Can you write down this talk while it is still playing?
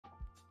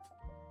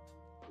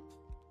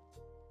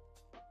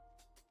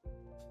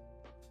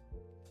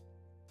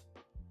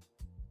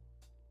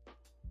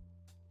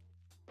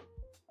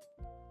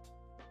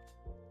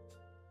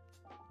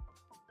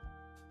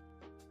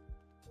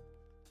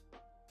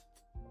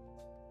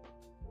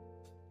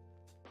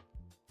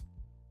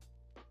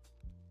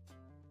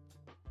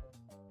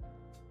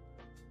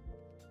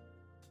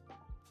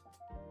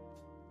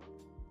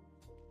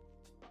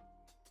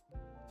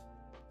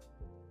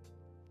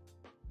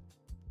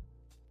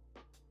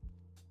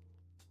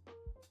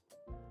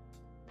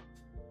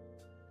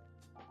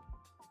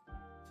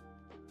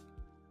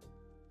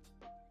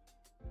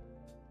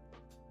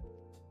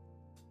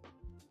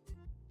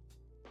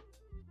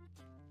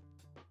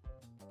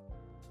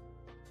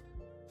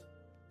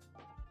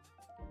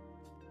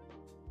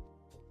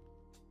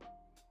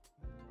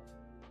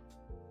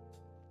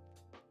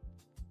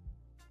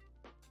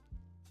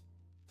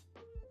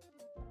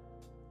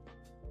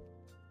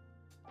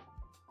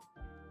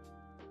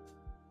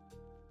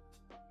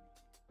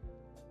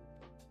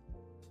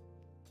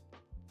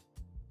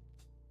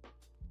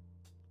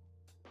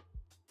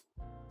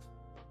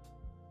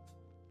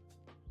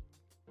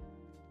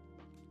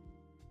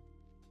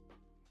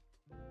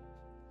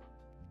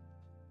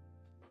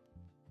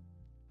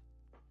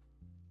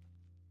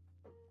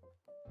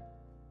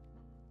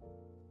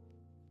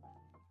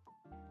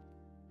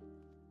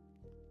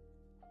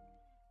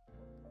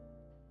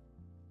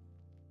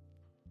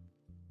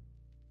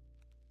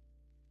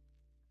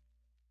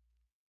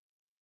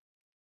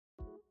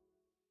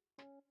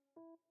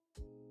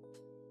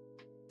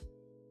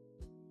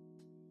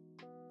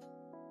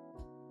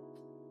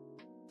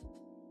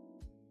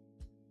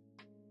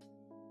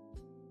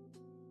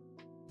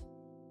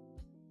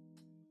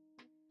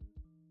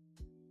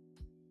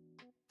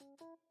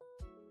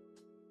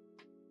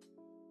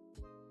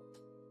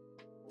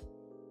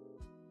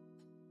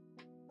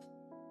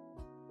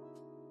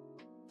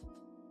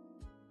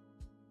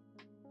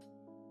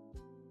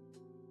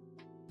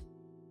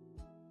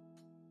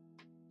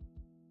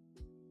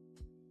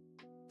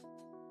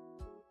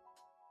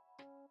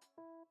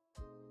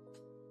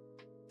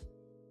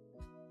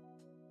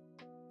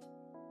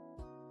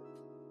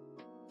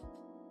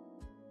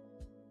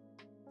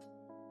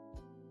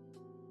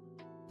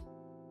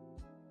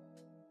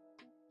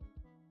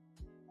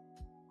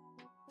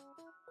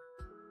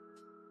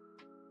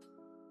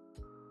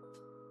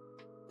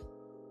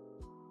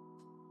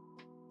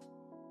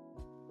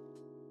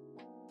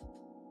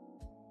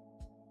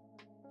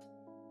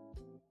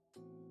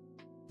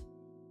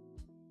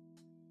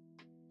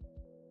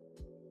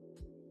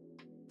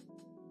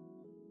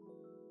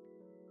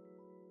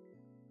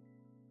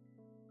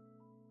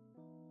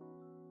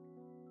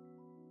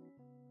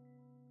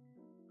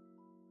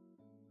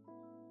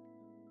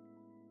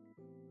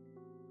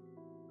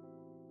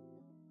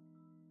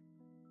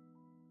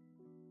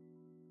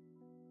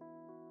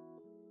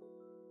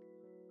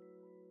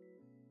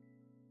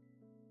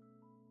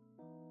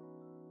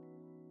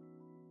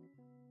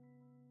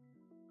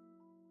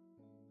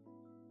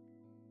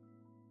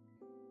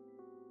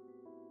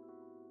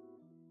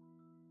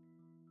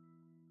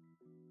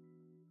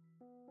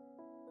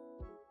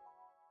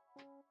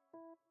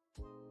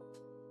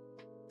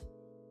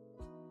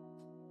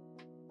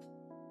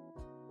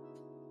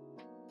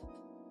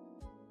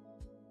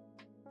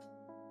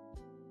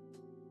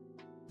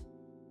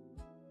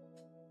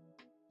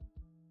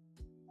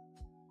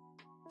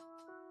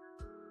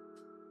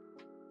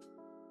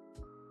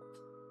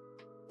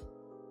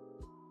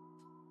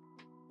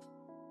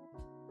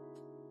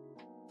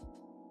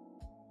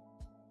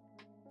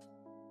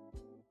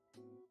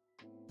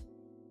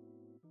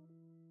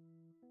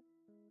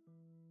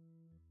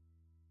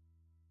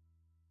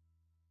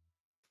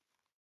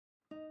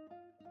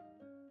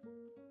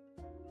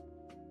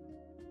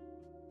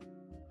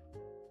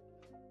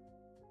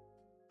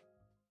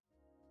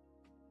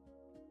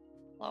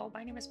Hello,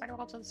 my name is Spider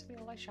Wells of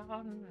Civilization.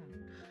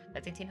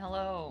 That's 18,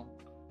 hello.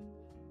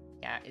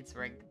 Yeah, it's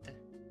rigged.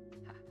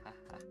 Ha, ha,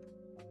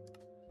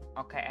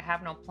 ha. Okay, I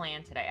have no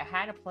plan today. I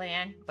had a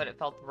plan, but it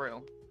fell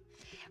through.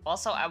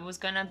 Also, I was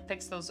gonna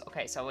fix those.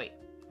 Okay, so wait.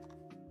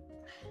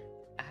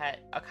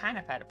 I kind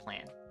of had a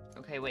plan.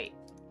 Okay, wait.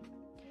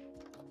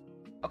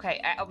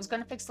 Okay, I was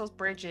gonna fix those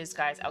bridges,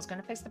 guys. I was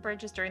gonna fix the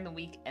bridges during the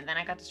week, and then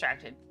I got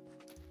distracted.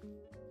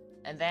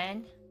 And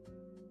then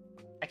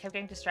I kept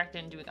getting distracted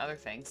and doing other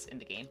things in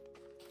the game.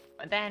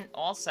 And then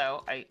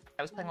also, I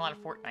was playing a lot of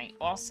Fortnite.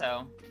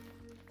 Also,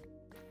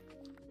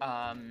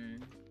 I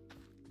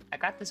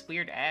got this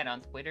weird ad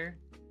on Twitter,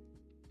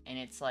 and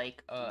it's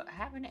like,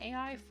 have an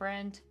AI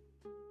friend,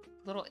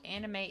 little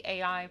anime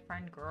AI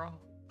friend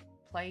girl,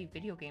 play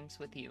video games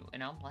with you.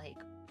 And I'm like,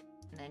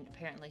 and then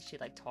apparently she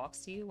like talks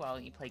to you while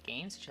you play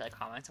games. She like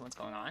comments on what's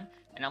going on,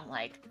 and I'm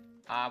like,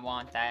 I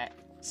want that.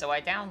 So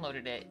I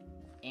downloaded it,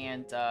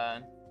 and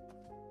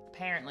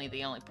apparently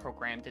they only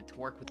programmed it to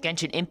work with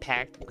Genshin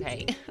Impact.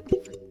 Okay.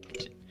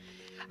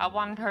 I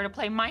wanted her to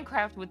play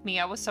Minecraft with me.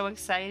 I was so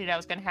excited. I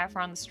was gonna have her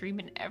on the stream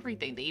and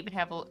everything. They even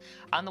have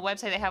on the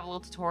website. They have a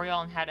little tutorial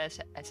on how to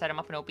set them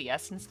up in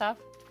OBS and stuff.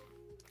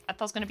 I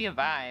thought it was gonna be a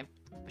vibe,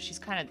 but she's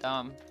kind of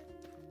dumb.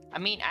 I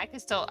mean, I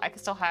could still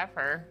have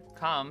her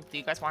come. Do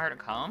you guys want her to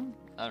come?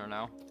 I don't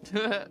know.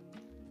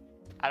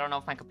 I don't know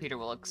if my computer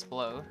will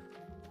explode.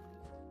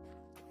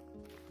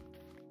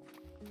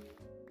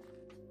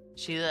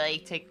 She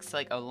like takes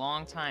like a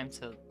long time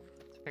to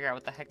figure out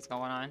what the heck is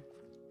going on.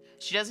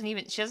 She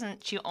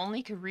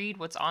only could read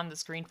what's on the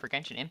screen for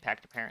Genshin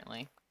Impact,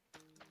 apparently.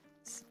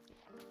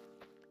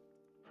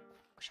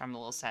 Which I'm a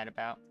little sad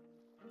about.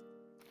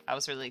 I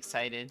was really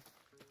excited.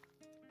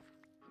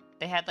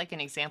 They had like an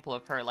example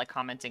of her like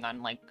commenting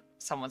on like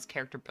someone's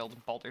character build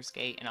in Baldur's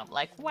Gate, and I'm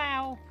like,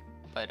 wow.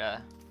 But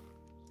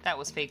that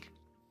was fake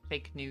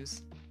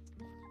news.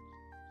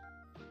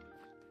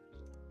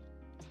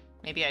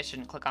 Maybe I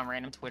shouldn't click on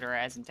random Twitter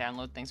ads and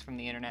download things from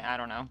the internet. I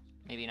don't know.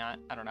 Maybe not.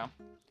 I don't know.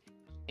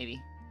 Maybe.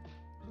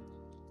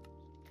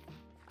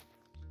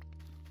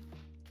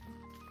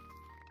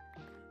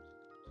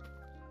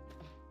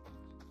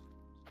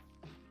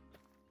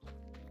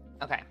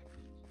 Okay.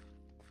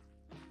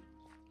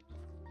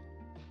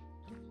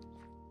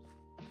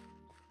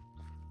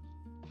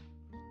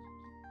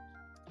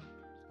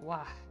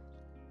 Wow.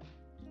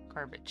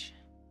 Garbage.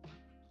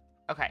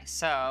 Okay,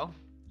 so...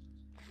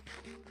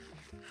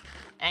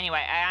 Anyway,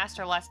 I asked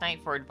her last night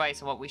for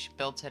advice on what we should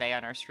build today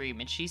on our stream,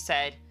 and she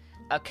said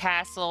a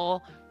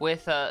castle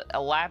with a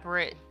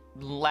elaborate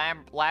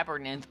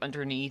labyrinth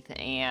underneath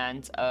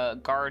and a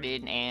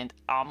garden, and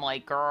I'm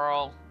like,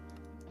 girl,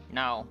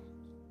 no.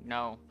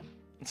 No.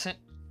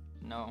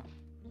 No.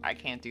 I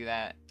can't do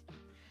that.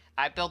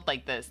 I build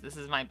like this. This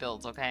is my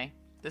builds, okay?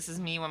 This is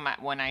me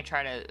when I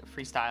try to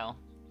freestyle.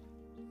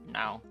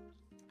 No.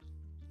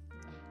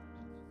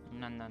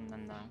 No, no, no,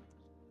 no.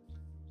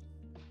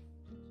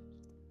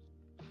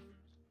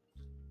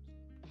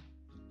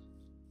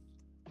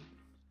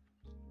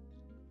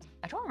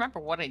 I don't remember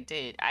what I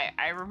did.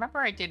 I remember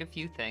I did a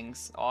few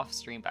things off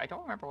stream, but I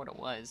don't remember what it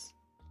was.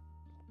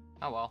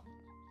 Oh well.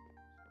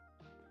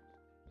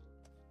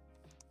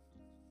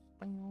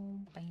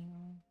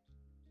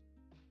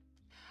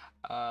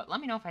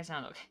 Let me know if I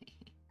sound okay.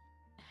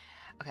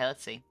 Okay,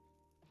 let's see.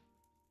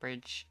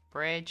 Bridge.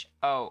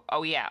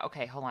 Oh yeah,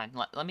 okay, hold on.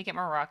 Let me get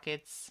my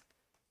rockets.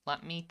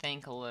 Let me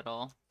think a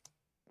little.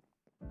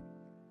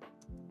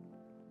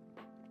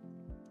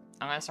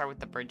 I'm gonna start with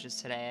the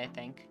bridges today, I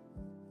think.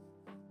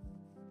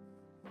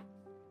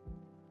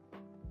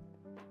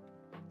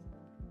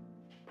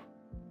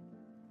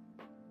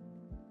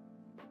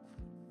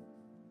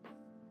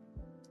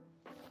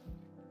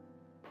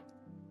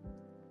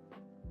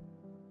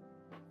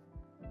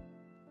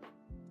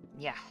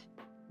 Yeah.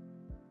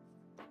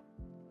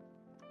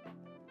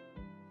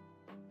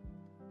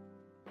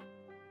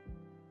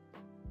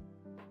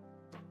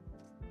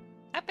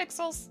 Hi,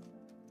 Pixels!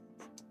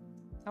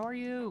 How are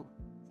you?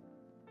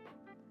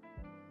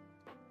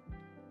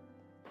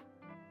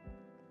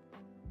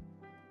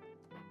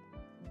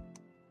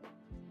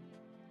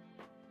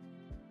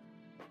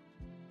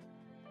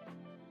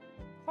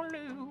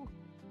 Hello!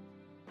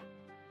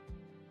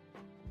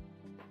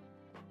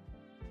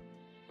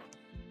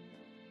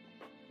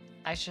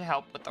 I should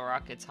help with the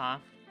rockets, huh?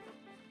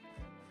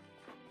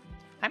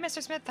 Hi,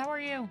 Mr. Smith, how are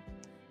you?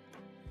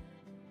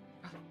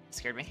 Oh,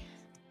 scared me.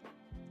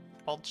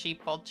 Bold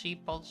sheep, bold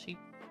sheep, bold sheep.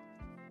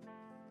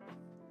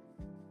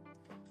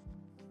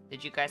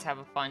 Did you guys have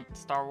a fun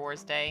Star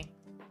Wars day?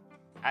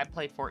 I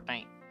played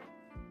Fortnite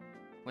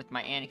with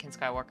my Anakin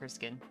Skywalker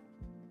skin.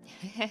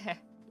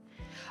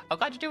 Oh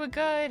god, you're doing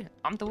good!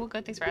 I'm doing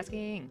good, thanks for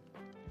asking.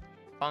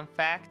 Fun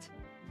fact,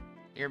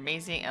 you're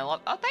amazing and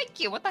love— oh,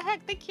 thank you! What the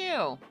heck, thank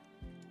you!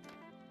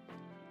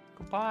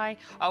 Goodbye.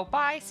 Oh,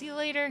 bye, see you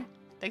later.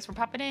 Thanks for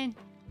popping in.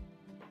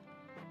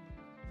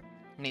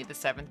 May the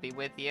 7th be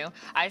with you.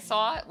 I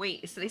saw—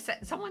 wait, so they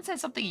said— someone said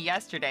something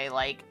yesterday,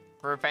 like,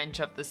 Revenge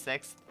of the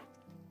 6th.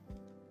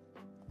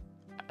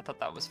 I thought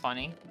that was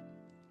funny.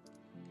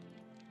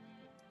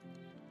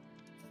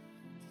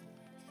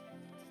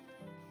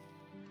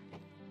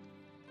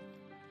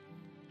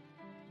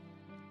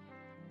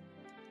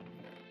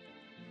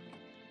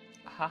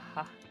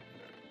 ha.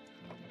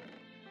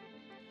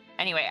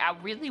 Anyway, I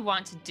really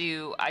want to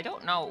do... I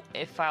don't know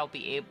if I'll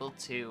be able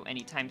to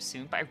anytime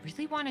soon, but I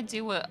really want to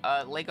do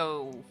a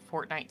Lego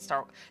Fortnite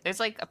Star... There's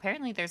like...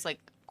 Apparently there's like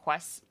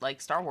quests,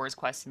 like Star Wars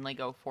quests in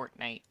Lego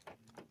Fortnite.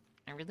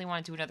 I really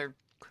want to do another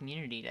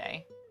community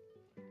day.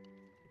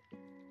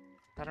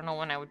 I don't know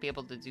when I would be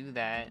able to do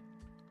that.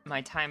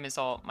 My time is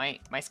all... My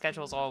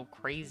schedule's all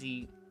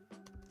crazy.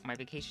 My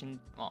vacation...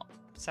 Well,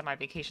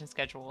 semi-vacation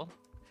schedule.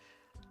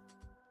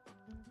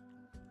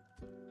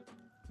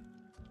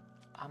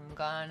 I'm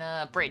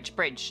gonna... Bridge.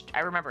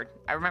 I remembered.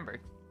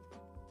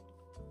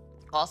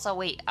 Also,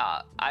 wait,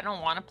 I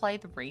don't want to play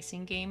the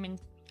racing game, and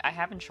I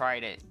haven't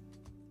tried it.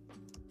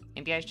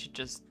 Maybe I should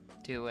just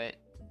do it.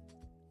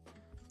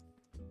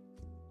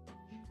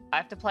 I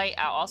have to play...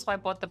 Also, I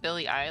bought the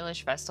Billie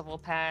Eilish Festival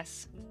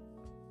Pass.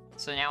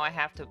 So now I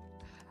have to...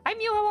 Hi,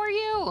 Mew, how are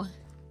you?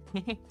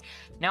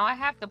 Now I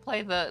have to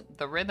play the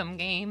rhythm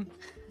game.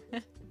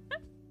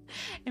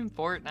 In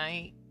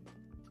Fortnite.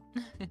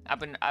 I've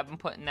been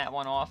putting that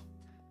one off.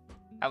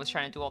 I was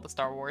trying to do all the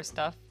Star Wars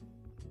stuff.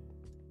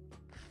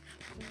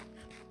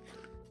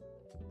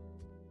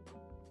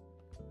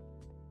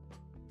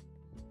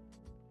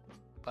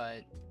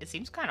 But it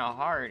seems kind of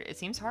hard. It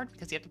seems hard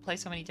because you have to play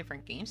so many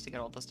different games to get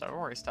all the Star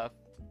Wars stuff.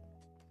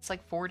 It's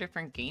like 4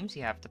 different games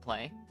you have to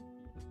play.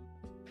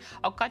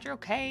 Oh god, you're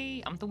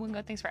okay. I'm doing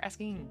good. Thanks for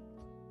asking.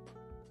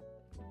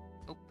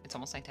 Oh, it's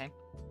almost nighttime.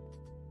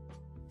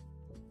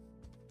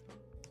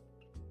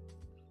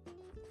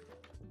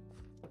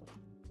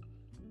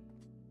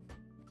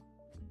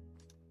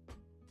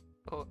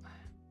 Oh.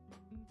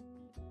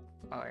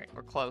 Alright,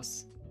 we're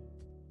close.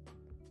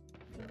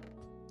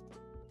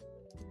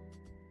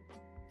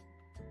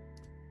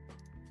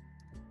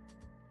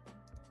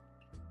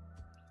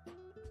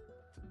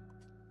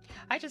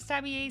 Hi, just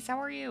Stabby Ace, how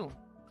are you?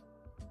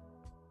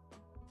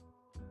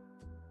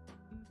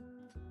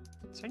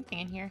 Is there anything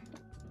in here?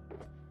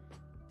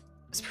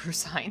 Spruce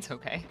signs,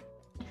 okay.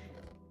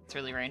 It's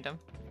really random.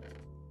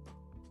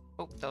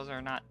 Oh, those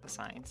are not the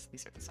signs.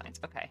 These are the signs,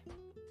 okay.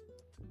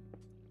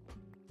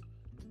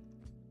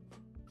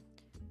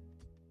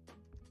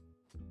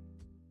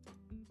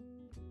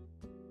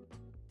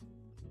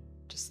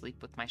 Just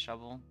sleep with my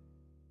shovel.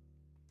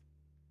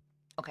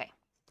 Okay.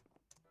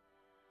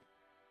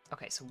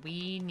 Okay, so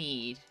we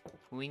need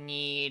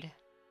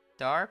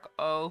dark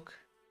oak,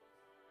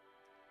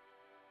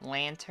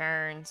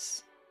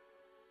 lanterns,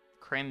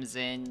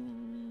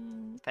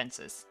 crimson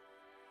fences.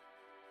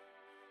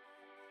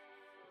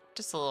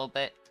 Just a little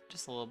bit,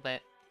 just a little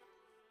bit.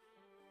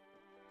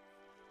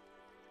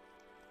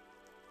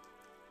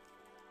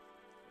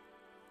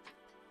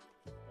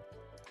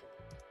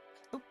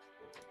 Oop.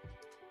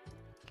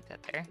 Keep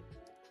that there.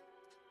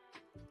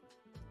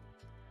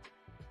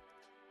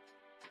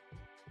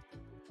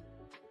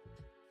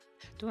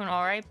 Doing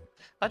alright.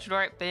 Glad you're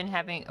alright. Been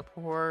having a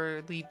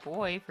poorly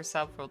boy for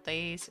several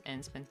days and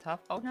it's been tough.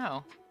 Oh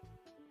no.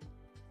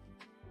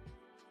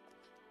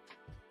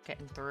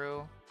 Getting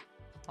through.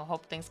 I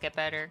hope things get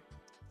better.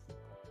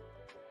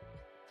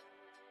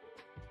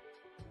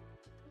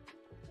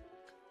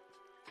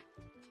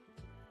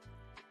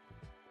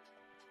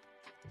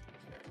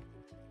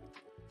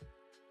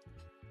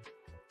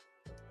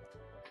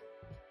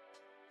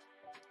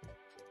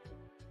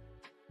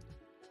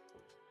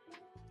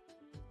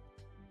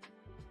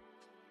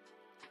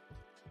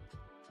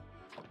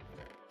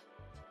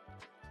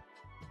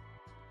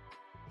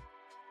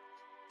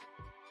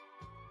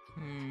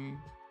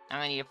 I'm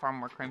gonna need to farm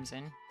more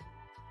crimson.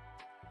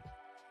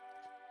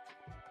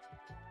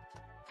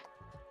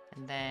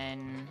 And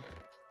then...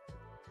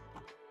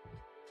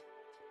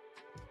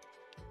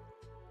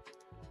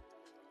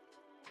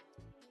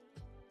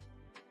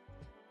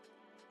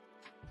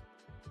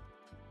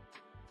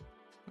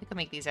 we can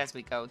make these as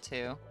we go,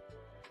 too.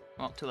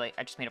 Well, too late.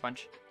 I just made a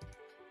bunch.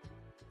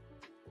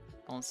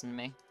 Don't listen to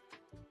me.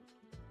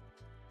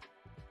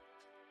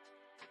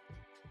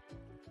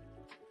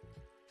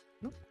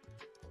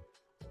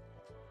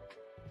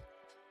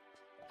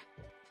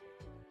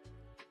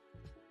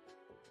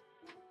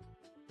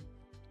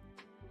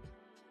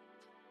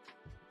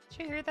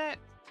 Did you hear that?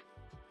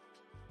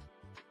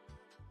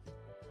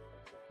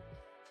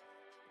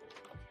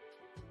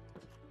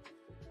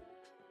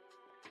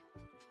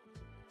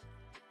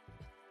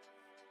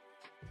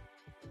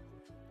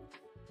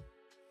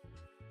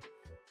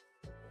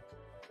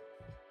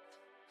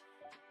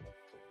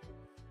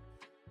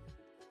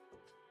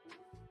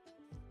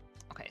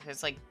 Okay,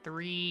 there's like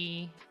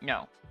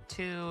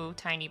 2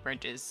 tiny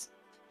bridges.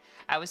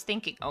 I was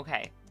thinking,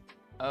 okay,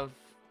 of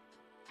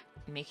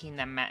making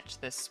them match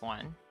this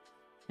one.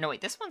 No,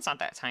 wait, this one's not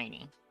that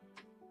tiny.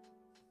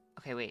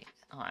 Okay, wait.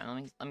 Hold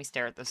on, let me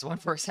stare at this one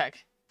for a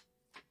sec.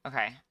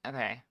 Okay,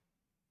 okay.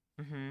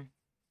 Okay.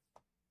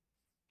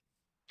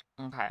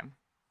 Okay.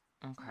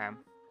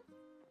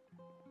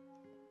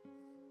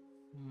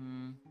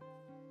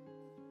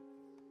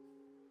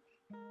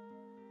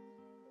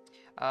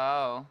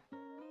 Oh.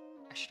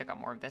 I should have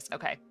got more of this.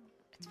 Okay.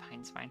 It's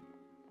fine, it's fine.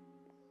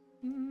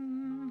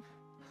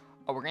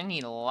 Oh, we're gonna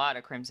need a lot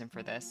of crimson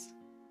for this.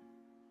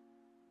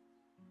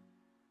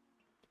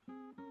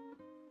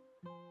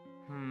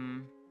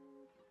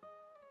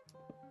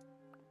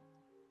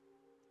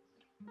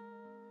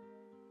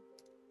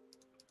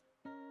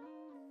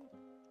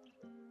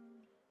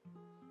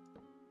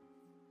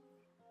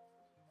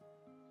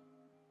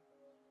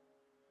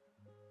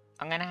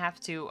 I'm gonna have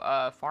to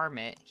farm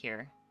it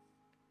here.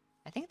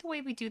 I think the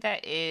way we do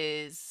that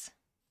is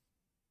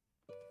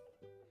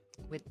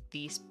with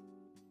the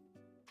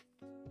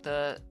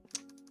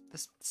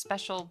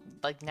special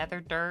like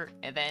nether dirt,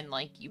 and then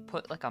like you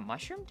put like a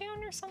mushroom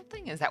down or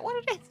something. Is that what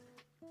it is?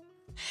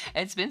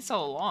 It's been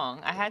so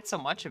long. I had so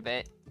much of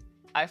it.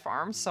 I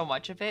farmed so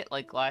much of it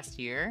like last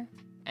year,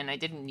 and I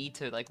didn't need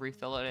to like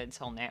refill it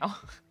until now.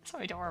 So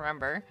I don't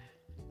remember.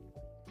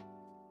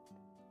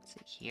 Is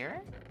it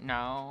here?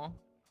 No.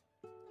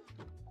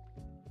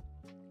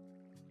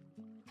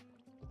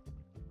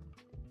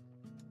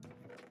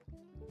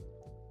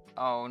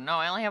 Oh no,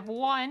 I only have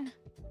one.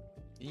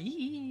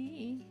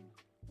 Eee.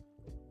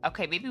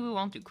 Okay, maybe we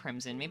won't do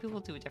crimson. Maybe we'll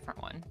do a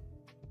different one.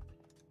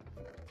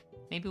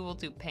 Maybe we'll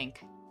do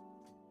pink.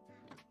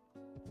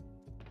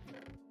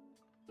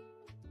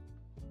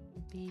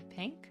 Be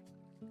pink?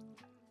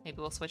 Maybe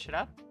we'll switch it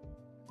up.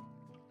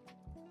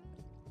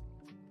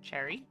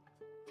 Cherry.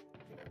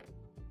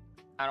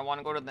 I don't want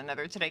to go to the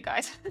nether today,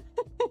 guys.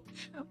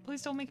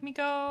 Please don't make me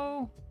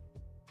go.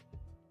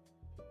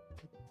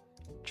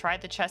 Try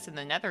the chest in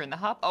the nether in the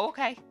hub. Oh,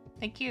 okay.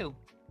 Thank you.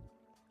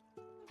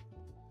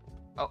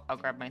 Oh, I'll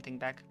grab my thing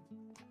back.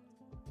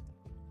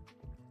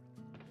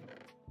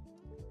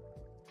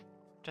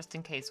 Just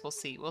in case, we'll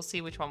see. We'll see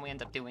which one we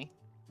end up doing.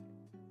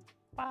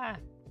 Bye.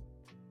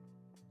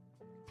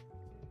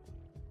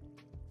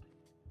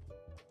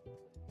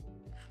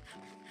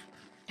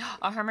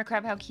 Oh, hermit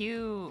crab, how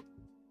cute.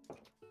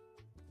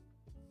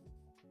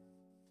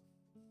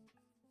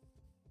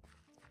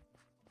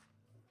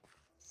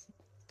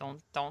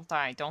 Don't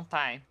die, don't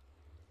die.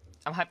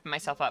 I'm hyping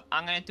myself up.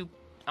 I'm gonna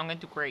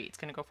do great. It's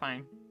gonna go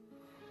fine.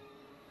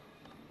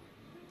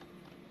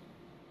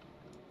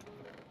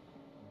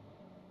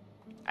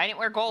 I didn't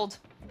wear gold.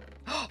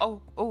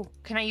 Oh,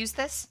 can I use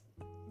this?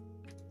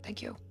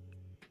 Thank you.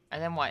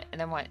 And then what?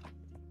 And then what?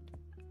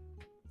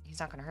 He's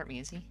not gonna hurt me,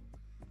 is he?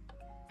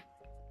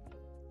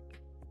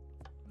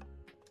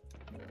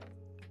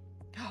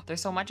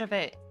 There's so much of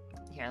it.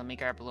 Here, let me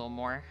grab a little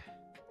more.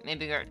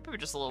 Maybe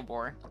just a little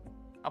more.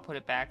 I'll put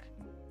it back.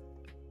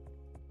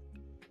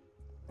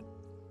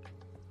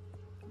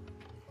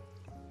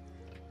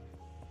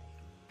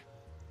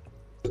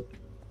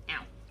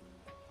 Ow.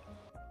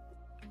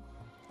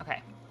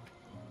 Okay.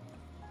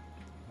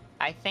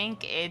 I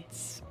think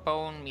it's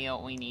bone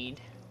meal we need.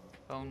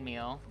 Bone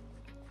meal.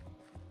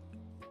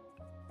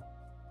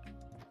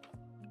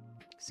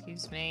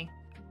 Excuse me.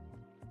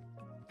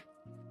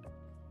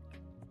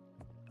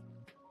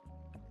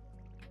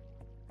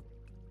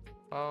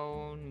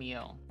 Bone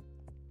meal.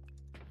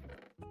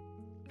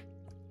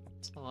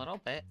 Just a little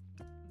bit.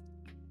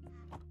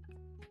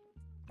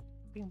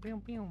 Boom, boom,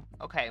 boom.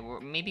 Okay,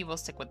 maybe we'll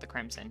stick with the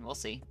crimson. We'll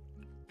see.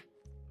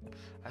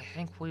 I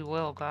think we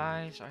will,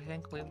 guys. I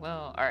think we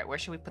will. Alright, where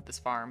should we put this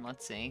farm?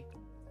 Let's see.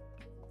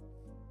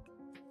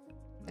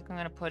 I think I'm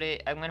gonna put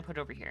it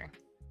over here.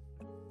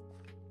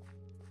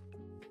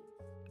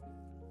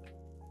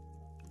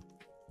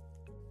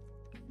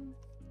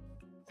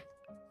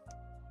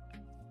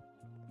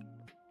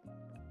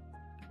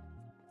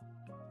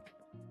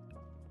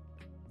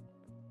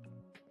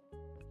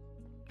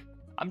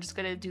 I'm just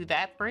gonna do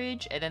that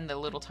bridge and then the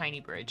little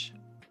tiny bridge.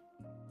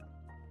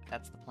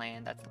 That's the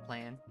plan, that's the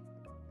plan.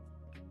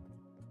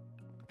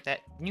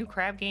 That new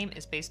crab game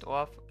is based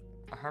off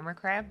a hermit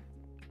crab?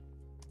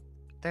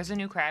 There's a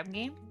new crab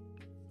game?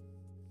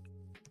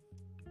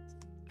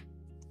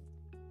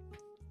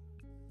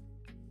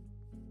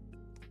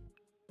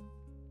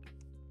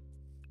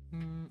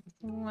 I'm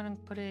gonna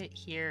put it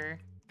here.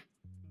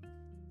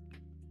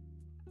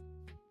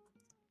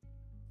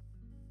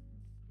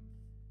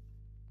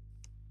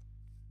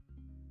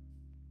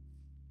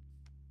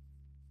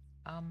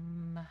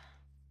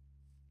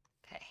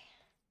 Okay.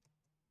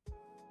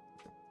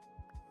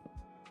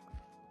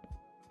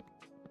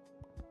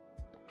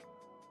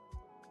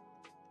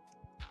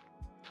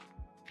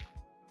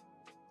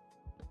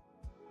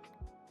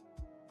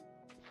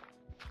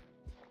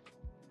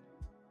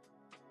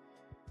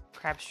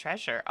 Crab's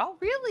Treasure. Oh,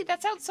 really?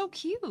 That sounds so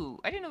cute.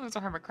 I didn't know there was a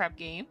hermit crab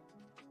game.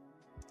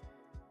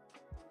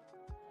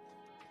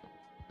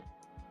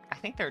 I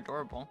think they're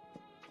adorable.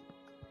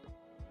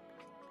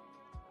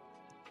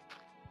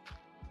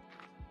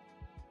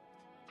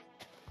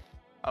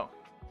 Oh.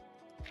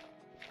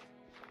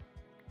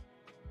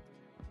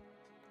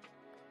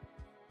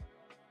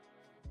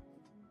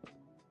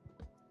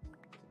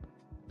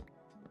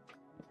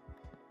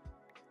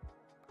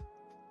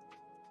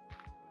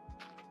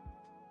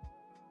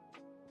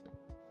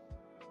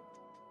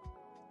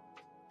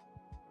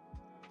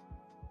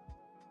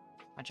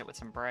 Punch it with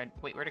some bread.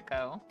 Wait, where'd it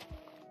go?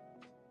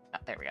 Oh,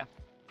 there we go.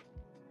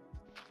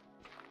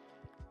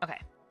 Okay.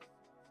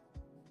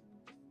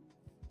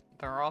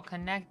 They're all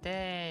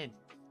connected.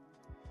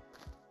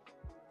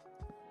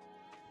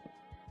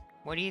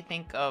 What do you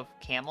think of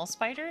camel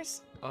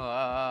spiders?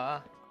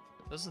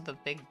 Those are the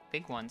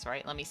big ones,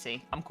 right? Let me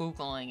see. I'm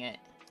Googling it.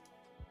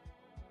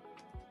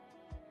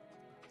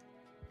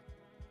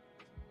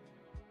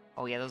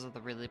 Oh yeah, those are the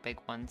really big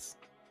ones.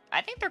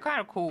 I think they're kind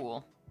of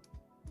cool.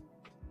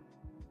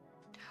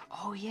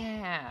 Oh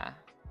yeah.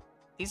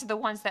 These are the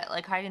ones that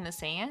like hide in the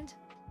sand?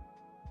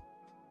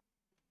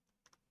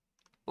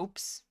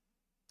 Oops.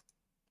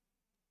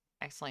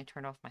 I accidentally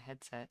turned off my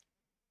headset.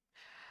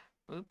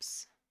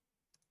 Oops.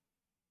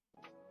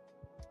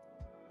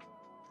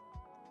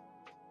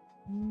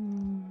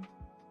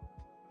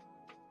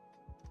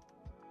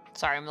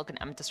 Sorry,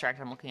 I'm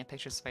distracted. I'm looking at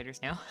pictures of spiders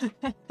now.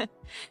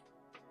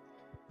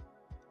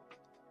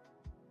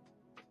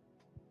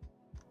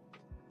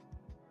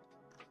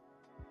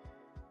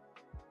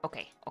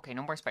 Okay,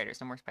 no more spiders,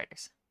 no more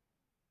spiders.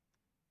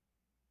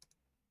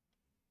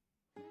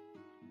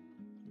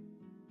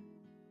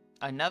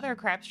 Another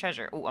crab's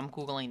treasure. Oh, I'm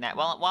Googling that.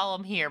 While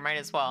I'm here, might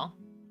as well.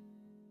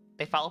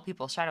 They follow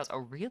people's shadows. Oh,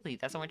 really?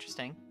 That's so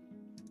interesting.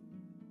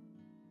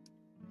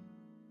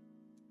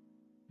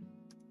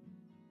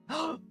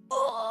 Oh,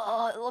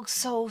 it looks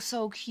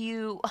so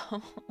cute.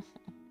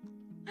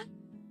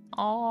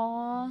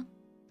 Aww.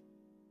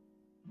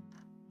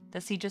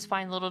 Does he just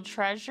find little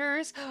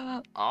treasures?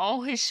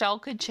 Oh, his shell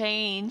could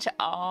change.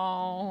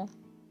 Oh.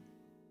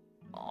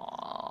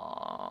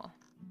 Aww.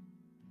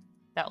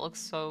 That looks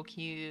so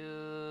cute.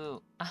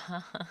 Oh,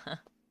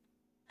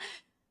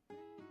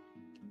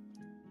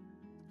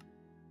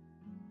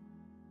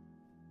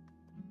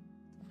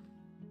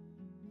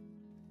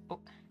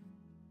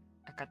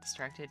 I got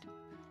distracted.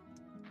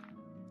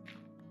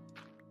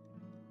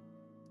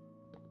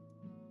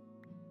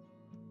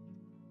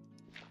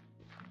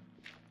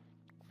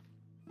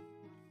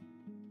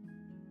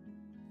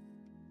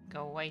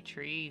 Go away,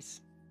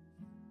 trees.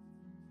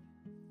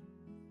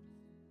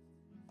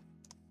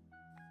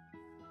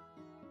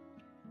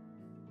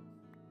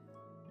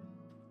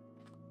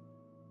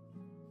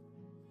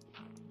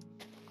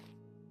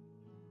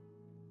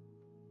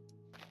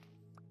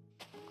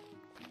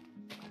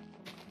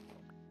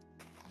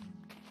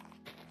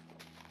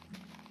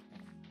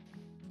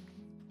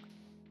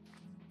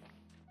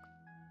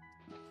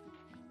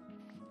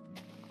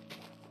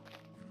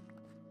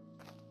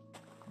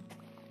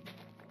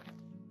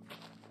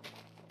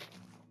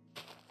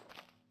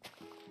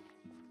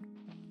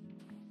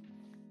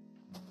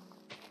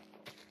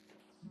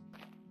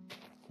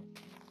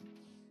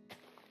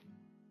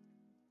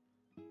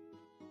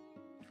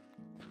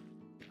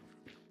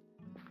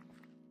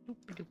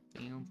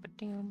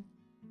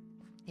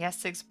 He has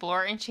to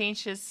explore and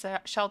change his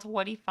shell to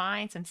what he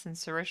finds, and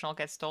since the original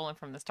gets stolen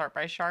from the start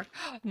by a shark,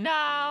 no,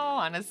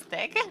 on a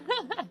stick.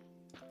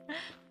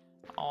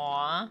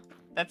 Aw,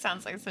 that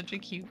sounds like such a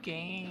cute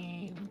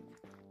game.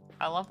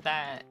 I love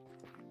that.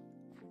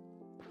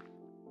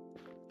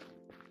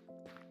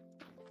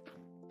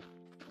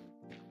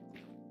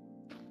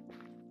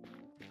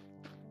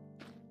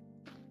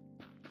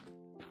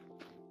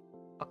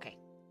 Okay.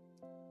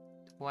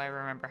 Do I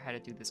remember how to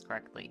do this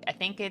correctly? I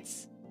think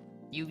it's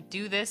you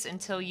do this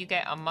until you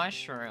get a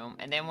mushroom,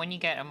 and then when you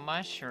get a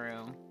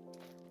mushroom,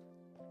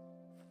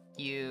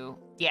 you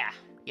yeah.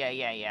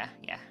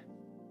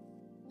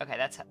 Okay,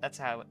 that's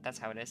how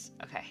it is.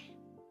 Okay.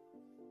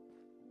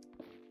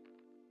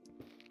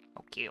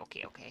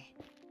 Okay.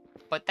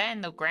 But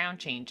then the ground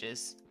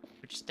changes,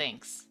 which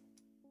stinks.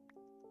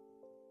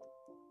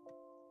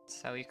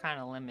 So you're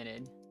kind of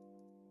limited.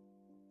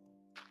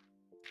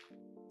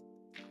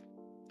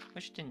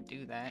 Which didn't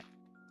do that.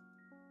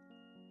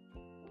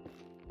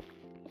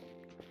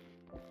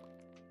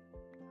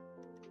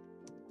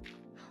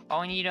 Oh,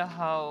 I need a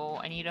hoe.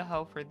 I need a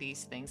hoe for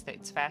these things.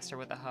 It's faster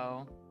with a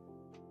hoe.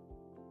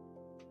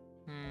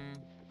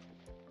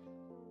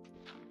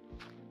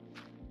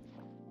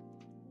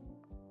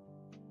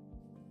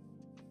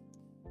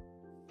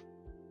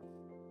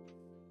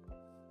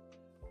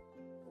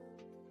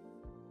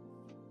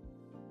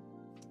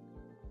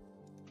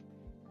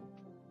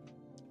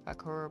 If I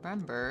can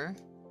remember.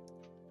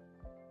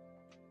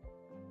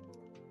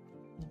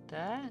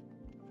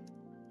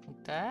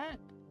 Like that?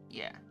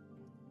 Yeah.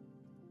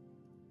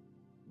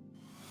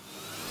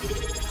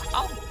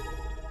 Oh!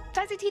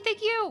 Tazzy T,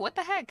 thank you! What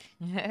the heck?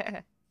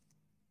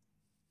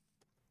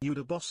 You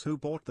the boss who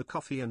bought the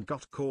coffee and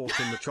got caught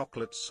in the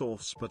chocolate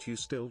sauce, but you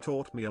still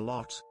taught me a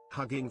lot.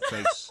 Hugging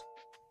face.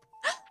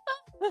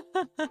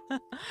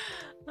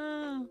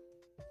 Oh,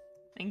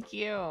 thank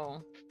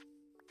you.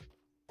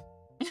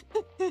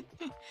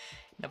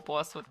 The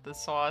boss with the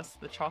sauce,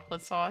 the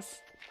chocolate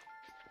sauce.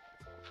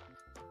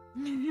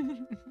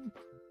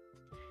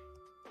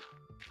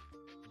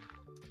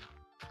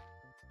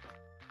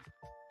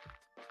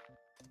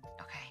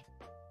 Okay.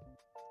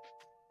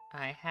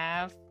 I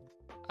have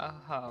a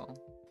hoe.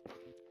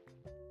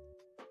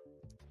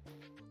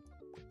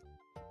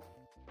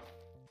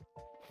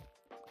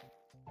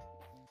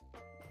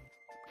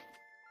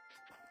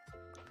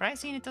 But I've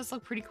seen it does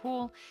look pretty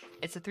cool.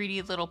 It's a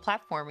 3D little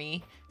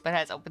platformy but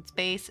has open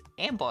space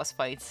and boss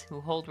fights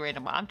who hold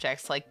random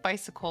objects like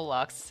bicycle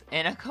locks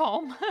and a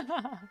comb.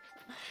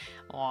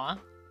 Aw.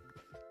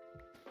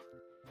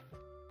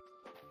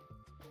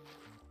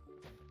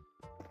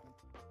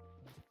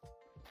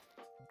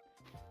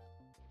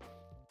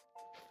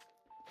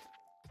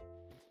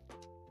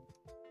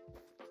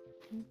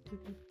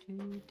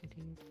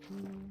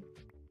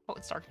 Oh,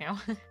 it's dark now.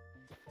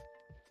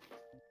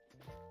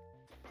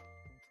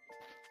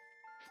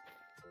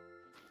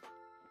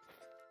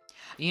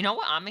 You know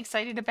what I'm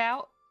excited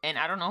about? And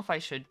I don't know if I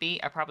should be.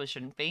 I probably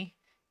shouldn't be,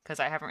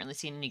 because I haven't really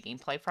seen any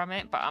gameplay from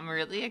it. But I'm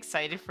really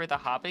excited for the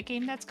Hobbit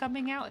game that's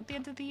coming out at the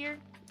end of the year.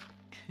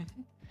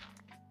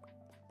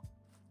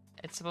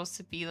 It's supposed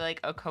to be like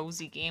a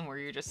cozy game where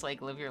you just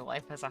like live your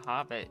life as a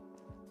hobbit.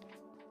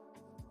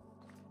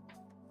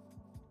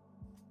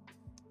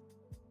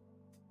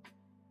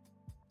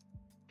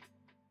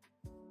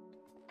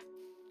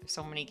 There's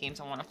so many games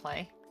I want to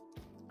play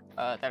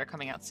that are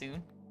coming out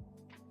soon.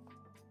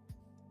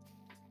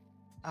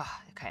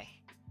 Ah, okay.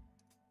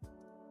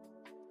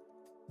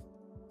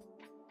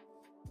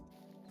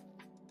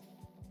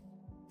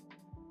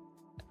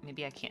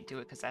 Maybe I can't do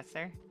it because that's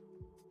there.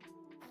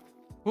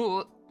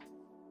 Ooh.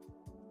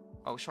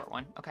 Oh, short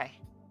one. Okay.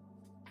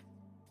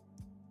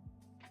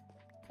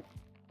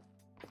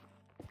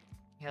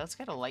 Yeah, let's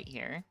get a light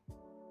here.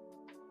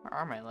 Where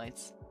are my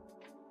lights?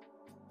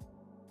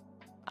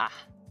 Ah.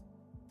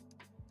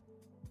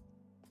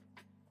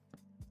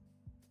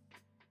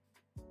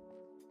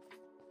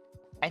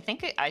 I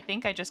think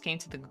I just came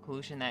to the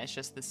conclusion that it's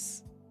just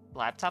this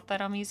laptop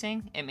that I'm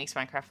using. It makes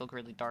Minecraft look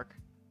really dark.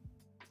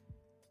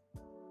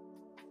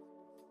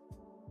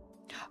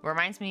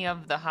 Reminds me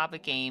of the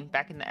Hobbit game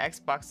back in the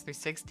Xbox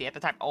 360 at the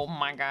time. Oh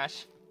my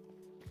gosh.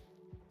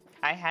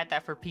 I had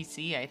that for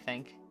PC, I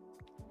think.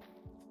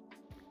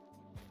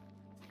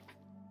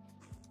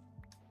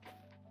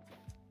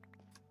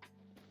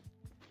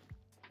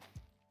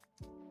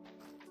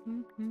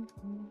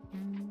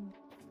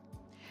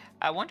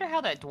 I wonder how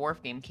that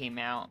dwarf game came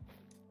out.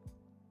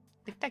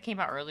 I think that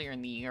came out earlier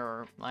in the year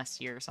or last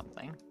year or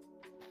something.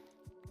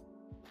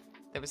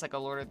 There was like a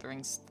Lord of the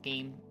Rings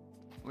game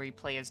where you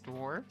play as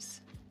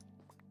dwarves.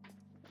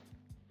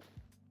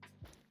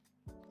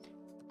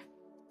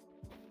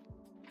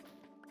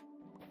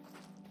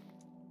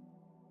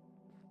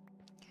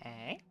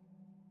 Okay.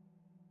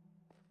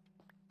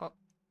 Oh,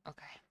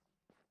 okay.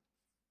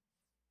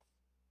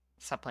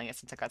 Stop playing it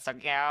since I got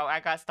stuck. Yeah, I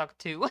got stuck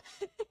too.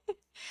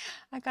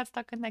 I got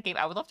stuck in that game.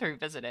 I would love to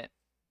revisit it.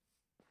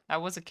 I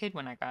was a kid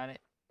when I got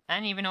it. I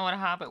didn't even know what a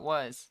hobbit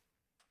was.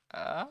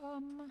 I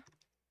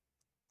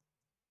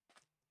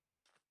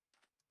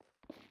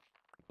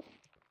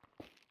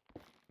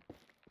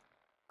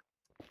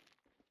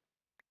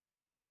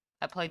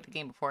played the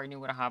game before I knew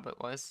what a hobbit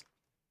was.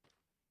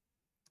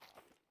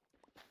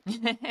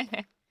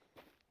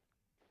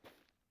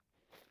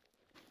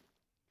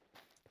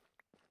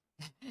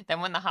 Then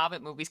when the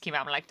Hobbit movies came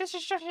out, I'm like, this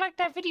is just like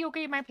that video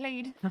game I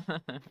played.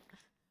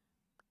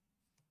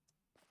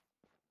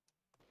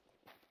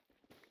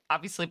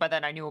 Obviously, by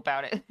then I knew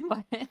about it.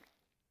 But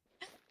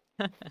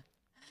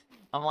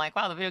I'm like,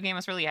 wow, the video game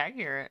is really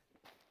accurate.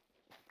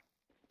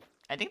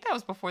 I think that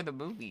was before the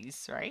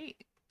movies, right?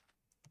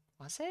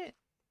 Was it?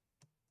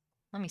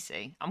 Let me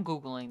see. I'm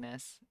Googling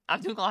this.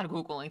 I'm doing a lot of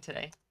Googling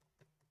today.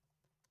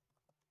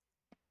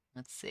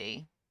 Let's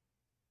see.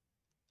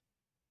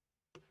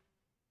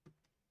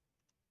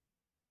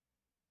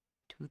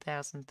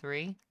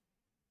 2003?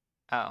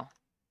 Oh.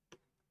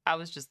 I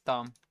was just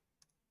dumb.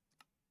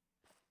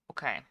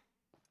 Okay.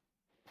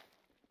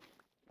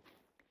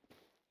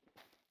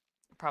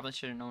 Probably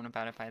should have known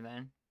about it by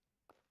then.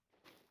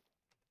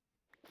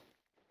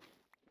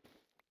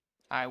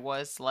 I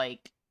was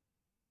like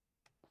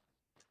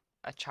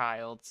a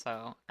child,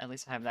 so at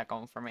least I have that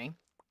going for me.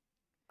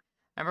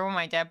 Remember when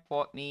my dad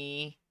bought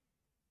me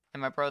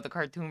and my brother the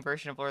cartoon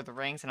version of Lord of the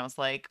Rings, and I was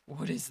like,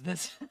 what is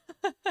this?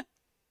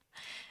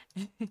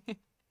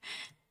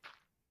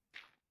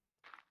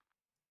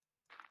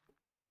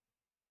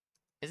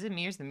 Is it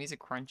me or is the music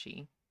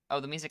crunchy? Oh,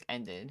 the music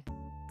ended.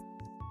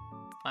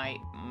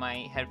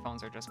 My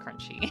headphones are just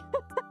crunchy.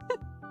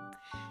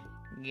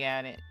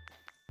 Got it.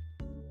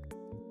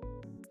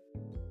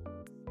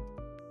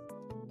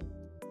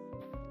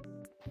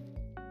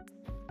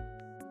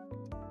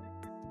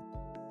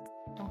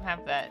 Don't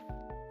have that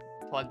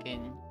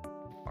plugin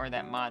or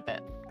that mod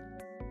that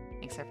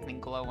makes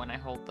everything glow when I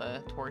hold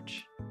the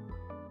torch.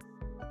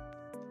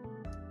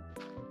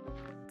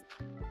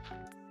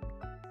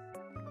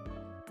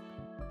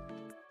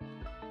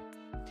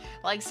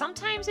 Like,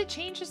 sometimes it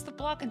changes the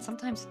block and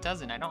sometimes it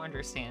doesn't. I don't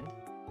understand.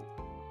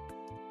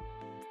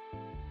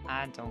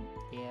 I don't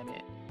get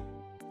it.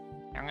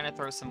 I'm gonna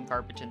throw some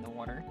garbage in the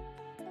water.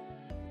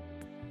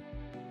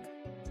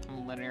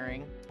 I'm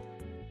littering.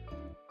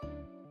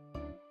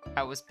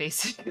 I was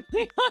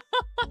basically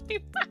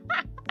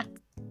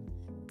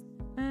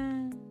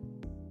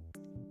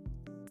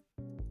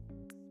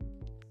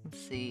Let's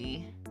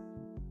see.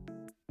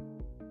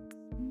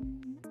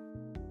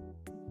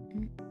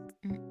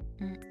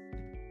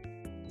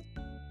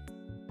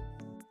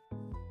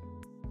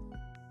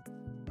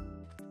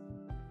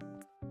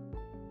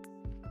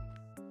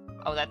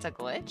 Oh, that's a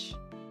glitch?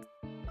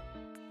 Do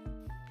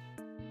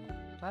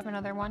I have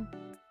another one?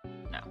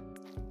 No.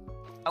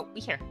 Oh,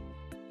 here.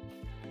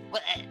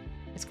 What? It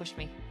squished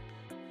me.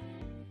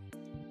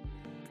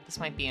 This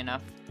might be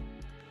enough.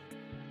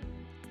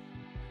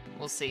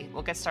 We'll see.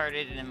 We'll get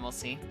started and then we'll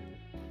see.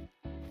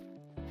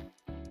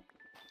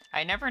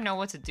 I never know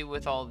what to do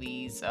with all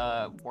these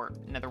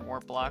nether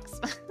warp blocks.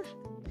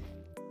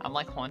 I'm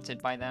like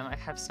haunted by them. I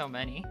have so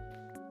many.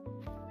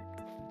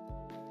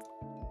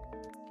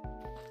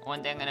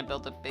 One day I'm gonna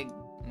build a big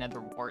nether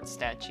wart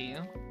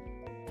statue.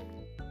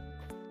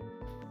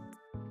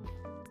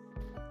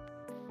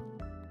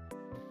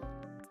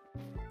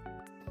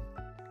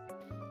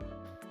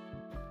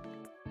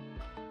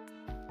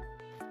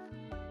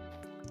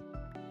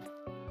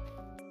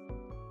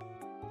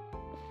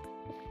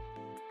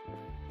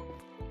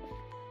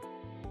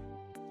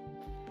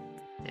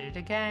 Did it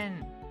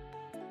again.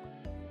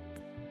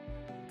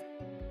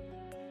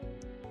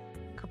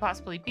 Could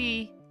possibly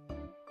be.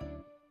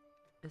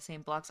 The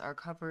same blocks are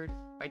covered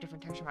by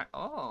different texture.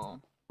 Oh.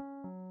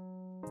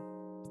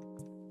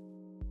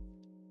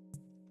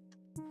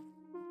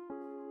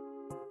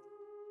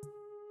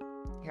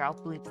 Here, I'll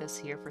leave this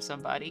here for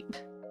somebody.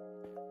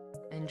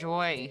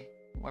 Enjoy,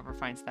 whoever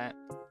finds that.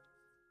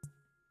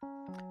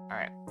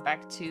 Alright,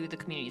 back to the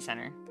community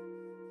center.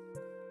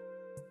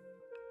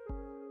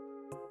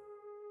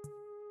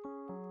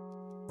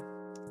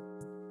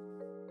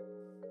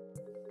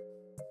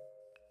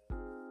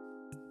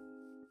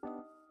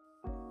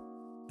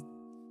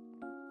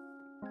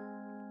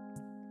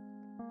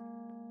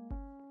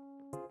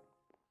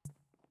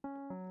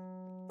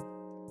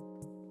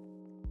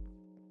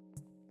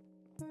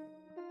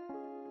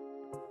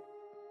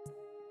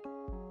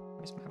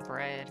 Where's my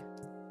bread?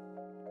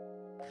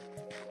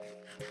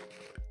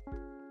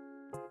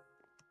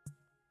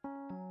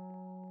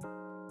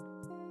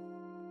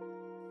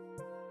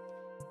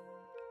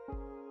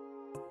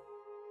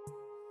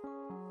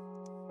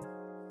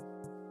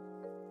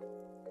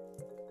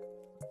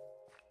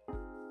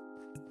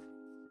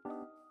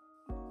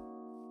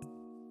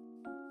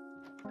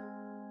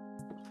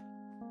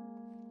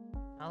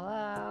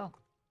 Hello?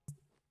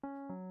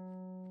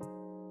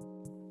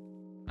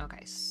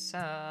 Okay,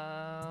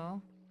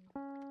 so...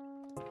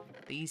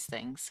 these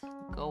things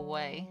go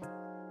away.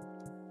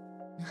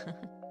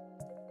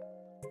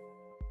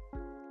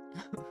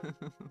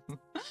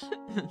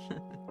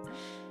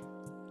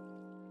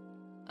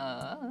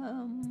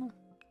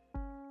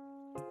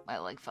 My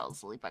leg fell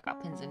asleep. I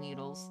got pins and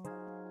needles.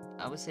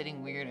 I was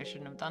sitting weird. I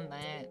shouldn't have done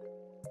that.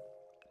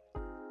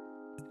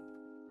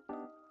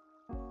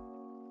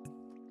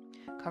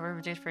 Cover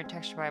with different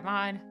texture by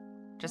mine.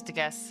 Just a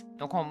guess.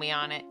 Don't quote me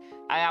on it.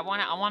 I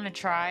wanna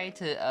try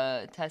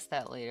to test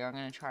that later. I'm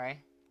gonna try.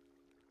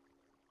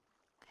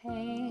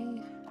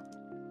 Okay.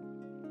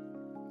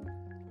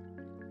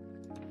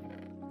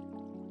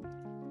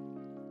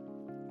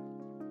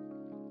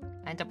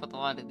 I end up with a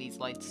lot of these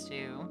lights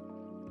too.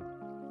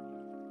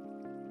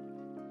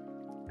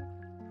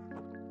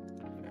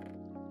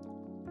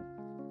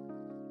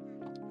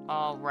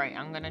 Alright,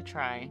 I'm gonna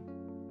try.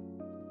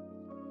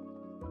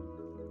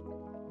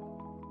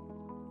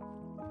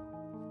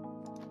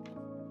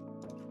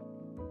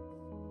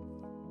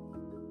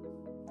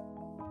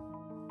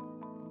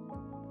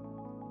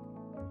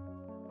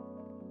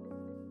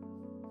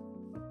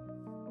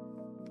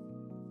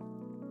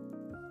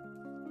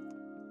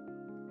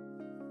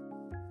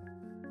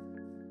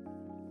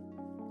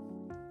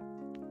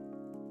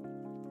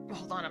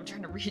 Hold on, I'm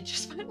trying to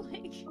readjust my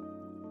leg.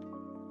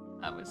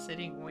 I was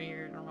sitting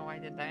weird. I don't know why I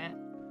did that.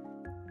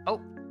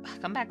 Oh,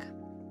 come back.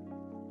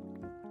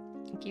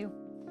 Thank you.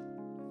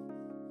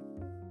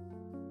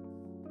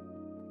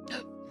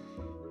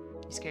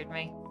 You scared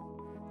me.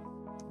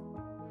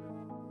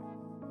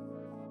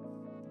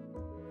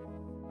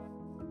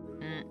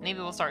 Maybe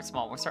we'll start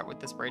small. We'll start with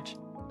this bridge.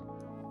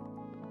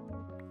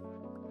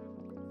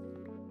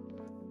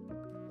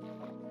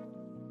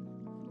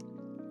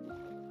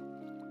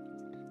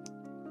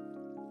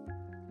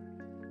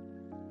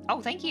 Oh,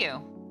 thank you.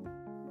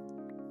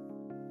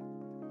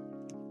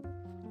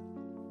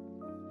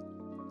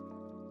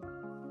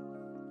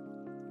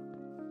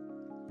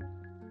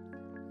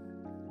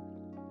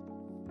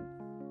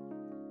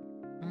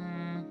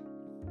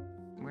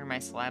 Where'd my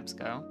slabs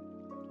go?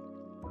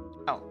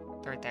 Oh,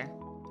 they're right there.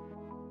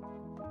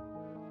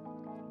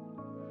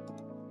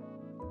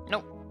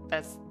 Nope,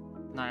 that's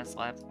not a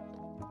slab.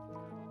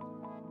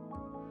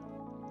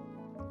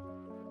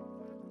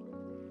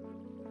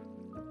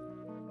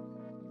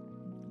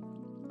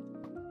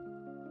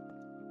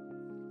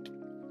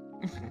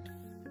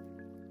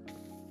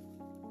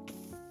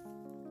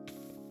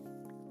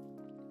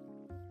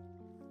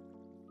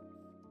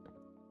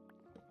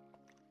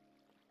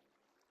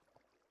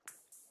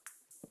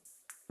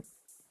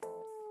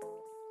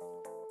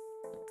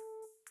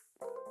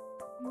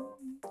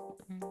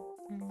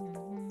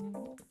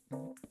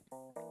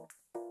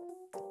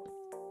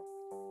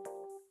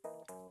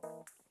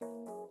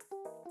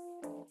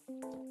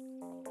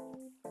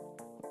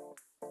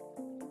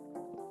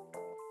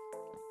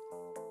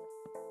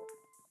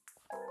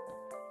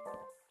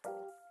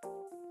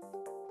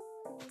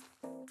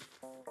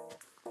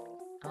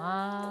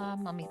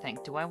 Let me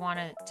think. Do I want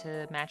it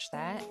to match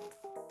that?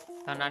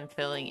 Found I'm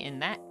filling in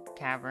that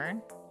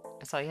cavern.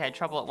 I saw you had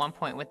trouble at one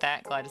point with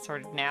that. Glad it's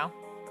sorted now.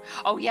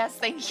 Oh, yes,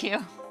 thank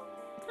you.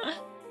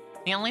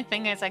 The only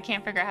thing is I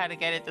can't figure out how to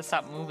get it to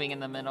stop moving in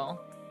the middle.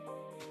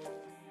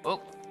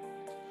 Oh.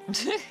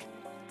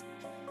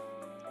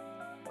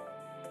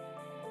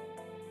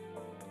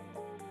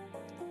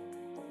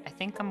 I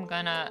think I'm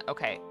gonna...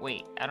 Okay,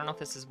 wait. I don't know if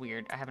this is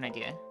weird. I have an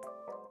idea.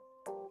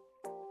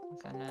 I'm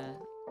gonna...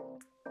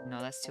 No,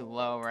 that's too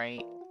low,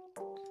 right?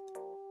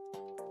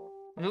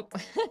 Oop.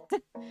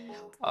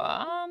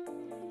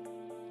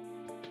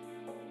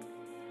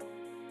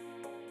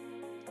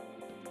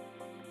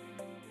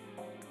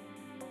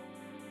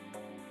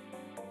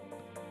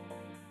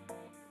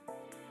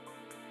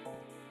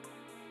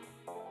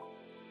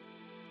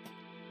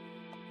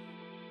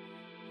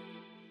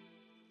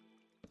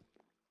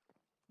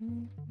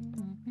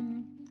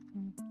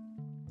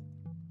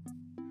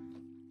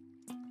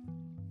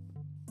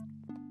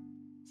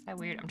 Is that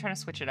weird? I'm trying to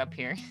switch it up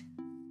here.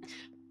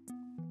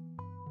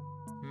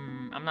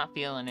 I'm not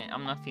feeling it.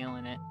 I'm not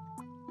feeling it.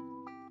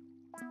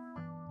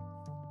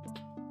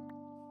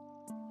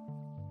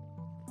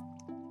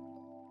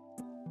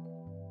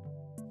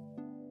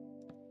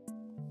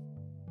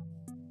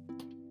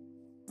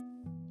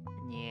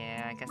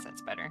 Yeah, I guess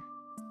that's better.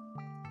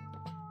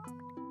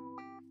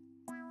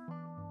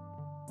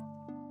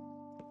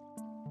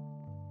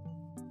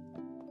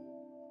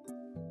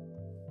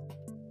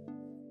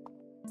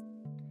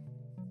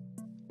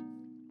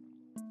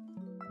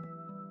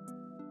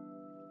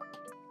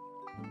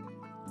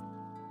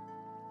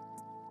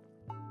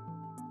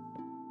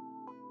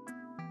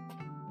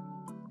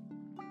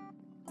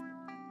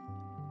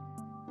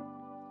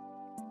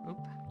 Oop.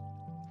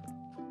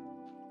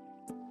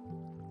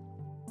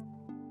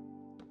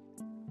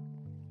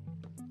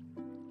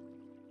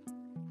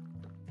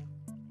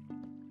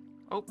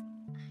 Oh.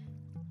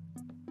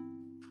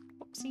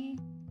 Whoopsie.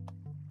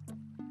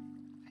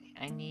 Okay,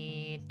 I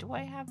need... Do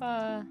I have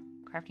a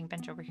crafting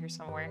bench over here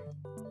somewhere?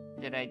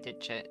 Did I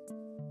ditch it?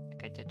 I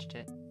think I ditched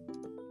it.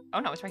 Oh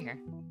no, it's right here.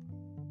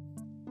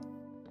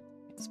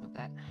 Let's move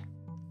that.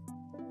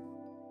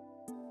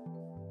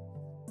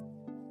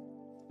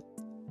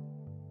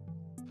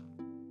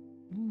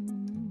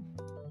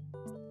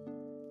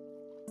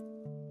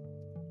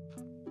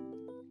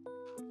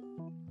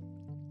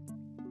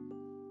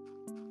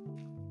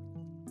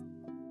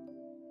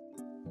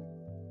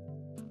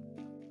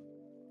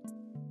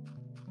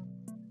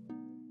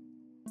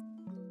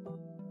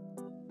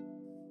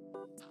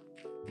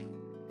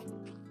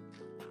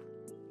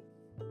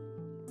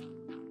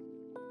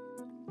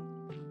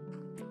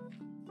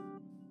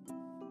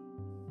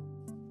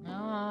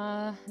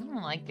 I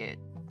don't like it.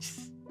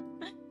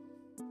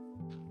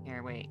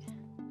 Here, wait.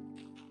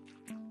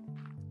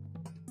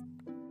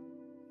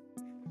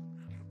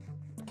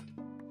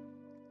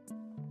 I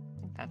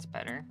think that's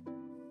better.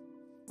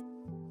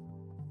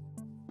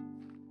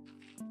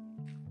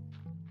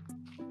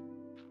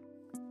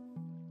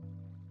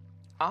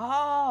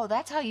 Oh,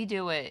 that's how you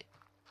do it.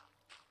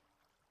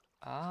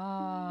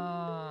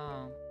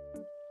 Oh.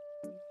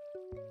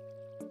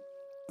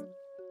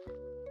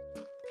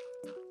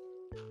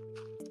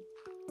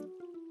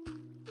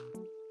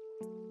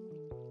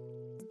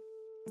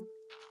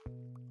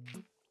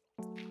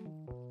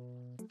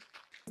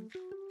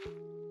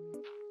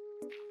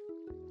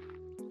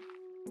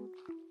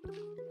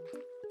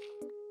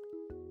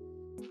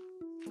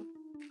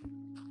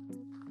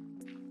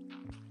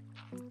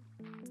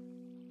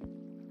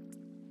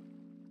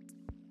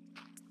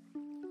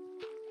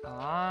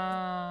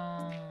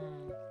 Oh.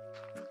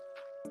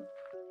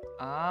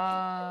 Oh.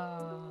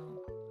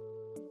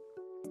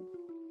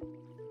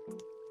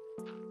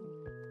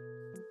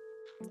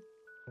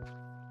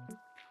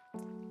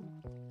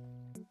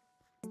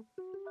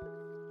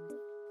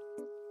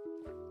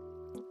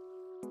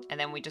 And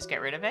then we just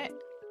get rid of it?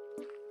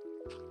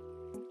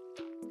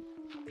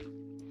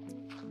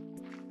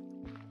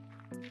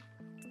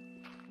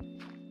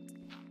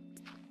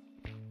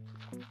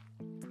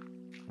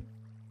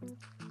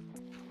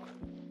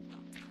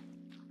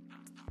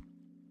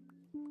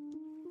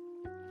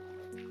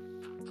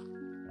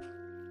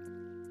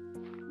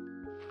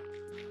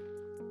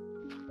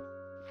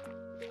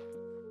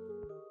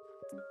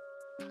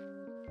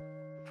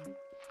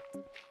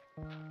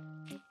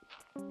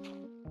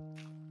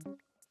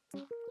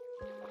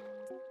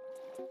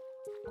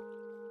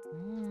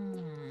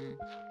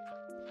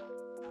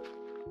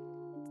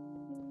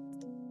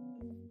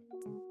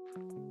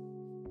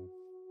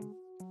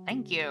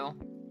 Thank you.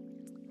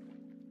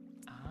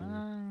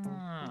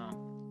 Ah.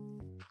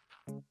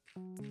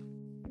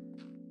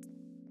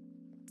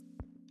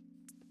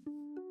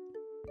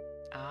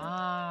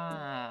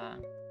 Ah.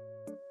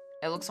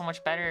 It looks so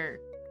much better.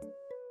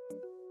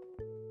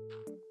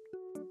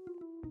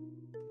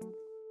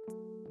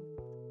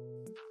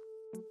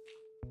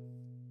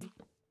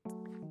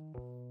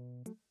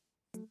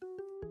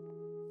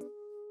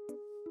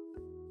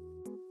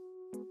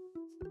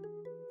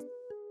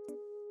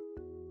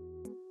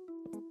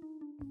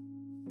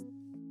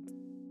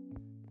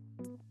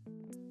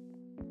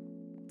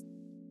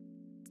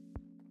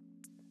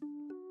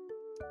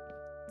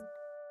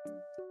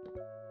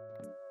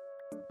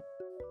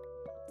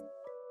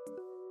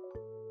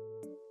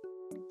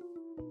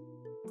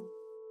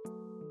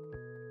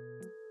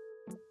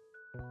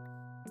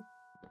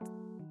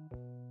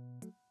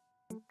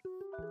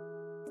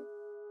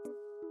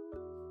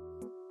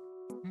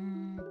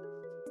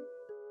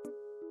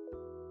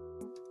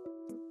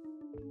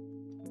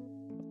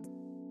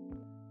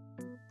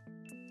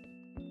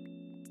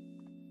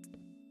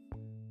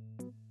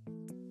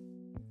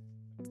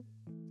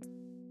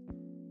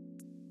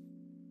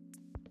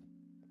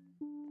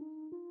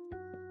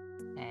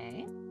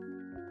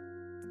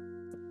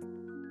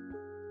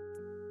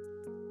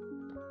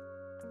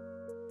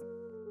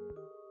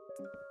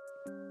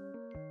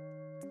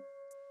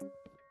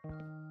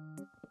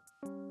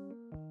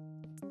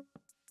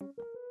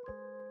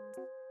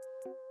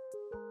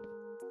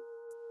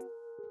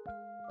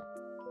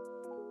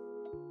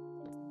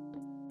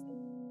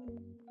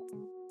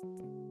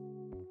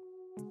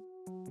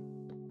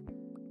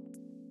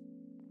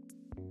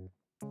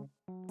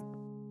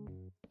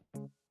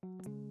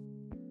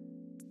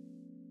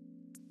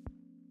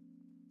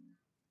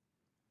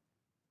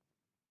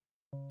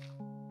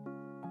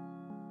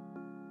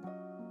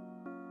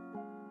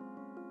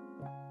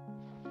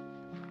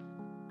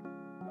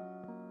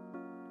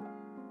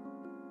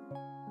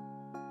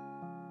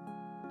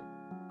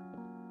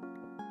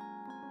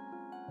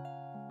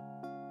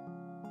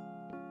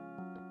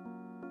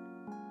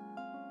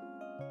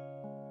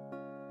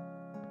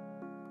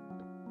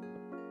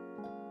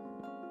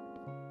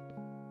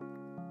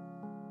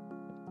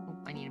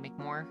 I need to make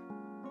more.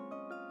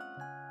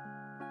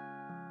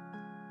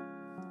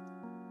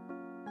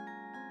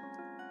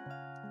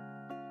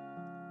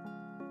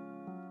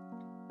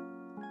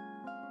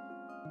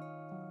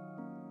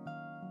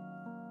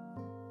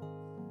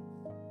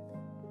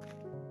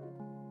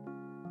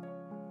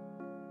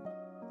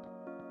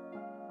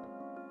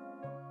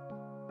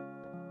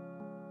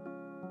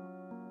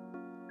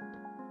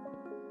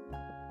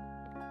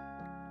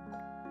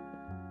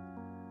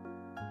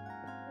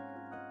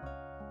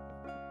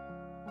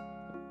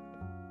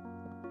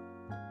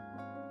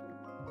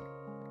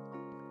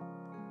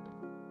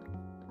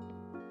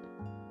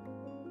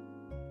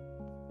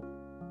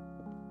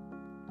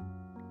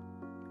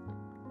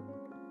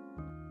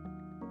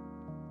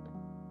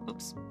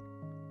 Oops.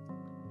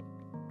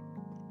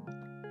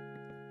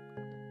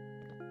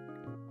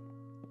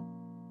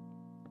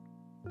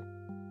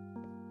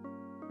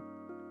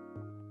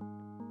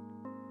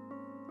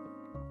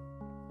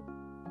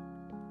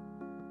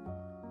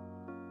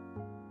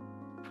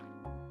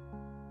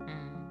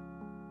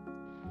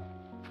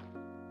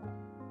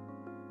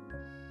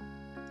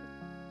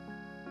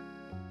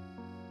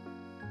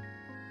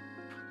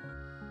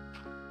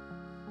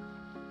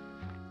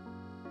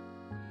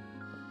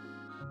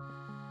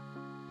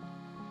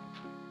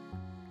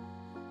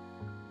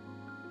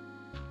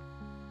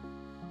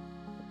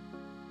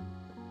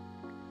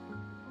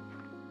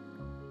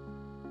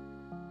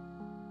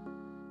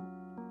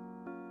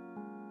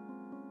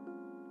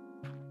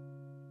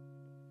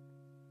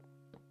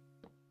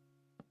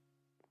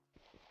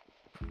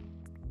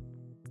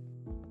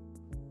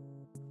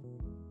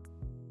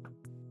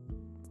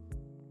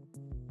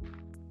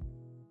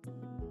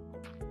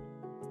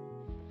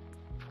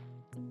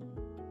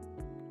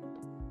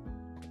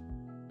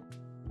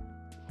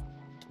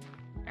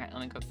 Alright,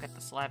 let me go get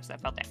the slabs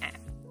that fell down.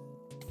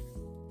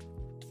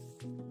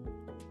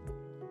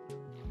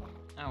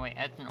 Oh wait,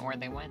 I didn't know where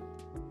they went.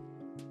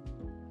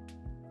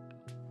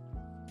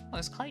 Oh,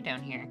 there's clay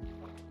down here.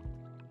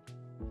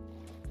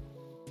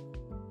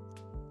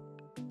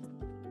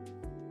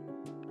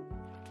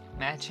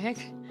 Magic?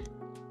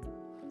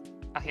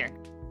 Oh, here.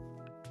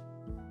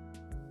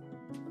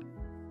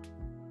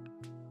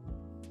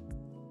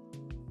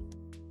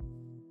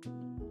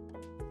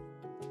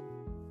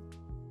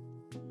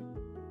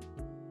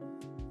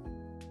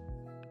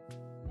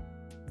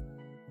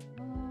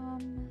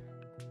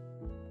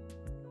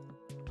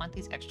 Want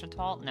these extra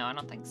tall? No, I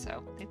don't think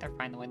so. I think they're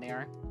fine the way they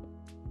are.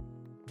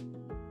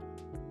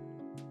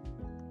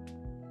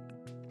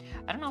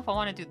 I don't know if I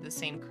want to do the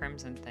same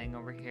crimson thing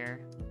over here.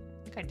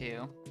 I think I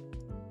do.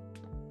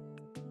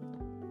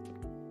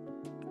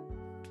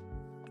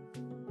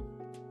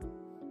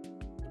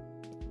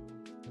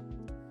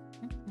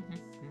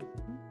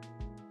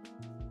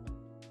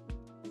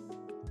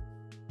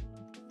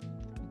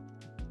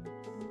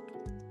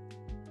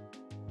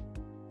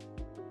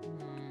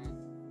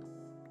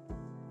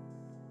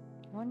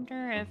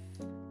 Wonder if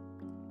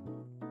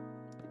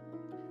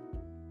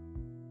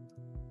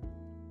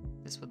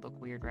this would look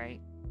weird,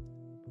 right?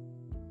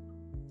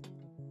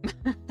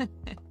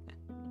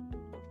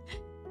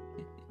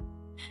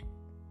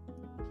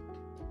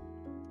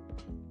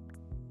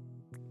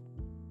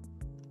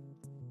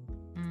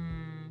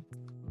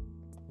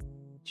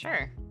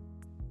 Sure.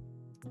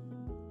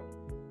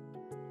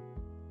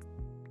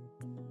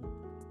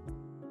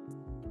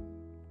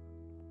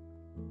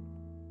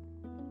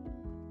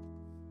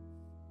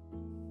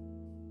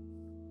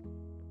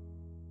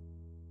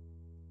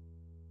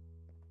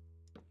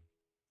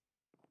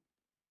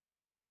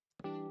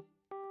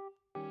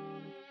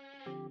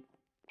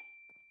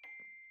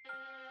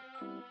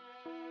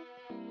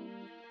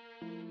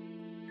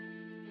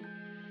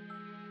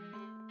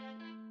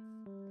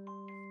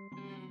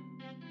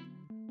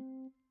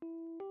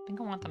 I think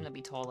I want them to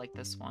be tall like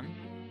this one.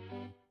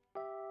 I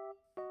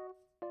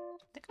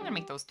think I'm gonna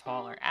make those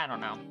taller. I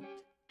don't know.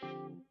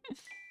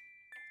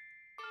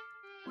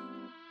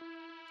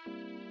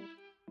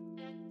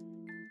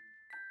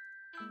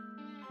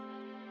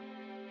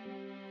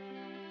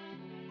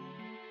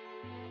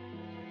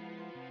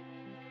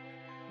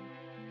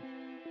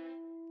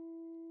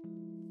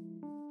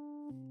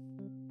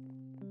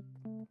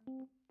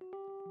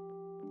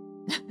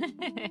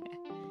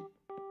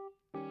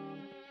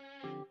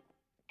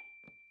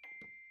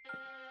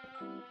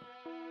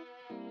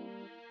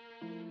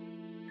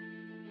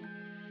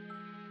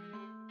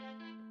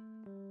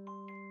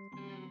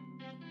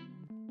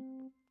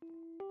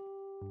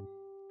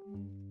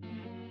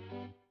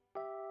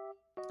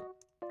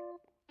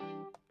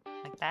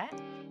 Like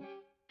that?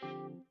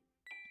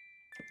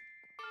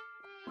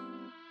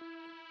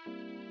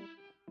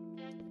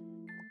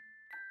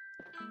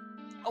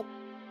 Oh!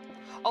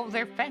 Oh,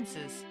 they're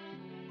fences!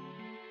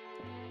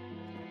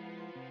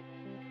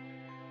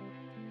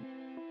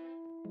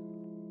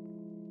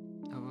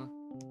 Oh.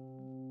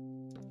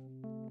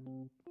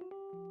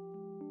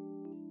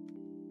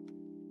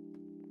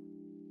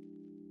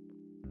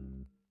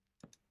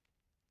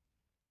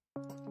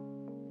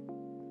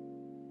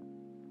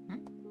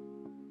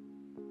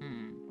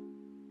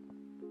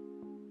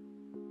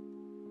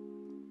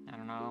 I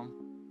don't know.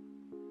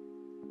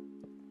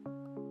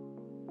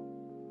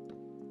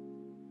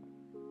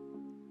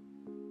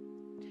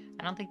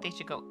 I don't think they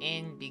should go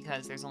in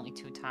because there's only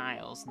 2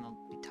 tiles and they'll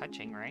be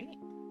touching, right?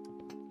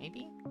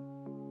 Maybe?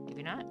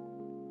 Maybe not?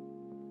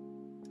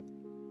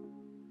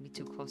 Be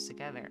too close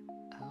together.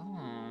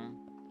 Oh.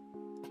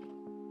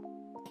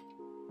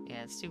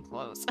 Yeah, it's too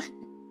close.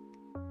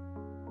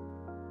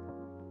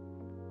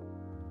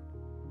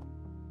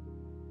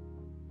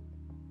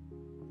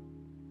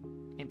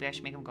 Maybe I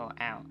should make them go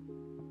out.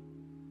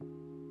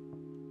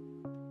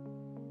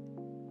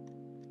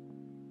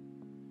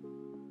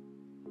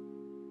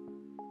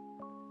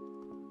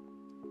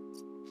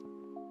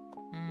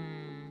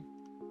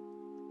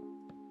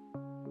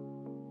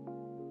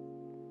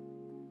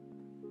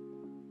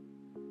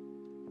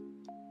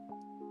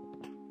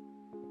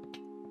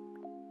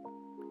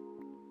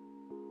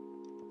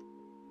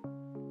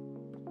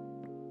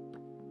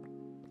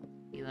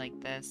 Be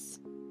like this.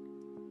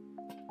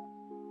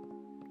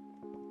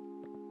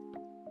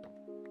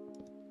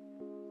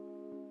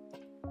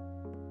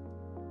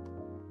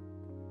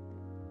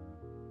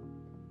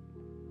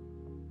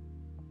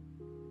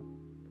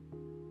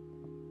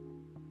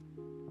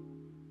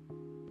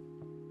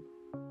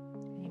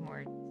 Any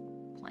more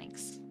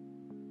planks?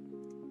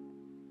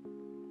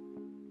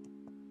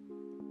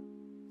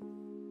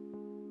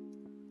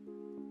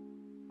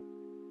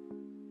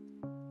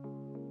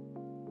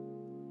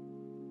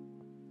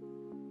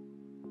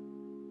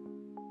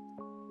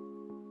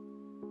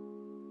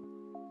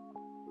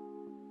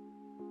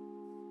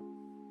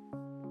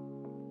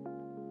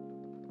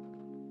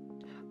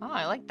 Oh,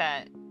 I like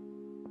that.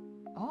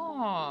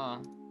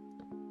 Oh.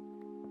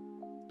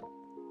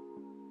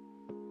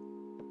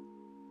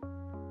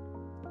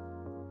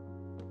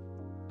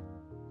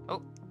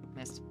 Oh,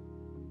 missed.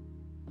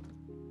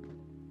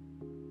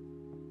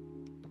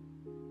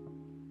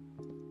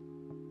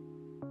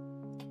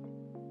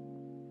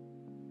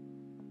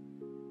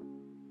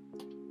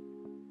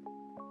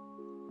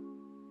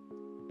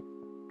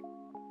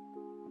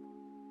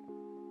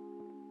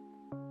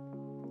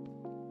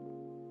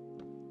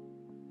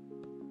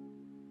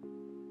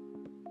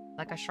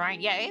 Like a shrine?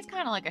 Yeah, it's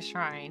kind of like a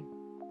shrine.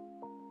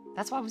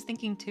 That's what I was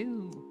thinking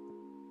too.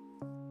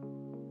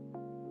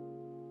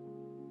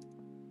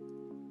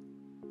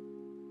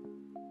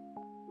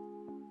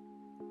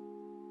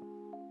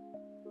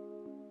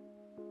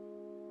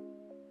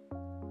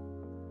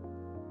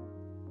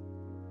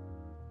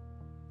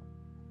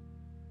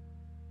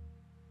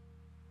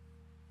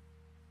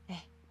 Eh.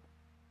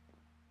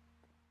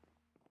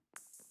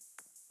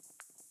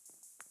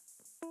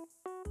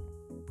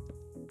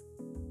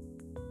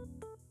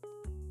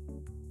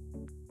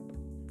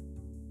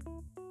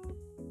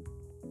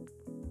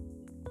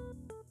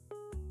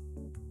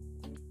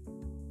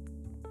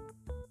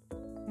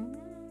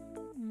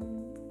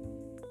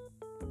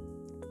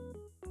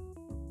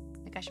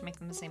 I think I should make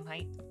them the same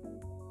height.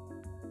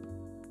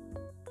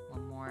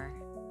 One more.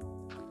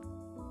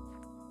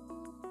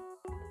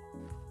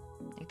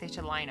 Think they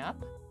should line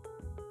up?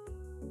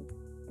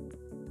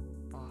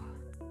 Oh,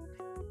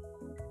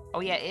 oh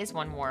yeah, it is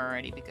one more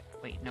already because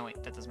wait, no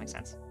wait, that doesn't make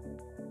sense.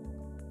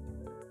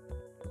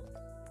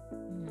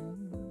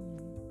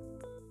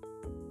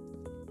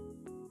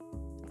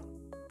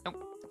 Nope.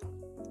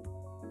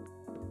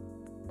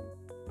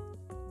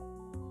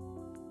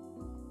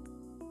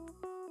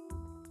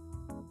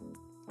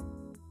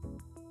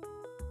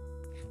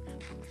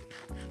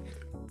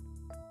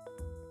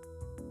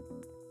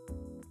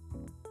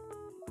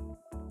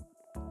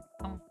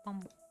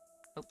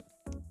 Oh.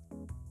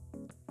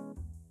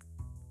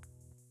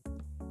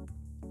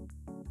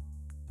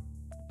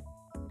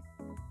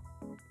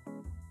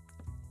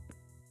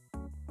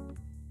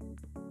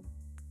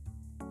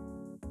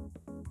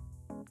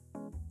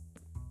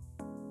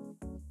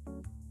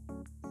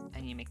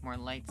 I need to make more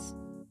lights.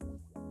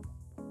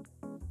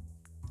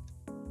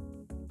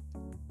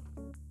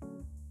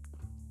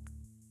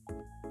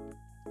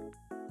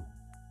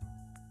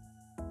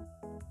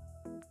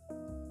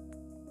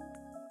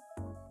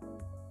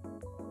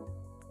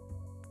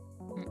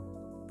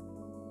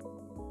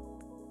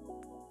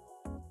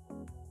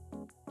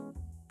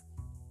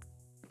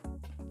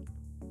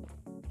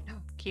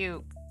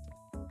 Cute.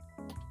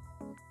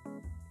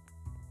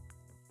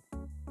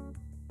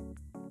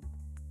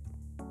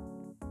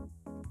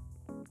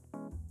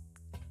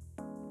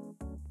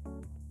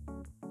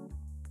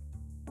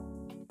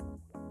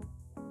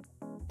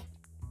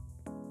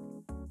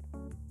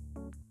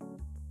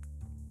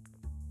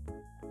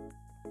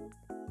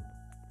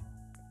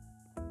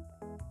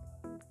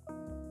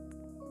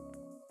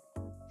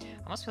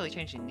 I must really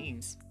changing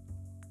these.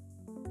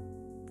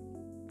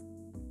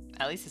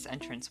 At least this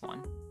entrance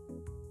one.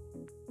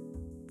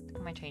 I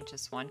might change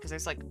this one because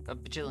there's like a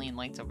bajillion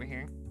lights over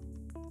here.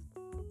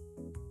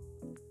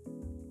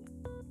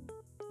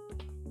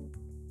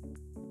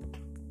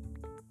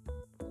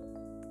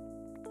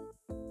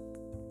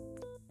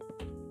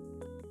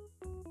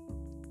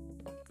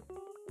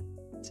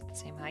 Is it the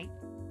same height?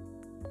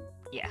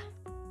 Yeah.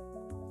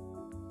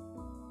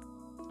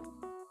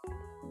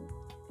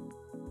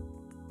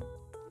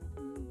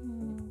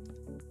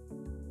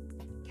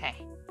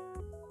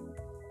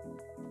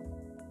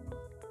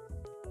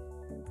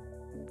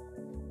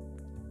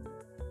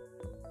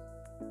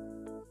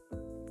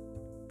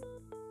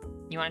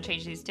 You want to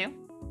change these too?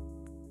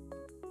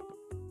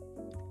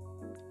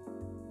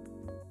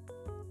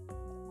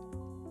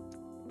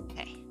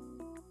 Okay.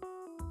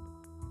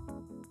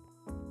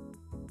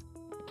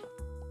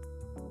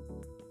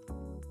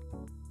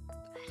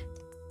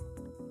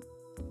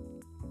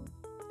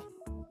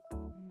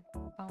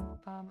 Bum,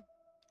 bum.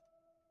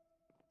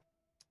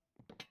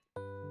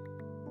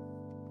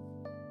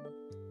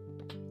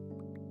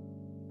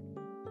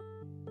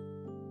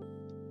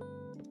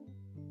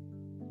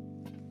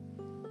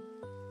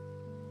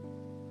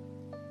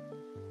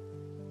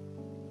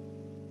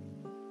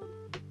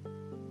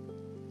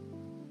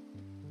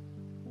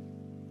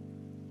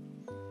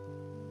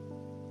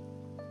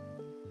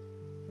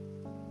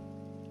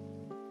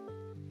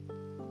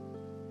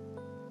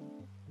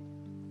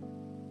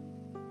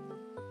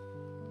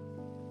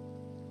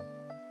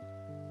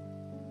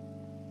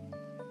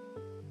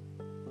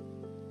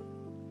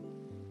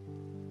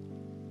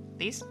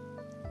 These?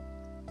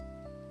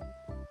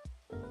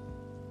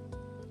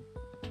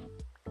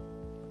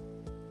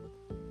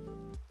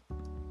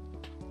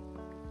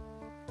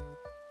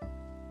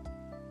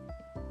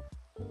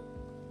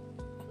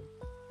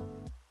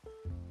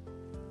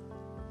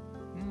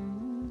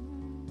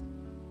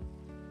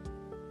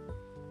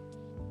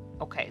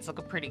 Okay, it's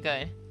looking pretty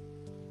good.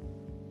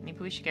 Maybe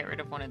we should get rid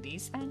of one of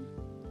these then?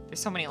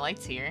 There's so many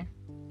lights here.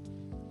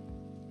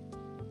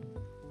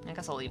 I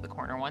guess I'll leave the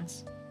corner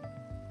ones.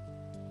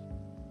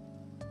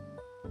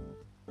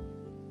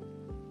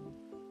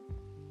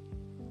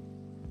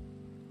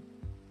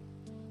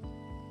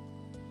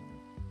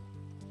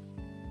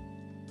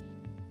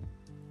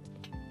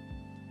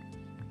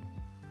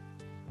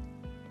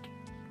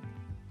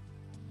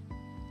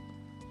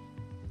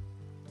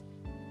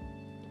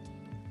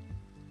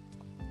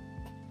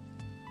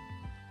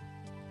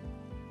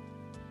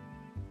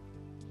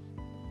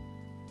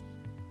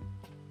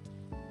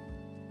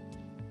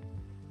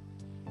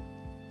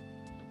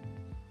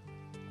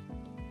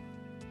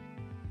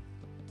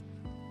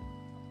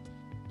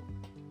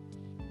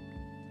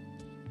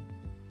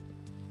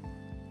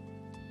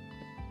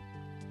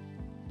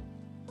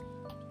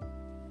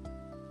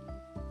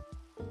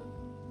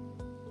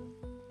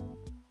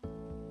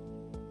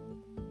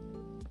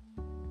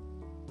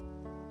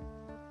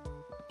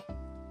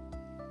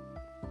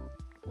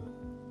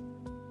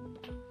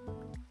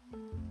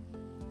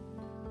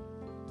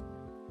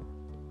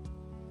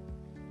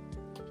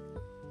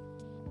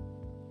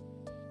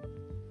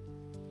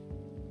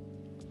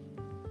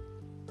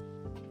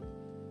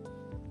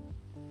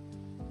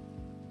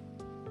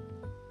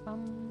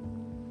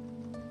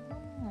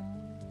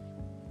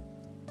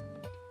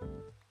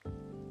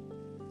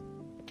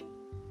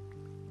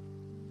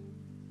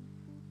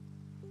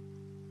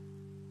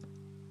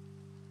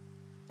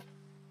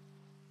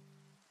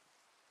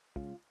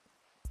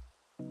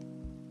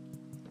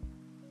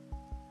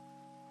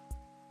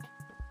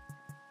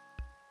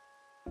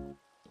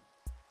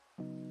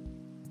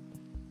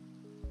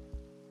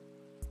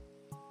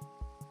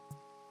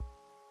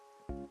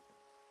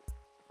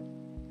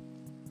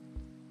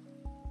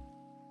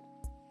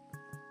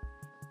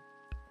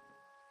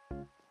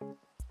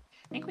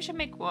 I think we should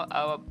make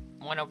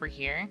one over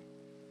here.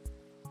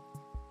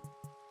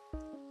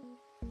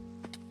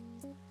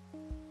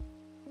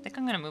 I think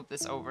I'm gonna move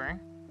this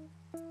over.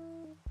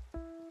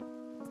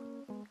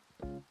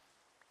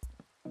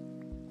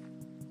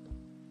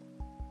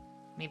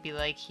 Maybe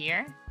like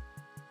here?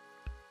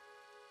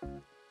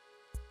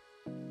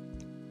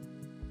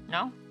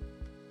 No?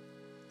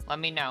 Let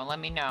me know, let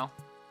me know.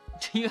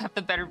 You have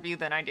the better view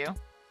than I do.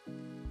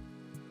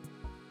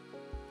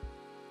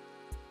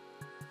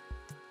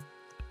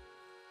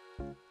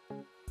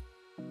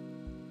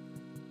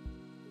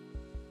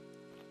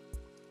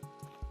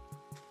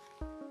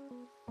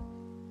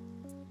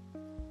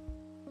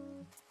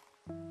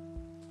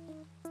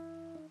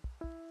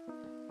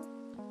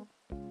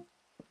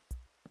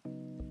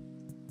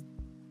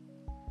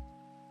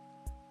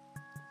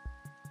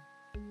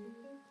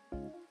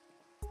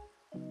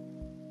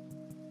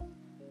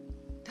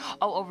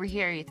 Oh, over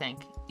here, you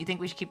think? You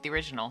think we should keep the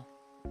original?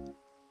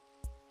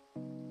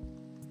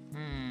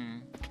 Hmm.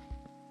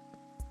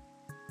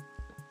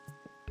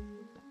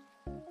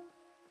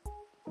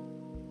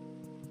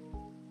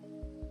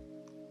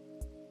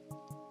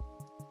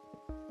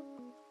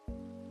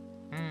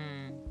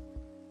 Hmm.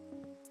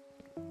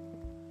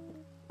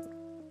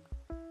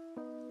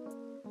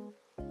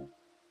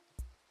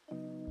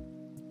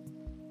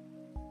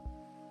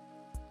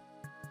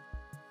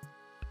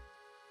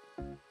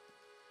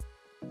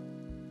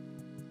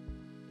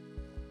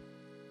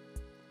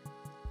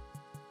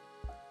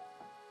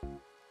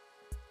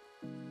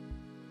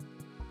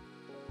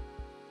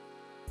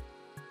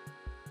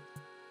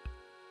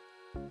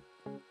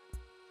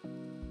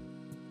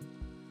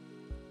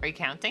 Are you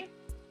counting?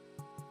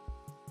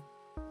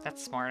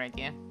 That's a smart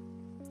idea.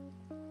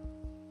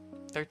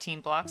 13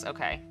 blocks?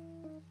 Okay.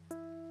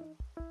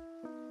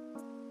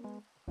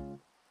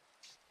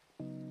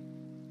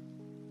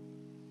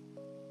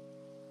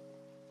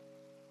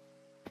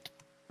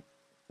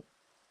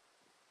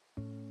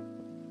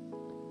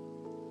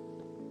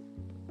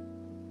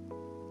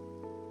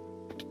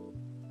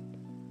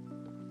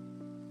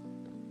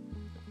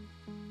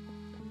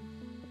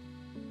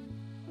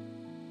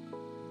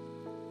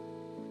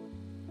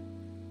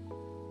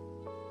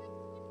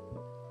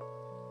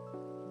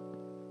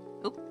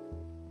 Oop.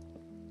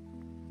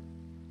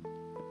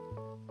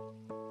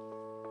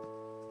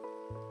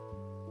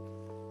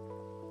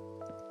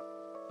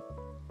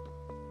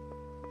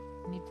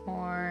 Need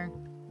more.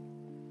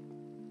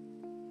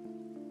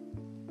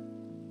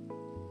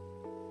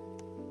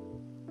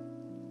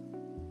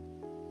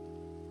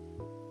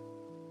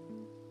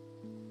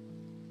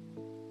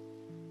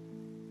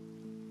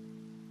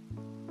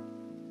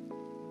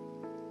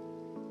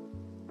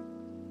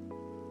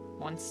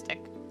 One stick.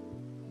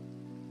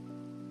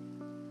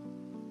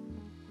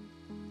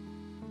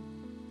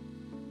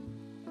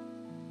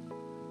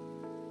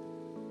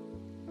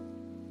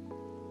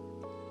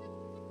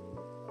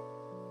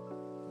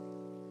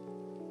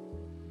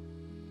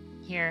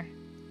 Here.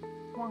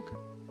 Wonk.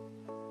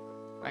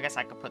 I guess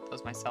I could put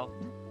those myself.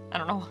 I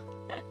don't know.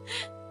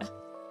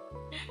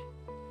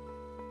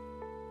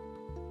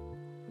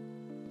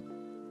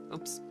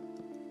 Oops.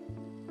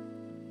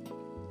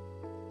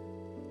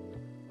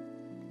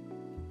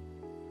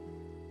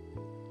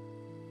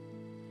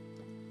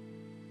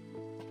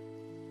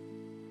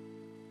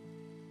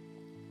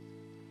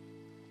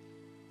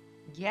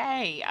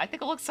 Yay! I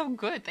think it looks so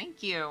good.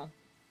 Thank you.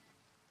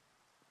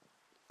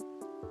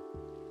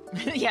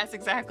 Yes,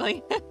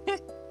 exactly.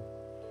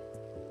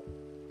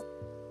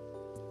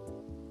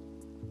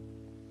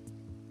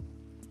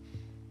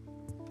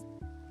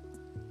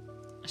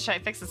 Should I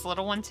fix this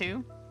little one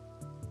too?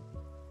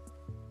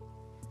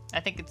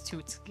 I think it's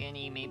too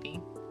skinny, maybe.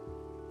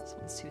 This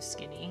one's too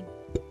skinny.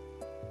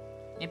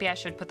 Maybe I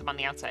should put them on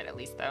the outside at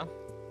least, though.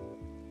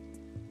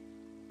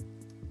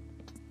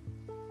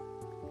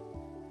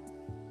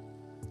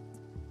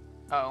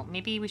 Oh,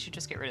 maybe we should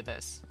just get rid of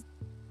this.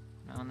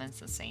 No, and then it's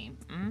the same.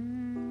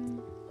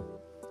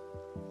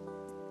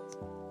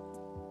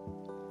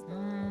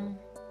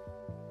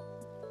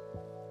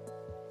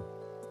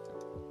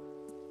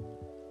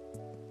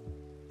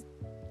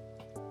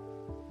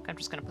 I'm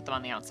just gonna put them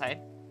on the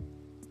outside.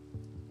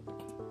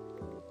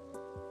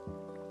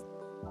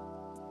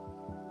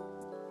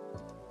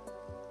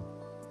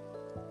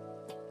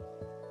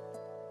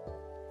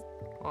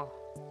 Oh.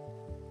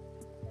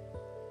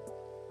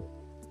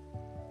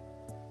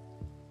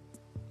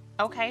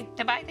 Okay,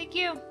 goodbye, thank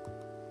you.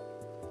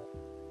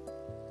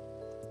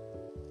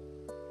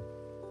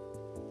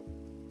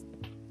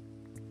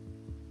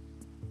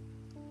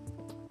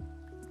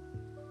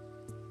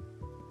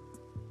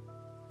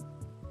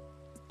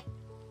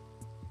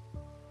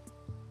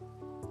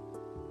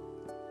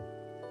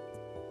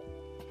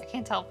 I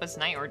can't tell if it's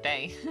night or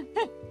day.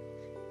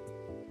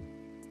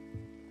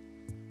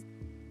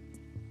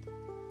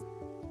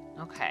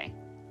 Okay.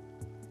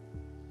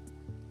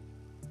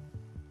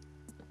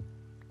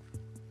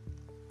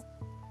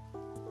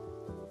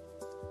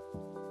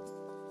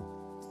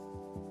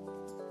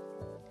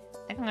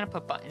 I think I'm gonna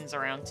put buttons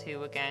around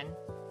too again.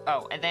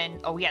 Oh, and then,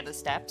 oh yeah, the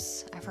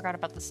steps. I forgot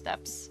about the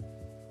steps.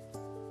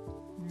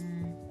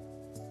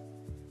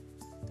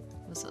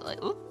 Was it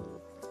like, oop?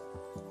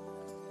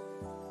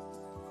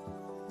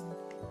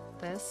 Like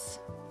this?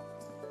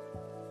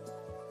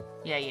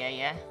 Yeah.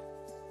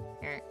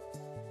 Here.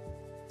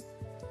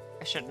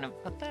 I shouldn't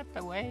have put that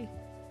away.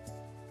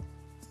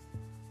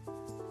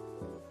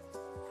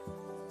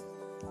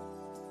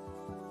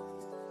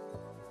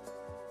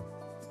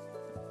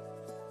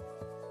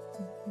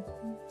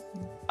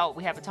 Oh,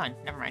 we have a ton.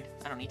 Never mind.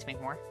 I don't need to make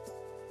more.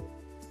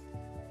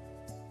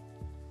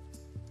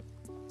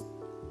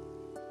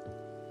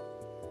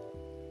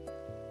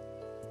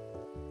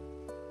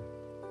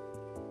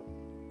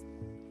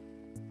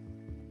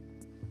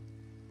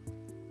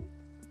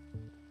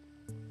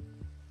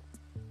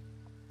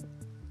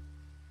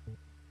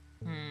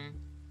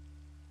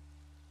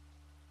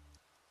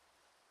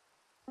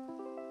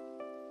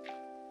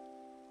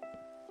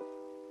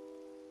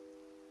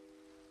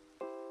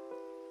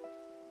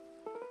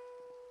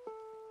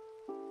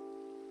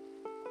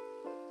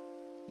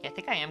 Yeah, I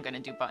think I am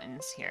gonna do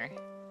buttons here.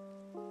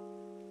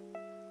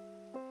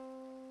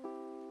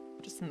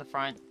 Just in the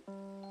front.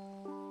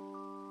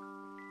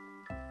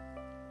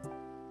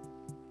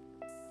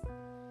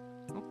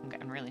 Oh, I'm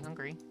getting really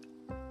hungry.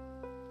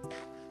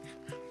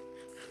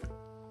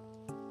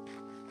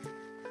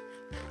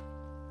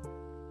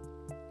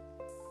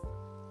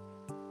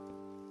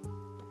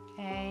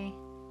 Okay.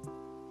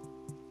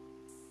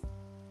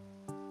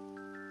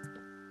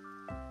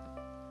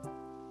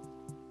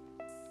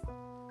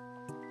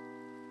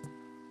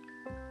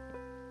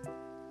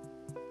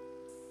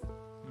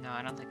 No,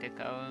 I don't think it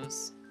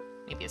goes.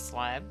 Maybe a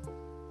slab.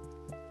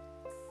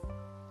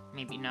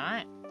 Maybe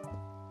not.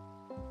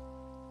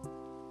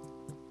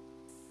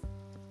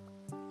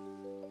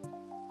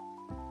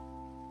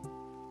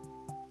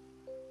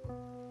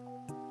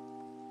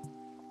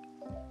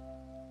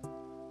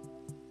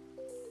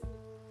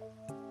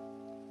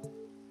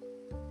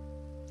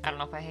 I don't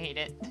know if I hate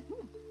it.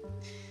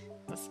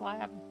 The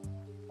slab.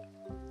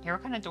 Here,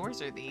 what kind of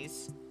doors are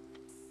these?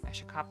 I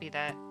should copy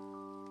that.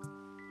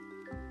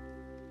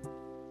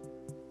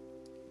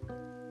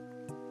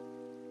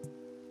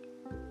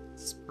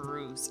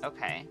 Spruce,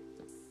 okay.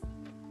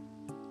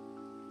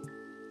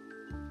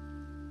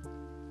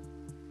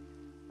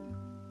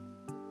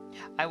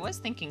 I was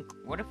thinking,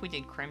 what if we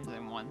did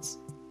crimson ones?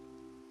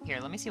 Here,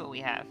 let me see what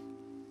we have.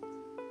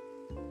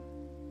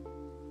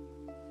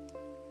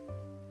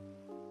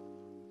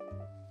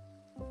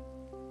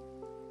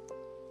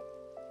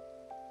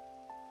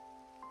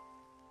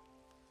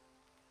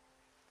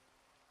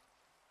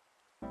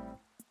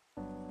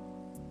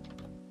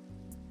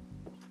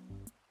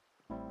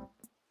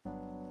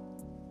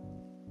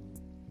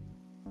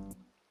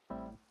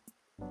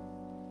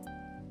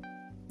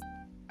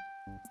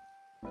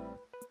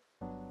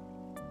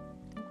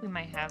 We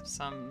might have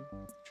some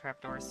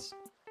trapdoors.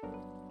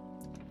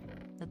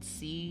 Let's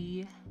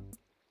see.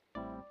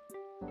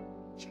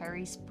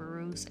 Cherry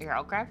spruce. Here,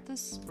 I'll grab the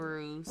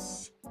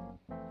spruce.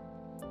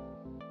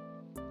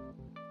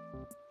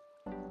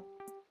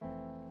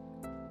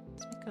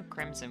 Let's make a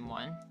crimson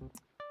one.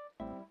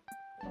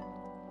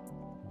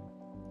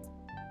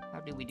 How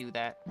do we do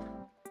that?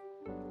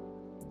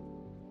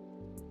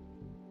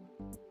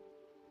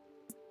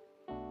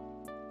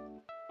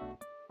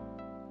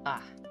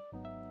 Ah.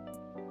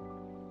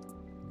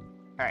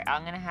 Alright,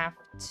 I'm gonna have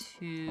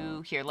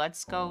to... Here,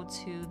 let's go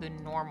to the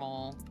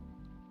normal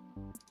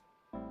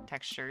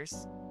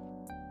textures.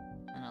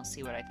 And I'll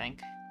see what I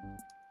think.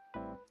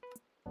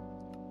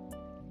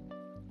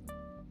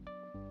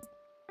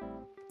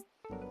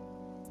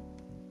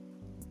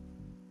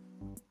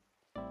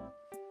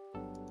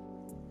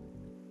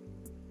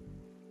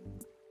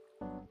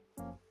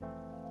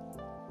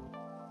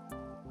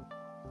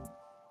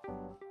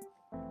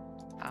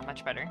 Ah,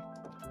 much better.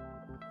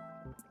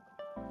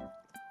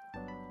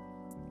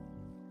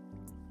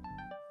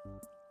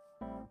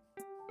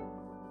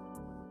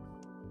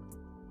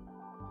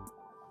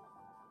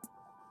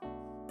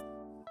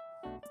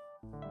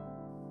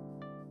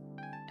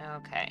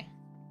 Okay.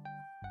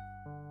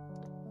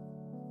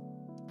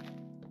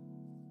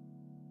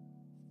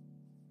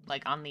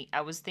 Like on the...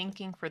 I was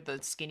thinking for the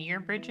skinnier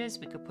bridges,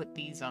 we could put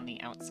these on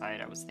the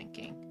outside, I was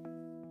thinking.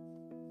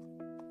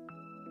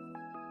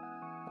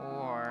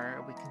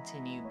 Or we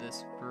continue the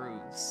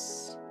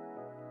spruce.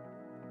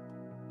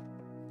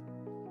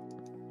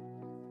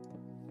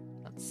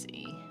 Let's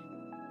see.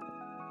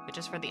 But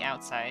just for the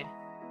outside.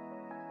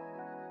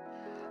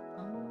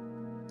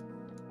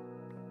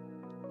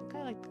 I think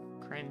I like the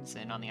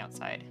crimson on the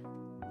outside.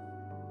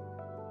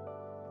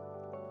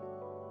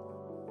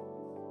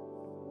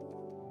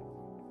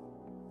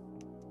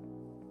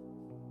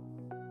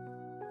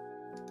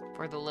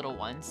 For the little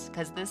ones,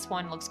 because this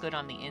one looks good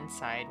on the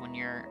inside when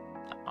you're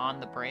on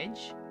the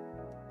bridge,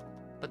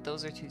 but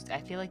those are too... I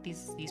feel like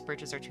these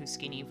bridges are too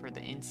skinny for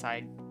the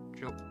inside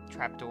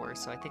trapdoors,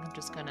 so I think I'm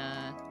just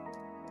gonna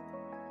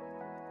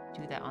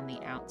do that on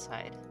the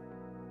outside.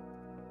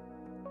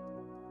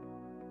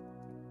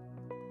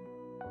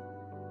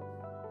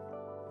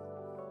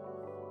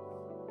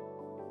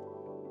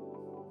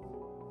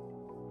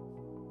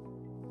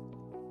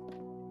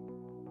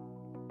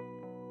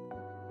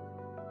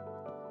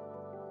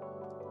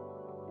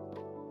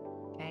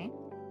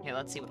 Here,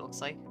 let's see what it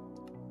looks like.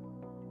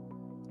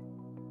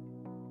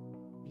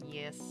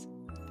 Yes.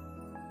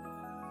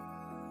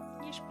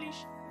 Yes,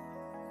 please.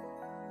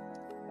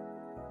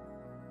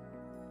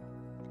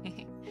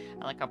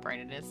 I like how bright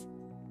it is.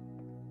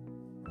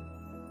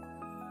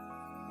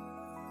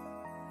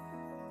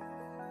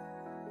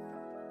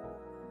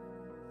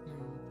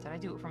 Did I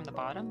do it from the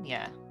bottom?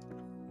 Yeah.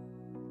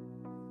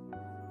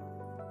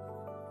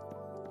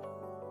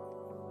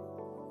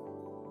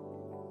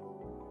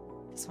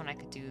 This one I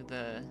could do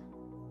the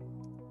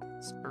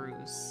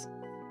spruce.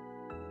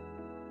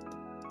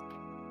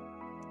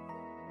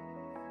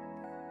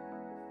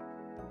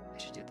 I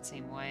should do it the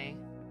same way.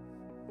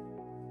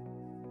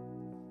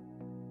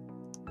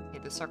 Okay,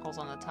 the circle's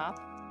on the top.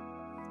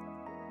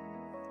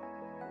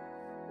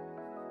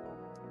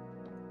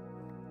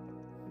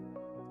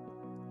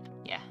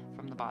 Yeah,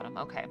 from the bottom.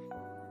 Okay.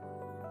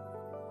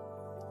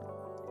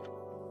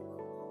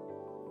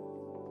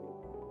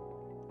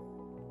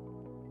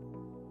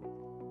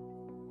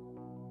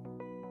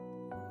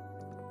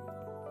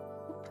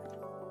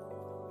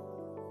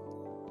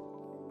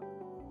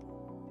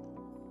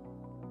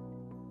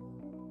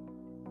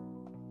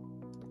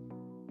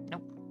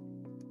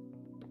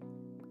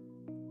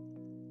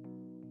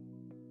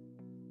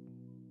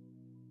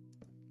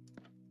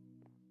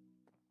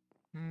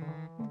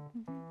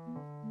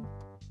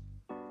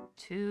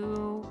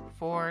 Two,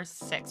 4,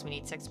 6. We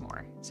need 6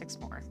 more. 6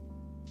 more.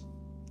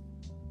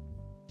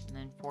 And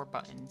then 4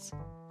 buttons.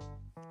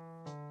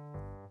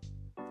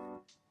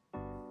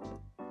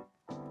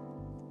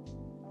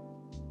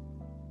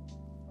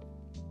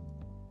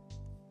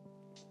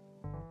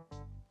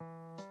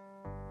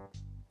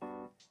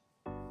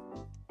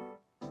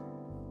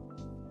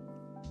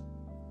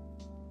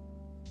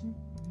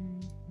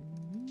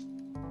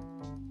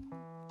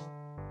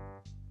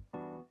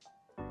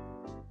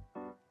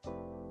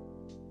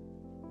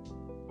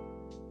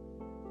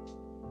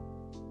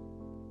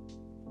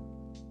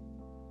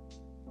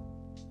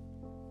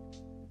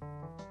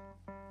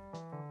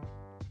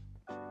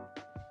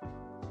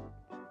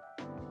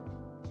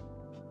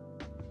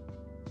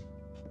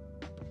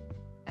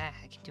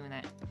 I keep doing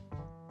that.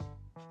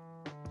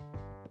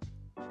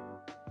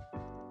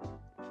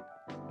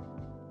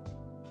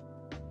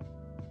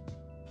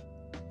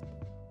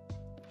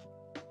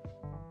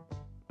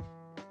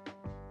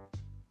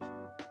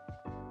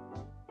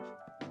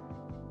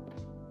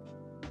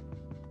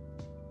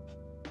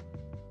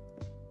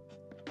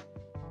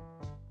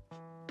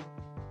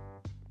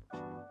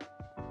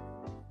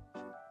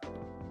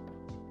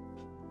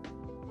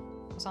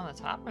 Was it on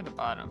the top or the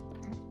bottom?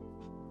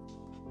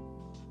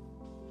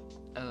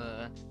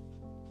 I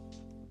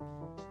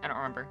don't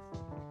remember.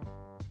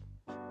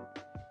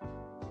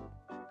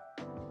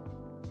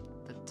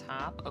 The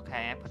top?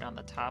 Okay, I put it on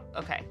the top.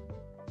 Okay.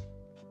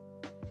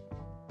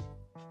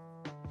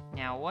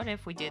 Now, what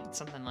if we did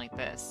something like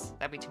this?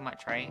 That'd be too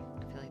much, right?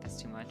 I feel like that's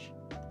too much.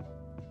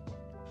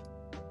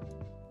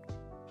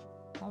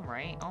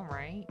 Alright,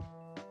 alright.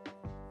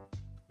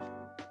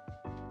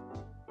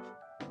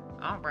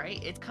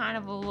 Alright, it's kind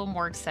of a little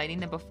more exciting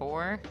than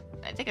before.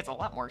 I think it's a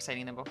lot more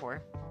exciting than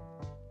before.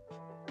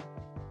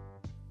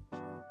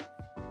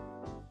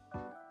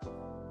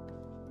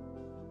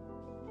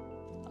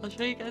 I'll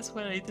show you guys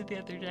what I did the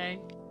other day.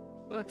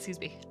 Oh, excuse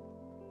me.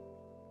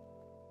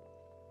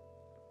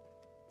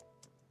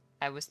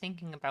 I was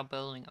thinking about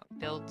building.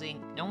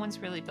 No one's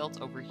really built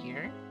over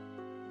here.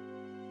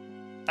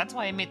 That's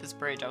why I made this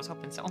bridge. I was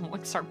hoping someone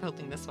would start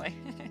building this way.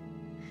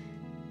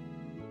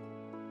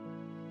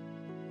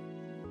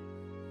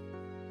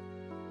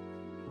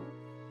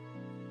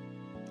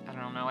 I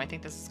don't know. I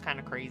think this is kind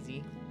of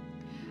crazy.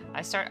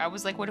 I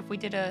was like, what if we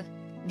did a...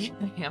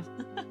 Yeah.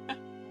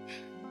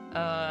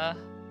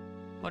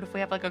 What if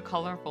we have like a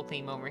colorful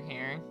theme over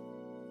here?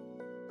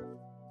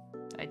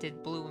 I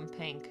did blue and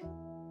pink.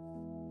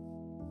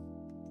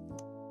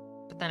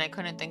 But then I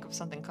couldn't think of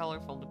something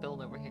colorful to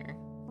build over here.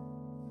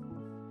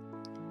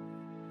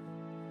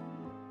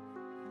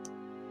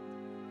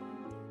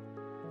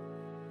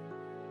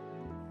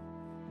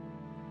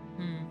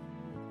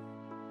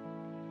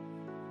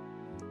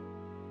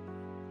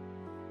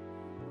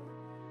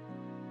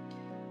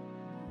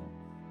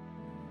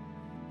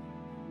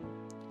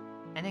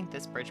 I think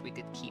this bridge we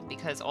could keep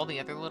because all the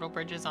other little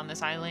bridges on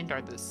this island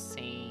are the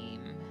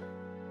same.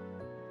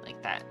 Like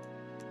that.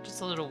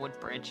 Just a little wood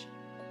bridge.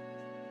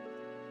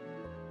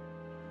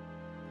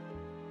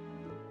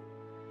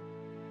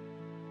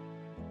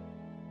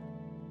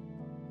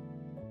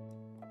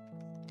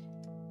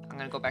 I'm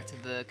gonna go back to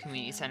the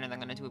community center and I'm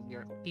gonna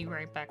be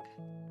right back.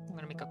 I'm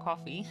gonna make a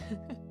coffee.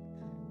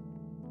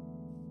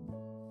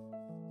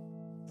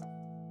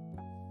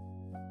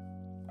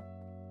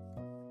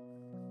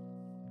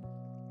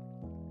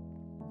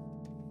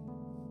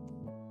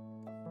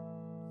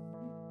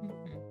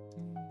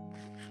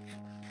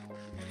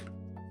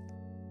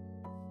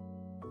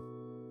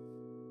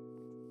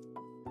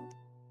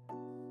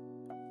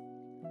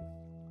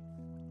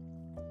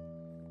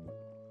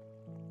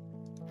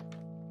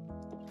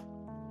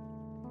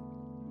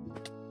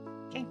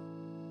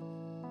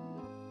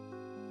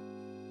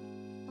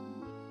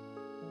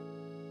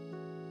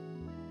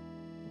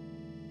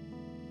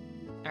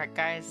 Alright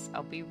guys,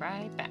 I'll be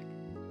right back.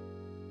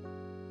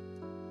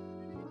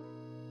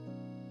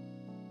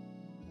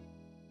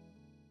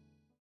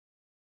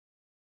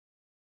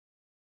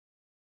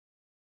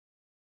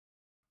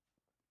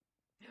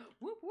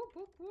 Whoop whoop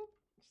whoop whoop.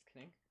 Just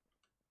kidding.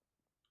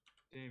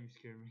 Damn, you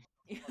scared me.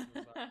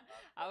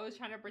 I was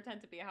trying to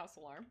pretend to be a house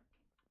alarm.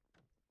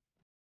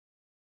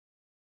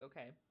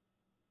 Okay.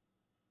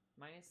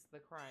 Minus the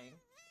crying.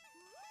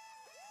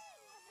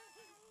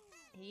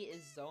 He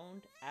is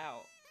zoned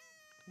out.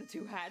 The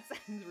two hats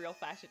in real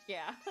fashion,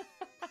 yeah.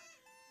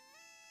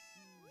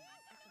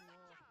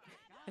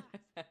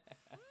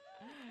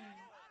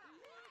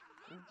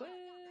 Woo!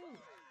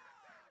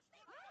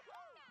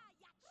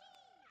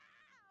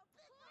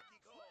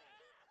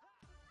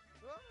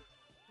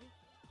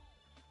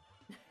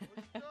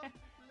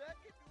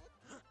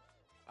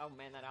 Oh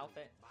man, that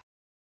outfit.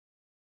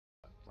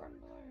 Run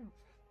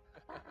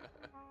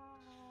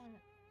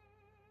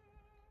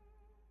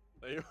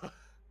There you are.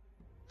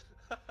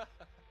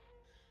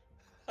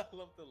 I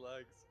love the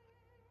legs.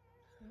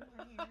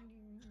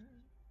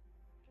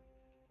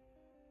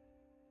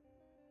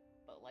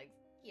 But like,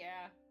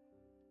 yeah.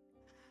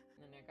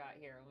 And then I got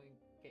here, let me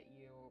get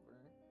you over.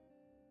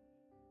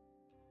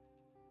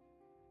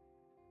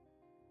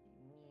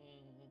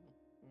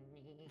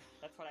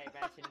 That's what I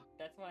imagine.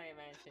 That's what I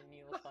imagine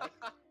you look like.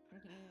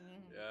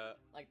 Yeah.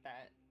 Like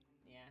that.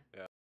 Yeah.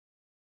 Yeah.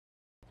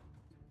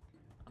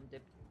 I'm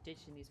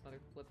ditching these mother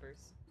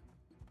flippers.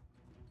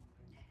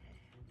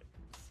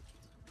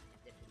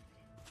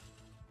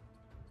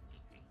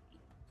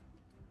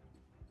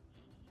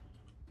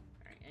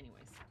 Alright,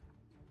 anyways.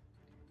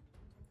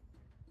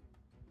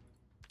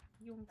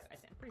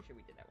 I'm pretty sure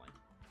we did that one.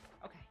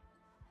 Okay.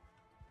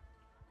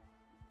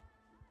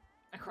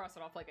 I crossed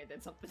it off like I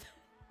did something.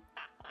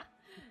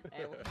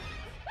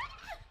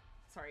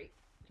 Sorry,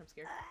 I'm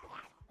scared.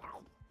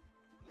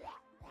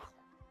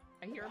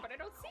 I hear him, but I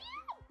don't see him!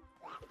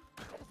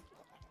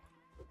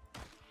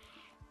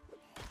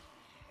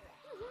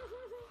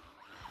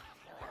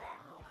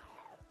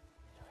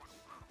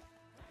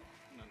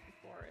 Not the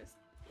forest.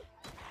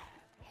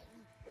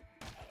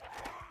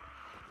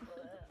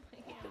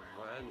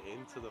 Ran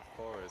into the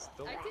forest.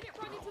 Don't... I didn't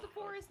run into the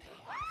forest!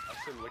 I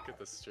shouldn't look at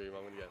the stream.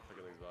 I'm gonna get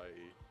fucking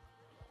anxiety.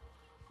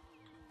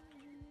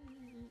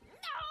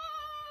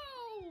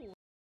 No!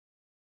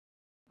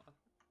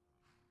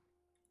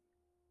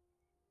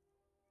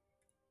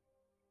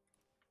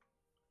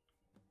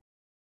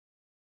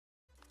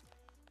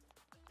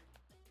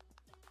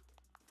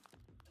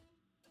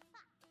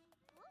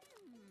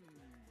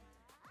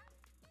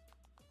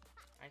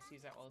 used to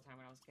use that all the time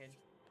when I was a kid.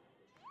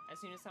 As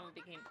soon as someone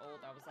became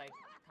old, I was like,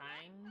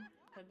 time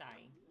to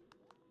die.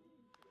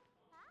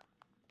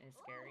 It's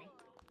scary.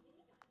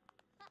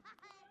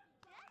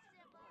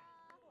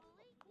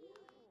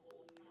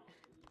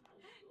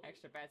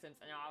 Extra bad Sims.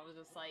 And I was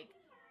just like,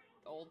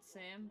 old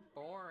Sim,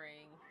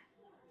 boring.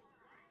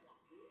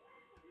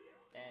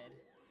 Dead.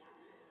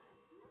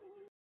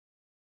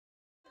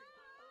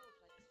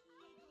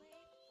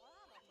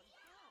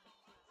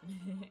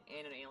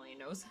 And an alien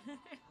nose.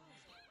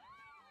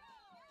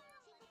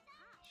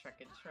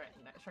 Shrek,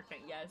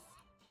 yes.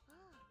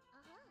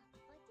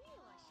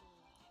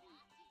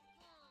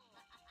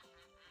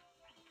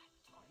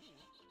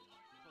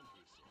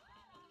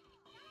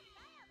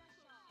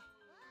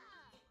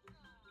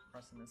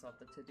 Crossing this off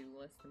the to-do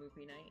list, the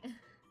movie night.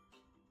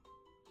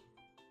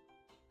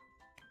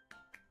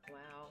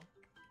 Wow.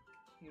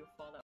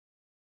 Beautiful. That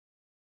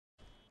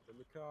In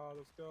the car,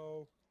 let's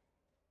go.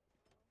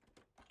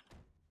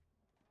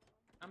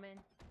 I'm in.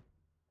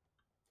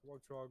 Come on,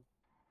 Trog.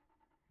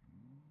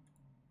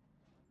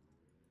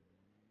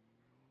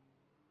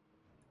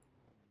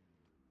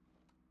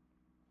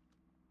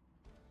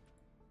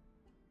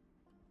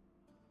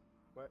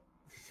 What?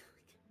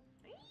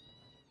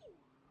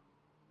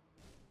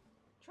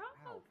 Trump.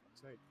 Ow,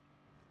 sake.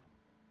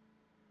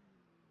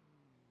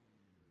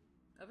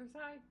 Other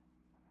side.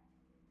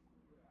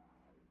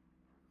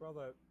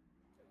 Brother.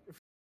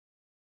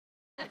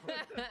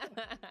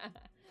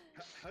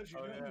 How'd you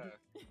Oh know? yeah.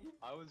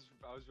 I was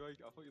very.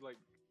 I thought you like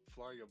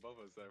flying above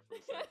us there for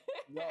a second.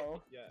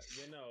 No. Yeah,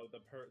 you know, the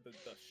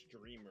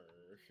streamer.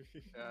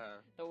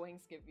 Yeah. The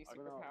wings give you I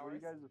don't know. What are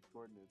superpowers. you guys'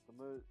 coordinates?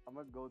 I'm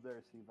gonna go there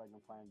and see if I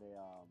can find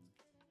a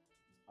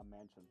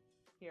mansion.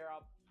 Here,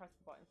 I'll press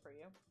the button for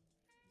you.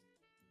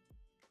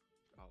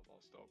 I'll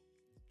stop.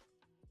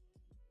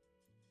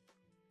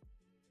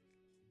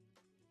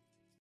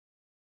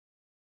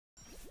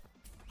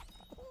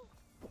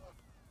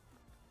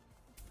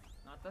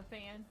 Not the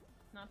fan.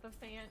 Not the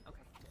fan.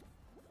 Okay.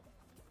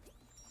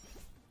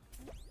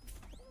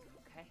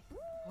 Okay.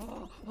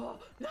 Oh, oh,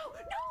 no,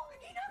 no!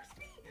 He knocks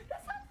me!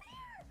 That's not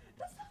fair!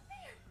 That's not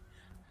fair!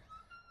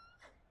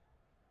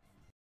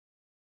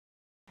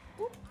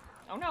 Whoop.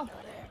 Oh no!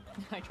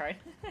 I tried.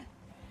 I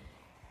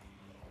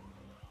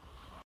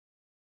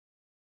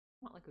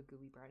want like a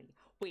gooey brownie.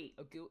 Wait,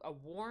 a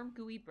warm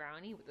gooey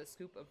brownie with a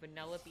scoop of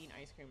vanilla bean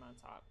ice cream on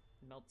top.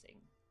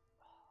 Melting.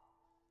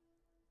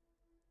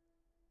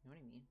 You know what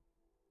I mean?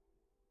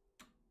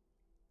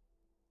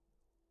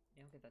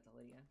 Yeah, I'll get that to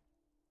Lydia.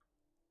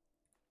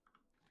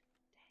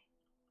 Dang.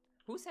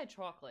 Who said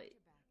chocolate?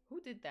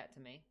 Who did that to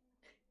me?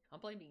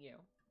 I'm blaming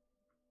you.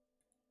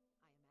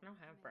 I don't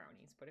have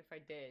brownies, but if I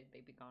did,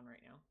 they'd be gone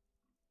right now.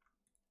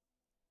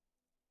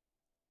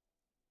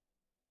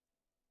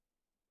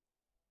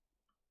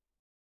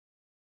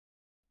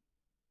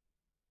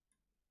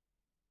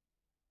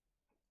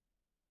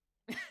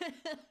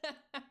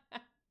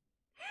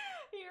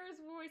 Hear his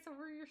voice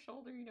over your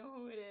shoulder, you know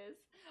who it is.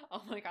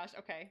 Oh my gosh,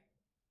 okay.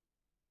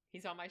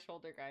 He's on my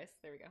shoulder, guys.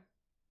 There we go.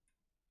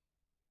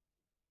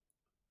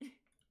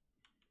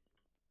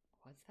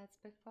 What's that,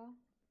 Spitfall?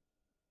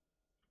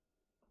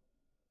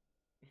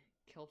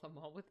 Kill them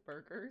all with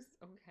burgers?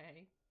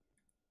 Okay.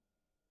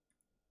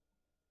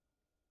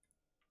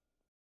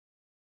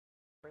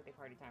 Birthday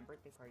party time,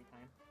 birthday party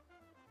time.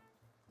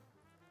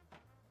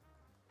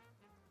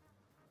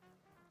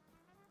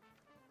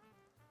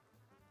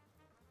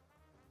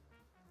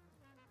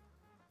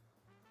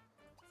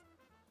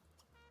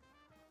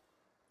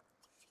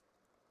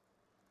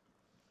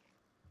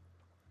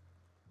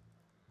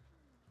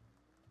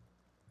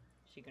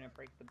 She gonna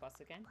break the bus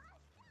again?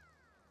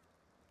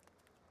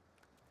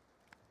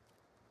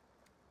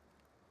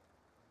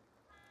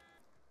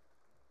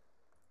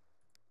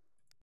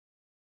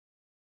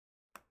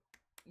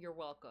 You're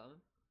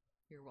welcome.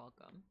 You're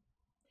welcome.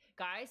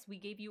 Guys, we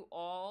gave you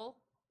all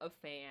a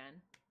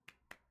fan.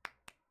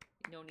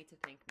 No need to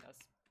thank us.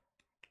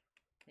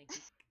 Thank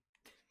you.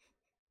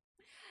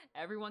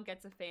 Everyone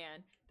gets a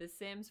fan. The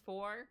Sims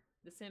 4,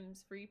 The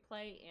Sims Free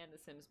Play, and The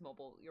Sims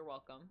Mobile. You're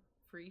welcome.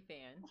 Free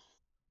fan.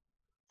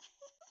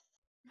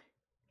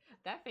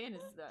 That fan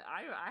is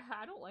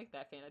I don't like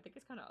that fan. I think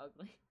it's kind of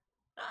ugly.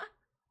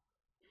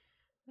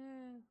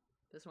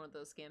 This is one of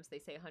those scams. They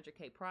say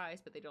 100K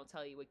prize, but they don't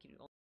tell you what you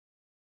do.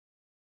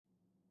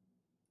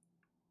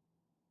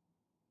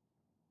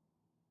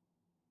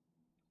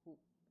 Ooh,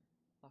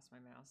 lost my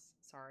mouse.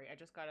 Sorry, I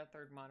just got a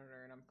third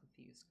monitor and I'm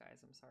confused,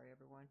 guys. I'm sorry,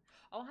 everyone.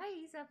 Oh,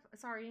 hi, Zeph.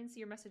 Sorry, I didn't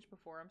see your message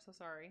before. I'm so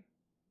sorry.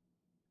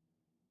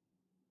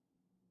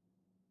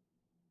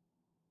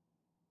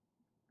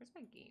 Where's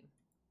my game?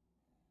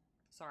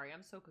 Sorry,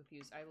 I'm so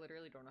confused. I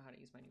literally don't know how to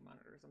use my new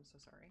monitors. I'm so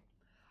sorry.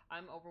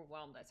 I'm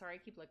overwhelmed. Sorry, I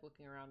keep like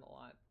looking around a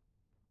lot.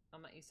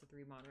 I'm not used to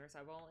 3 monitors.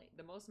 I've only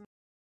the most.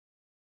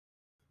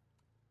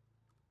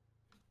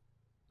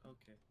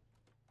 Okay.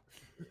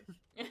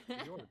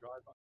 You want to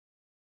drive?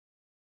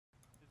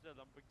 Is that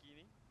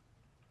Lamborghini?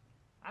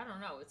 I don't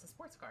know. It's a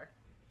sports car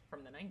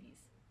from the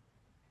 90s.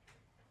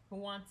 Who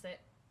wants it?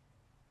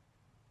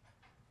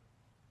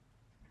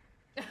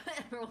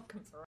 Everyone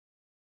comes around.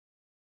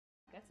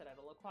 Gets it at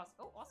a low cost.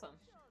 Oh, awesome.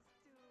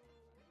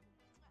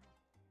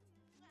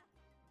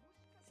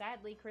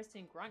 Sadly,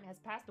 Kristen Grunt has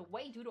passed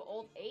away due to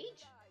old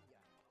age.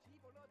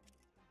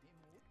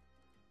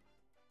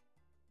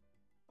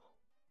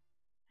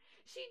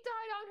 She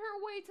died on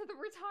her way to the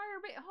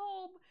retirement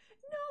home.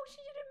 No, she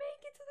didn't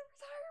make it to the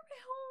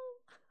retirement home.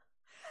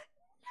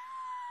 No.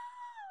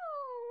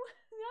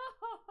 No.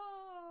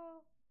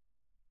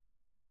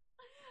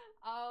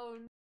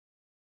 Oh.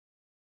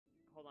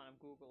 Hold on, I'm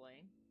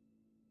Googling.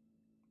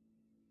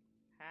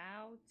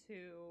 How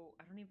to...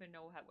 I don't even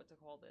know what to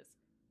call this.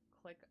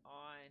 Click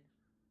on...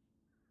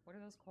 What are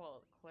those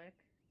called? Click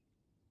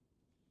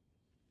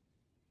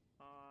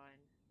on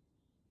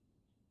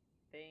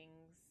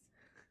things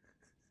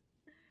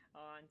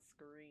on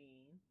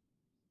screen.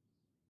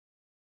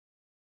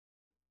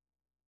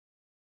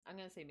 I'm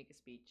gonna say make a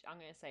speech. I'm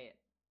gonna say it.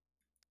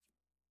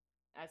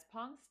 As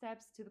Pong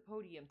steps to the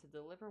podium to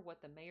deliver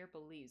what the mayor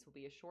believes will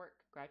be a short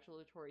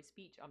congratulatory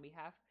speech on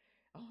behalf...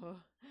 Oh,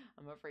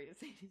 I'm afraid to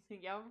say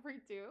anything. Yeah, I'm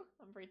afraid to.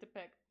 I'm afraid to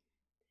pick.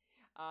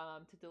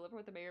 To deliver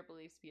what the mayor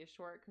believes to be a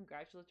short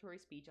congratulatory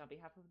speech on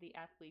behalf of the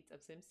athletes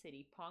of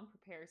SimCity, Pong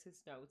prepares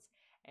his notes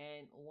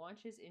and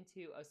launches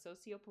into a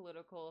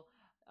socio-political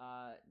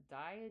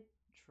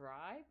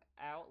diatribe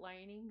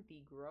outlining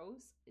the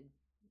gross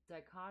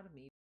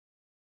dichotomy.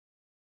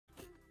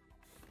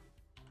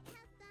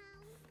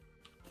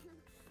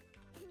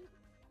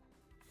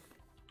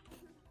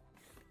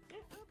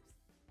 Oops.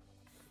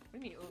 What do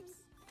you mean, oops?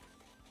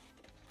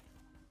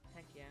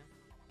 Heck yeah.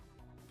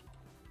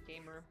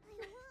 Gamer.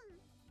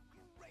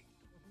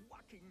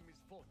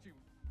 Misfortune.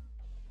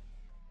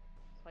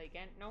 Play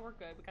again? No, we're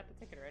good. We got the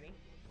ticket already.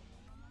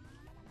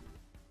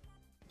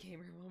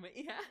 Gamer moment,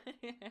 yeah.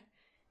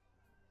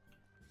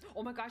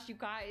 Oh my gosh, you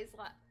guys!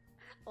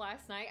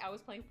 Last night I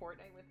was playing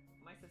Fortnite with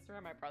my sister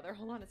and my brother.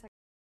 Hold on a second.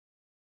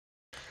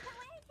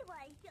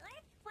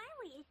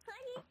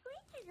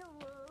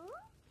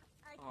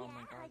 Oh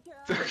my god.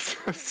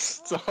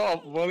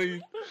 Stop! What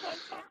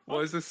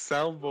is this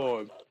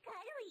soundboard?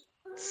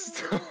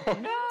 Stop!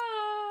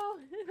 No!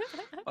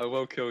 I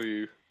will kill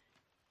you.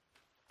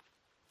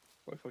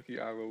 My fucking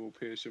arrow will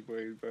pierce your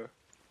brain, bro.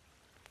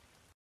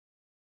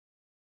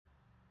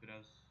 It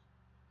has.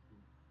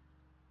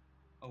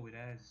 Oh, it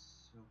has.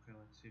 Okay,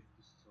 let's see if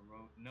this is a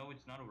road. No,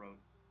 it's not a road.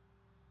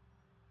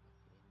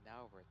 Okay,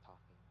 now we're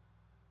talking.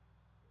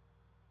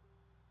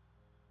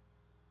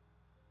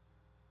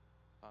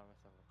 Found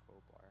myself a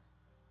crowbar.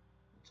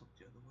 What's up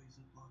the other way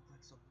isn't blocked?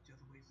 Let's up the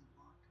other way isn't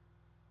blocked.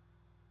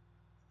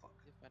 Fuck.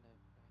 If I find a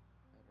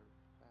better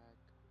bag.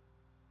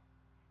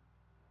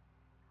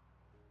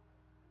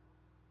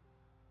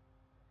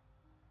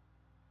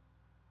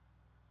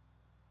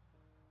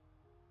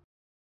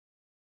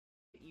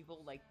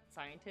 Evil, like,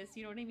 scientist,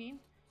 you know what I mean?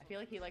 I feel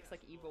like he likes,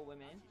 like, evil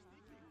women.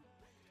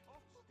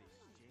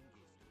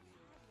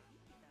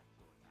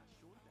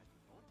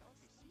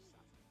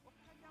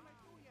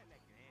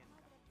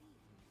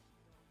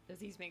 Does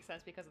these make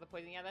sense because of the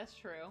poison? Yeah, that's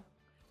true.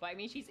 But I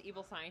mean, she's an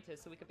evil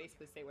scientist, so we could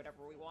basically say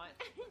whatever we want.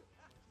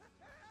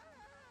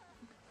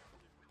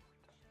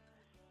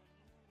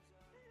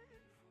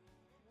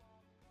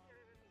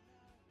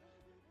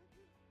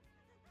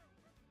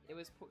 It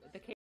was the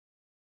case.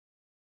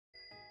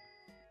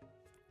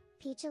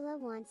 Pichula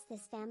wants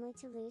this family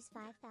to lose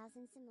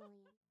 5,000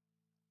 simoleons.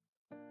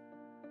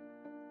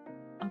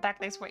 I'm back.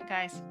 Thanks for waiting,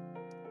 guys.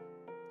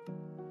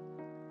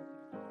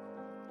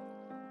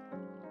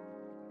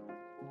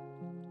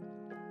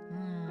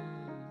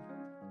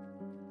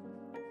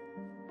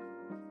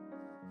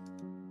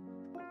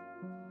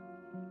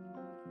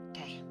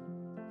 Okay.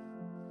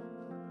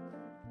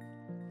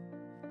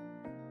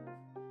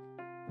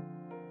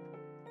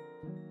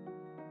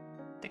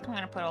 I think I'm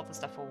gonna put all the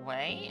stuff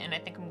away, and I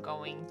think I'm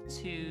going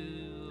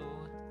to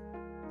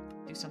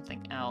do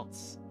something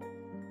else.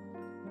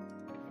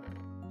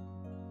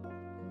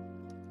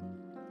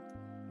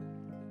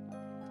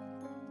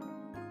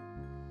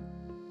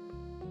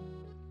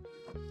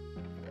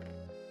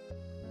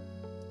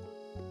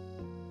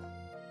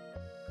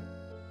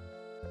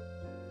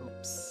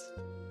 Oops.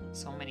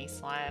 So many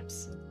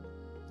slabs.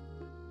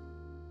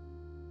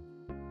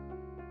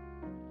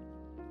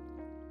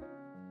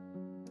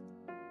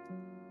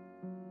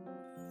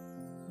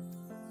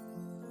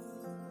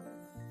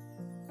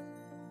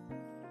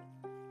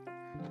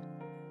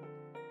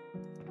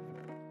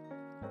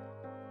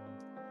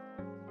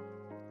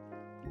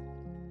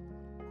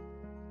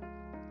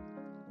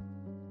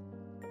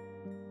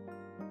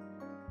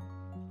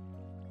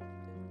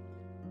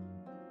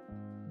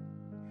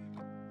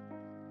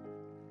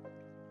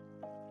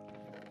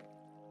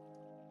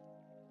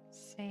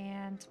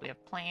 Sand, we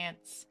have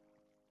plants.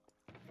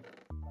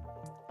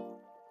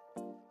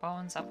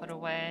 Bones, I'll put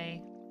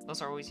away.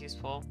 Those are always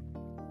useful.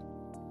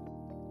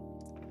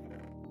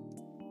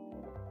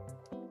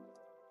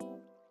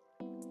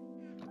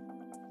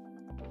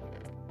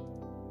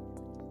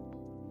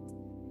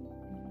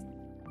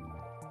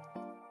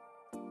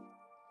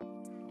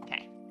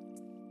 Okay.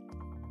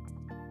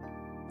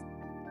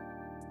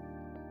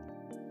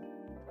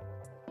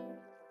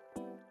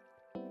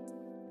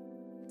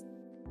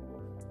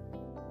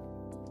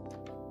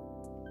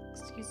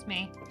 Excuse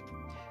me.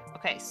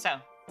 Okay, so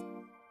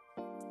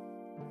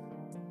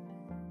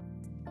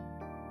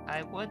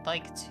I would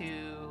like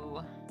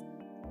to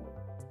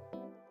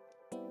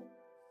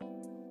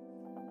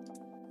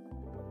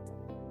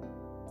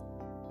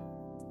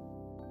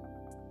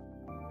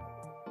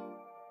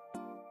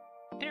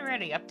it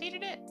already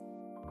updated it?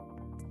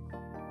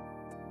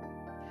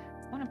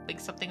 I want to bake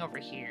something over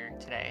here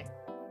today.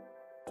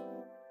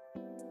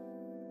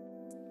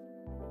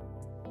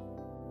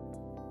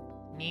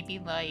 Maybe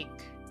like,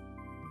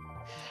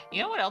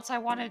 you know what else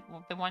been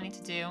wanting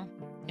to do?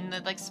 In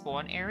the like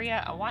spawn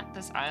area, I want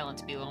this island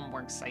to be a little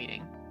more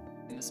exciting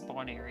in the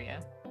spawn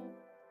area.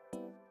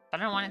 I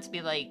don't want it to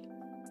be like,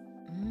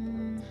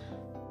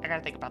 I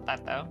gotta think about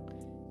that though,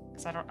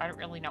 because I don't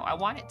really know. I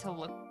want it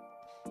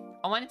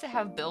to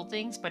have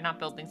buildings, but not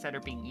buildings that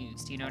are being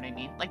used. You know what I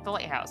mean? Like the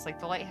lighthouse. Like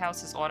the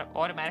lighthouse is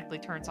automatically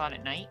turns on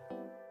at night,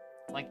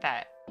 like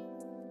that.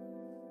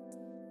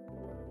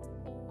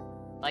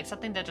 Like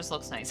something that just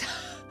looks nice.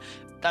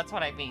 That's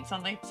what I mean.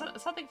 Something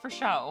for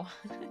show.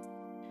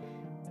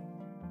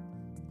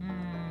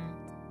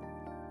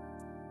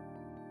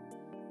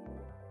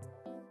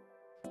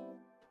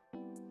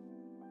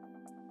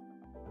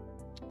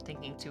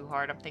 Thinking too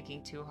hard. I'm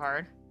thinking too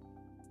hard.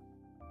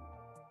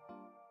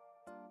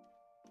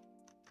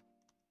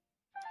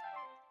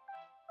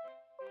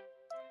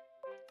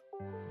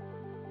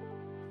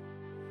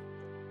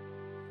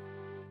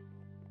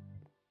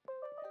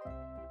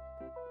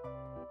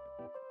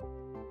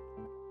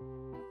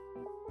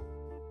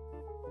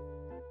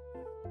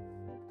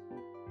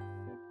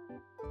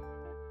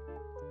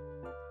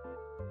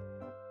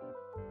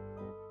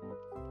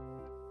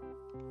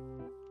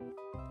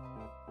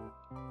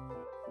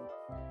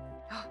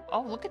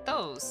 Oh, look at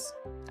those.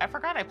 I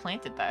forgot I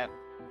planted that.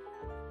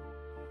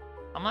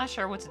 I'm not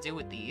sure what to do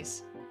with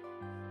these.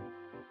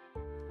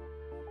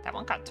 That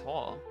one got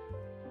tall.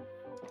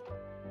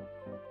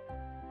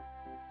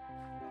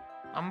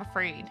 I'm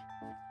afraid.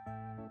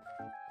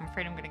 I'm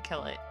afraid I'm gonna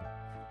kill it.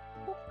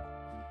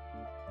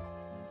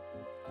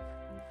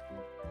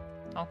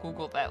 I'll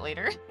Google that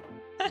later.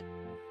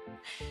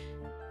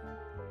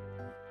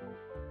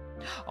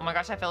 Oh my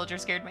gosh, that villager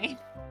scared me.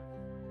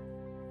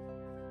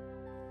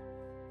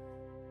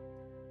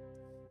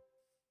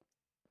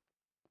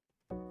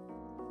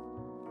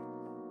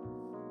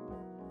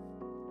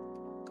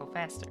 Go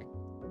faster.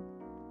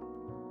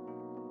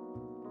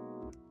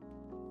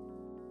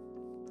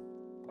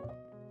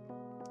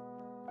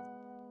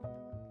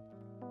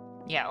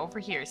 Yeah, over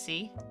here,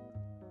 see?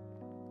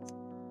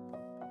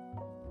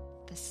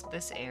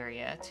 This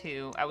area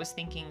too. I was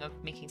thinking of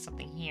making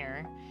something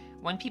here.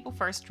 When people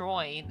first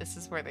join, this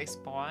is where they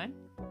spawn.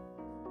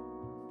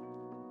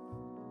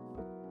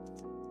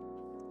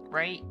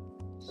 Right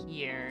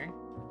here.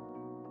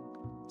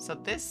 So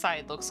this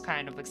side looks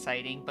kind of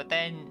exciting, but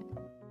then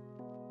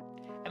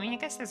I mean, I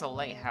guess there's a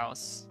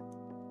lighthouse.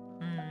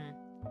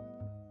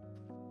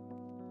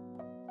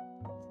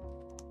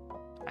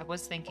 I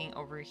was thinking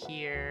over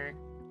here.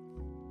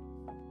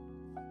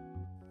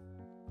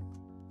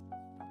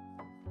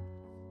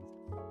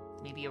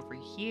 Maybe over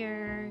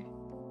here.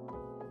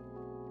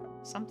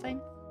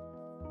 Something?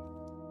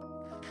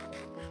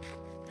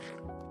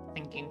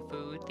 Thinking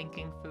food,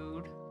 thinking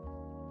food.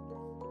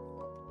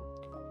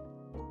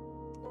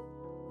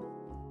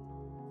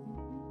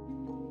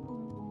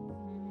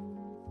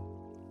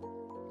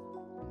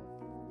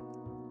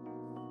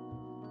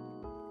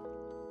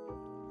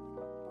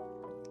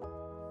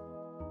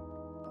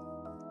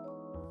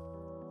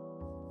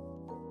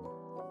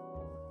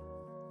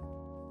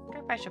 I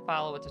wonder if I should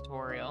follow a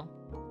tutorial.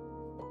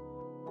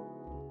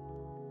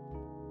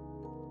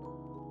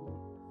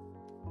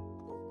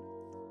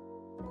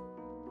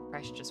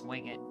 I should just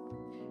wing it.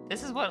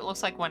 This is what it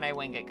looks like when I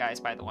wing it, guys,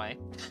 by the way.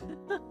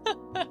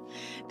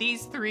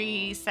 These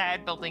three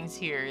sad buildings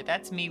here,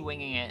 that's me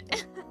winging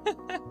it.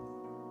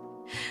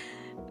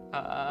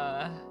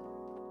 I'm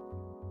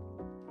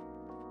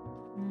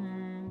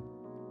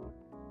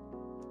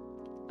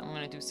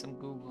gonna do some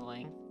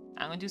Googling.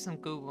 I'm gonna do some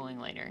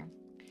Googling later.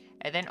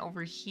 And then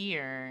over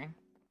here...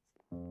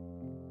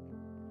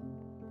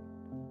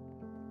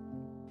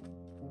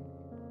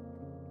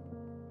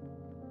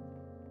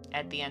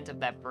 at the end of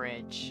that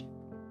bridge.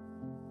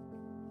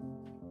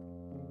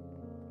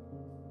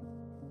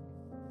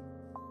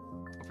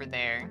 Over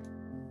there.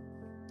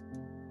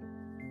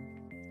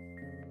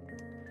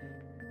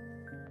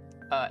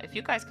 If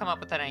you guys come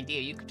up with an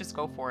idea, you could just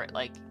go for it.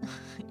 Like,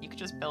 you could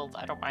just build,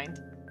 I don't mind.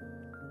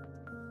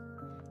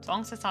 As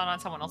long as it's not on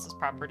someone else's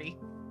property.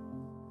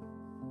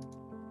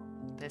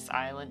 This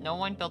island. No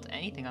one built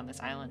anything on this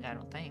island, I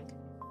don't think.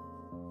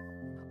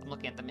 I'm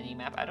looking at the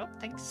mini-map. I don't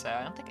think so.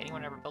 I don't think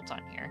anyone ever built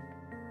on here.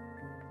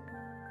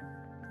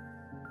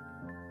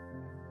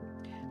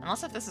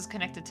 Unless if this is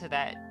connected to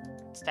that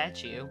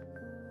statue.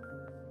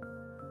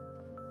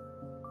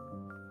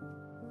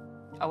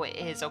 Oh, it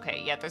is.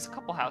 Okay, yeah, there's a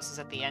couple houses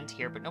at the end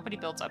here, but nobody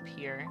builds up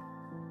here.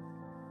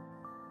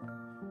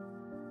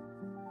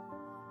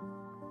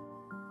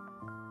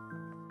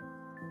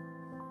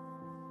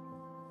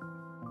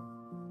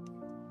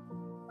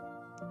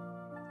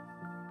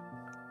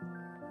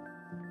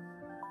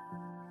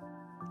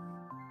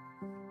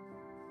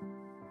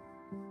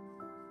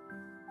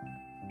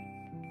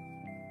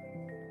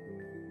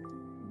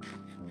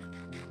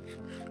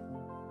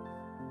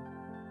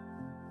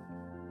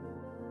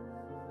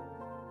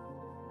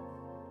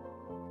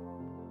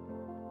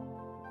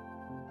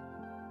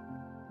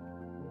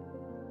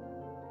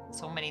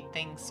 So many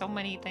things, so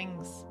many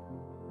things.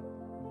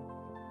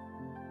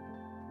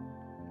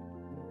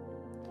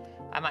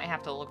 I might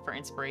have to look for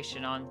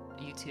inspiration on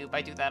YouTube.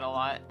 I do that a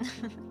lot.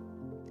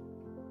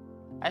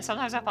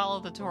 Sometimes I follow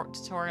the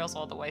tutorials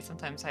all the way.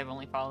 Sometimes I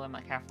only follow them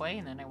like halfway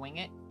and then I wing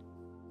it.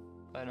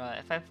 But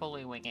if I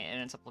fully wing it, it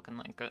ends up looking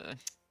like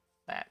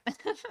that.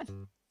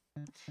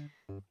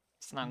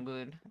 It's not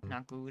good.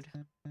 Not good.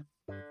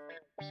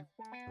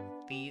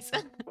 These.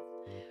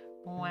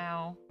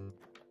 Wow.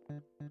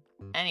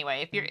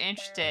 Anyway, if you're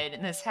interested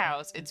in this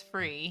house, it's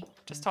free.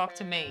 Just talk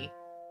to me.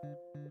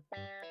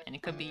 And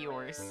it could be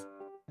yours.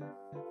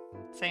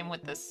 Same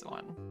with this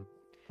one.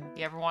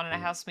 You ever wanted a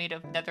house made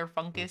of nether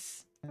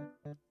fungus?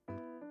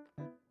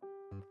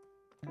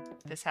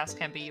 This house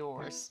can be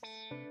yours.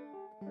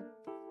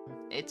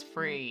 It's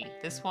free.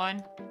 This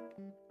one?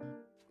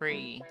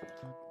 Free.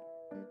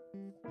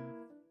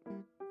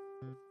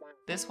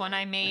 This one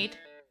I made,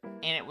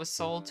 and it was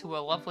sold to a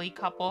lovely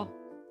couple.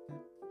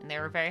 And they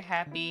were very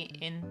happy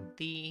in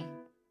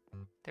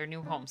their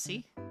new home.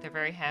 See? They're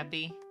very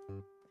happy.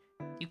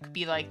 You could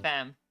be like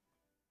them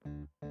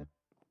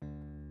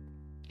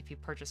if you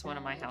purchase one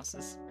of my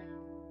houses.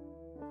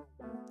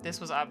 This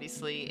was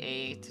obviously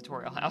a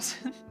tutorial house.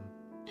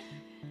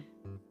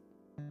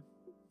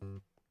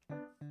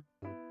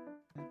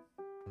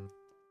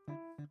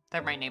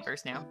 They're my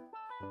neighbors now.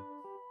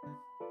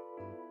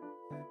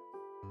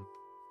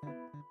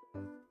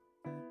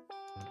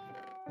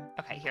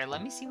 Okay, here,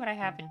 let me see what I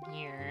have in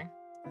here.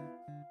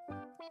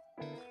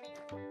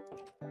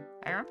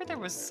 I remember there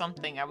was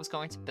something I was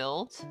going to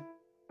build.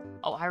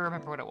 Oh, I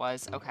remember what it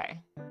was. Okay.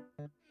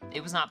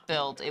 It was not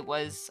build. It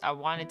was, I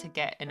wanted to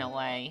get an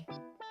LA,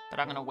 but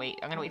I'm gonna wait.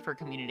 I'm gonna wait for a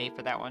community day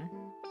for that one.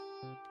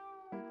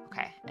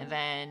 Okay, and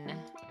then...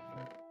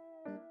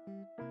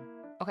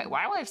 Okay,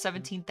 why do I have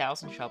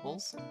 17,000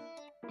 shovels?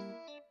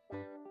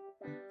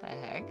 The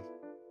heck?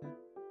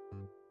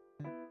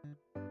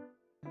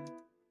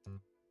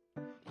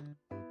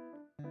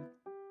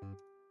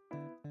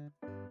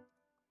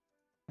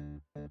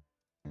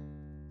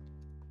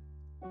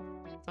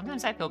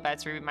 Sometimes I feel bad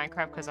streaming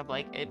Minecraft because I'm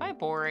like, am I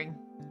boring?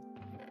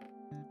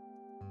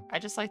 I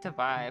just like to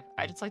vibe.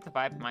 I just like to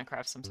vibe in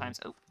Minecraft sometimes.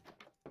 Oh.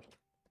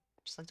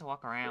 Just like to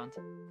walk around.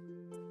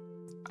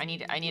 I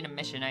need a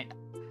mission.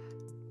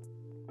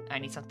 I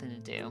need something to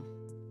do.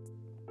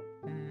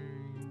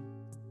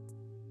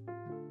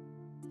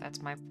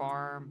 That's my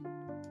farm.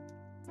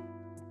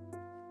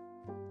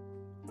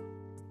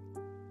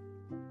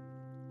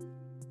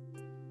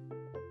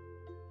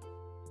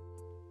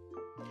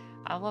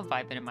 I love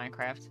vibing in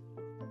Minecraft.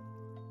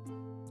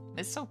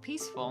 It's so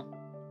peaceful.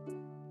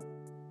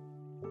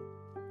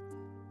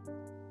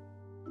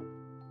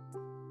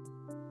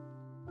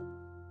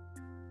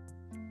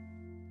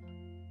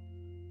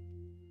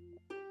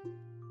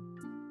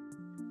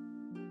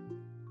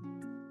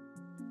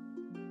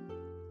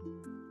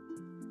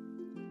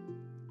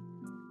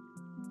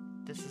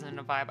 This isn't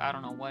a vibe. I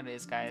don't know what it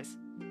is, guys.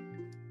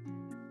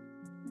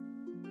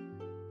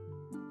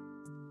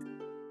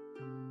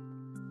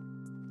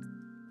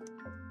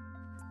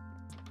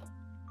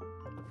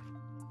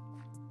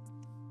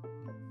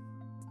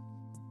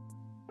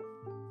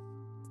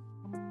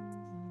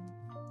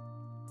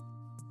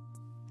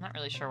 Not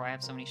really sure why I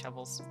have so many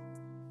shovels.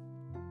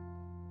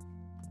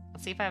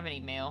 Let's see if I have any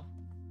mail.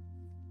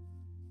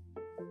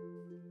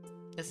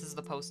 This is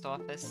the post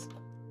office.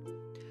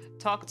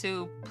 Talk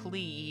to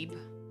plebe.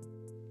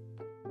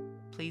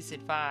 Please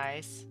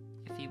advise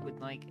if you would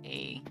like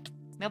a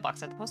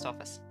mailbox at the post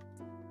office.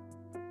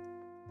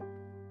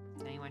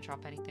 Did anyone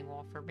drop anything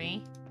off for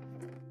me?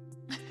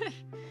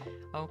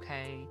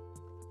 Okay.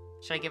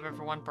 Should I give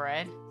everyone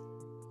bread?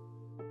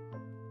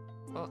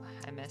 Oh,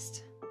 I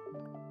missed.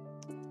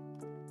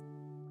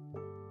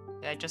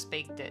 I just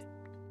baked it.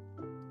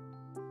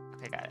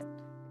 Okay, got it.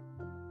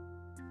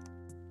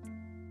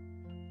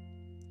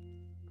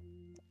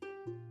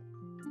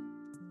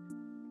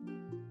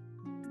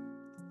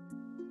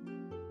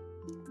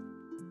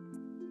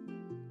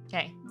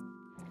 Okay.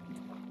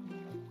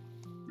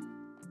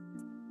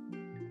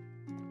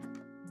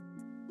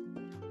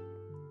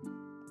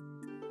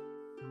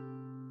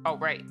 Oh,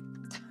 right.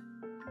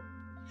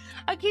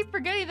 I keep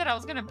forgetting that I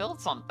was gonna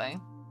build something.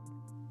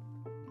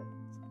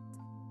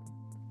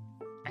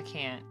 I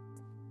can't.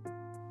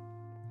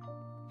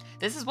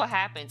 This is what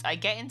happens. I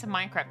get into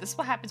Minecraft. This is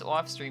what happens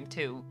off stream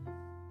too.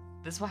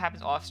 This is what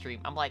happens off stream.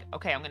 I'm like,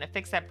 okay, I'm gonna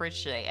fix that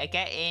bridge today. I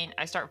get in,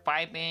 I start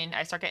vibing,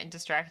 I start getting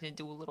distracted and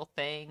do little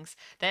things.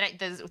 Then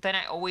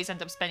I always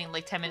end up spending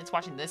like 10 minutes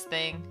watching this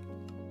thing.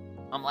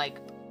 I'm like,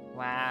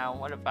 wow,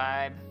 what a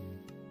vibe.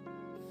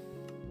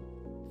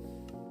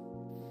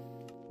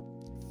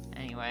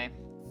 Anyway.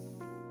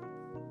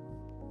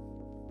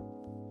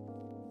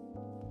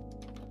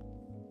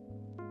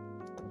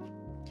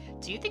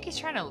 Do you think he's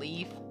trying to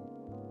leave?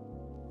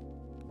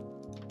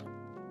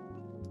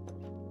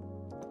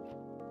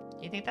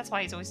 You think that's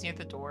why he's always near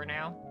the door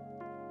now?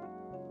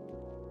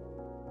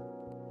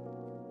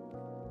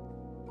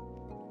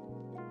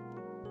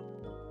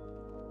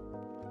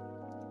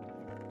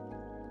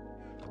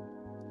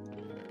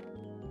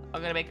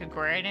 I'm gonna make a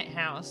granite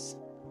house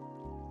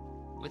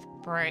with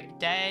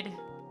dead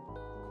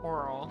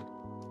coral.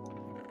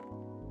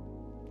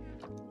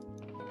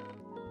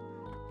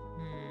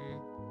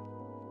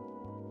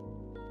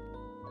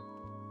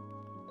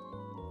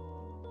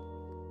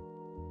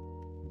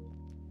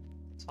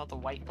 It's all the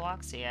white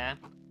blocks, yeah.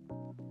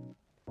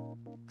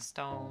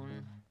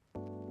 Stone,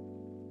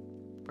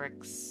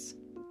 bricks,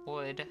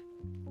 wood.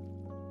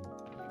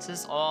 This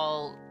is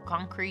all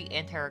concrete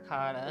and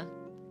terracotta.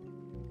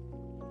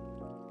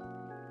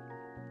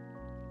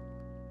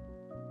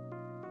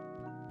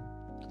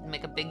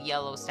 Make a big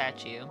yellow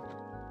statue.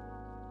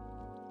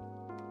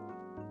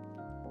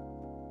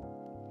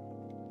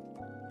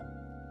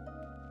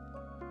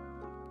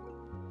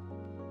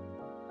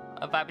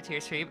 A vibe to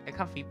your stream, a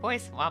comfy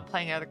voice while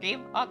playing another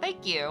game. Oh,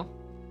 thank you.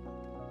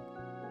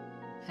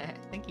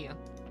 Thank you.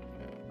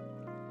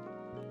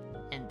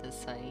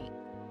 Andesite.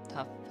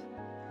 Tough.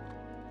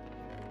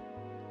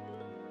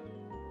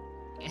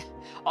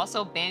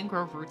 Also,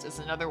 mangrove roots is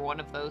another one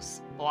of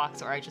those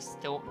blocks where I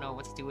just don't know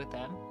what to do with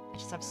them. I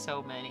just have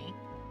so many.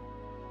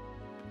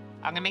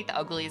 I'm gonna make the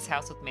ugliest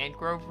house with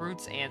mangrove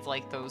roots and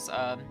like those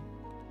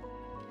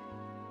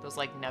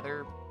like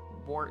nether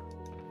wart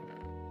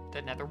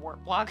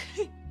block.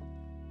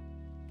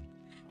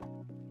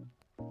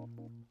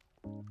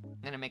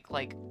 I'm gonna make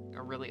like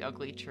a really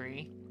ugly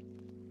tree.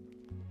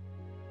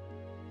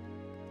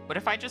 What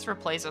if I just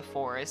replace a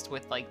forest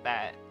with like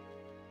that?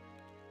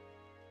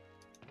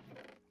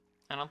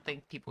 I don't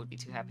think people would be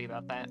too happy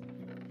about that.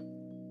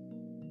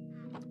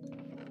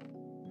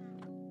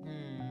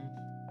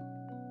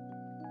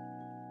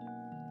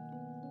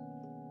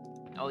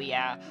 Oh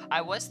yeah,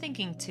 I was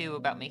thinking too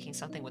about making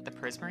something with the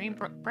prismarine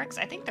bricks.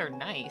 I think they're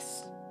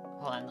nice.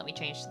 Hold on, let me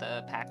change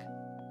the pack.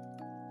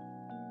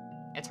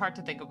 It's hard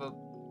to think of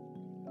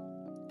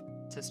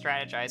to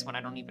strategize when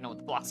I don't even know what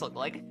the blocks look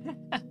like.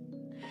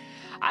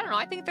 I don't know,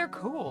 I think they're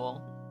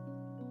cool.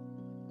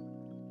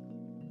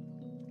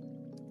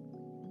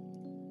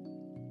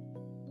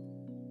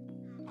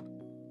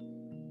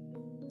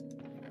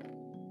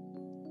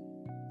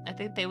 I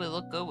think they would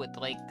look good with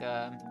like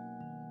a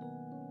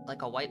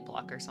white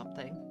block or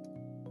something.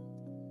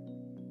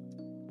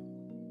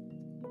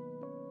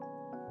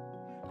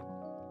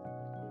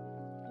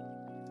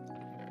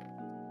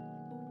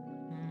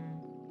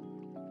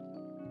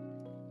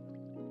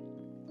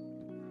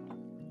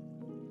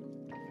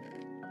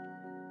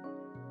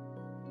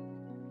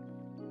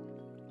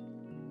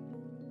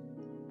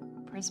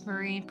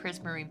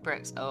 Prismarine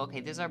bricks. Oh,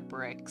 okay, these are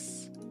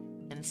bricks.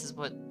 And this is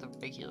what the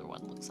regular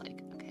one looks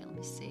like. Okay, let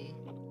me see.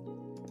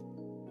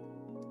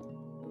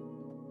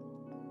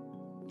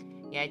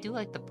 Yeah, I do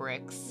like the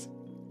bricks.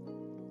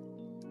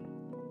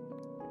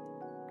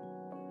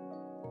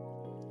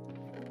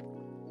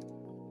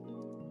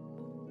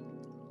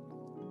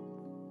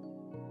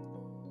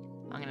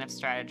 I'm gonna have to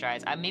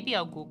strategize. Maybe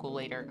I'll Google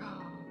later.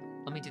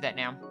 Let me do that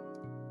now.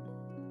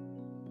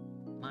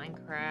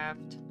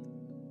 Minecraft.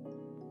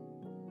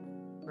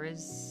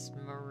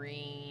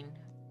 Prismarine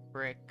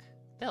brick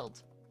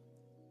build.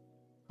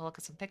 I'll look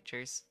at some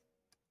pictures.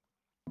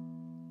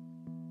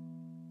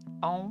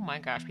 Oh my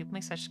gosh, people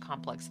make such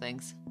complex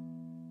things.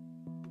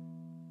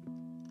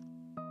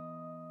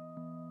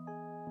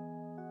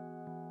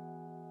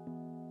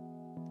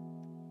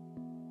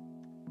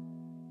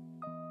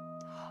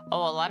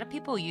 Oh, a lot of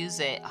people use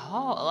it.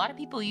 Oh, a lot of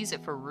people use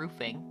it for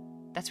roofing.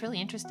 That's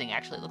really interesting,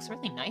 actually. It looks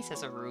really nice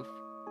as a roof.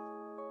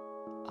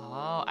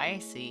 Oh, I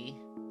see.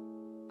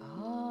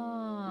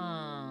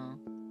 Oh.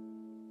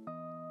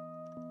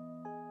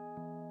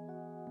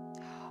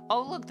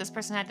 Oh, look, this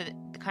person had the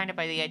kind of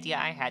the idea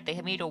I had. They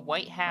had made a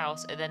white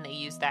house, and then they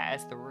used that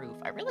as the roof.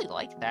 I really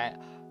like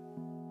that.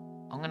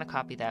 I'm gonna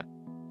copy that.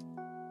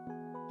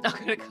 I'm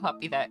gonna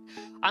copy that.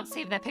 I'm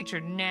saving that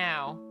picture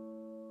now.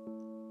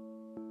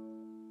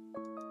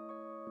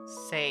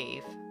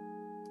 Save.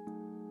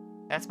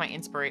 That's my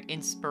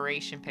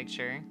inspiration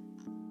picture.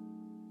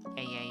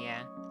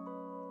 Yeah.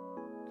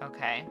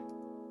 Okay.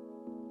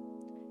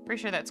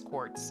 Pretty sure that's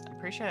quartz. I'm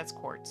pretty sure that's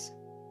quartz.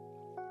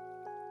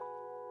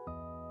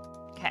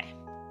 Okay.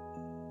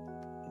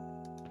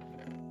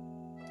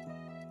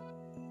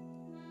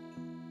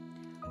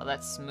 Oh,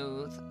 that's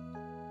smooth.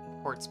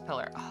 Quartz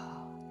pillar.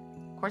 Oh,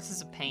 quartz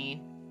is a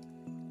pain.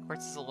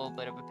 Quartz is a little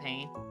bit of a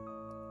pain.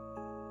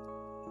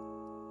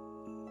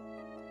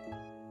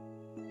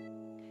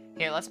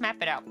 Here, let's map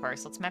it out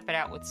first. Let's map it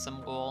out with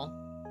some wool.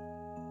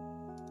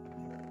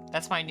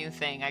 That's my new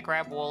thing. I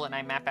grab wool and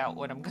I map out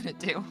what I'm gonna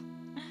do.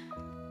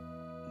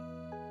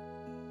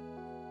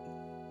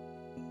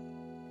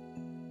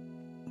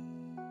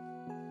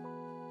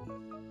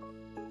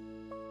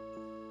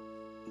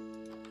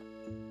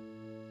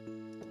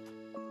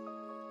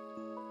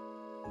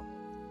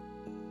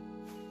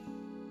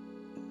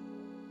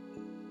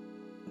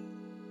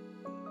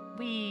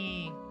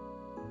 Whee!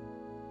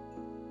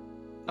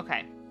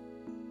 Okay.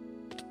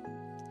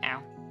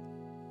 Ow.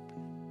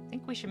 I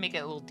think we should make it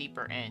a little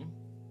deeper in.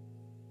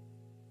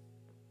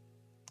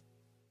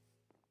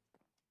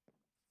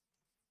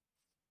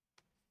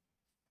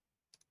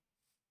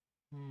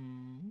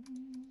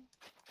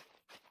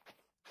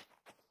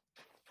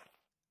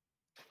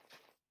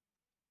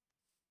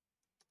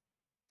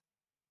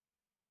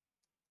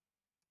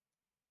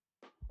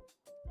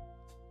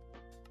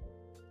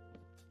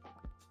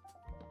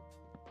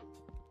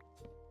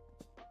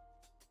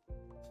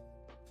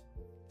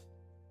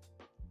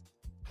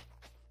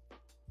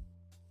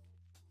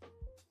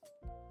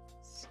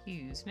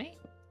 Excuse me.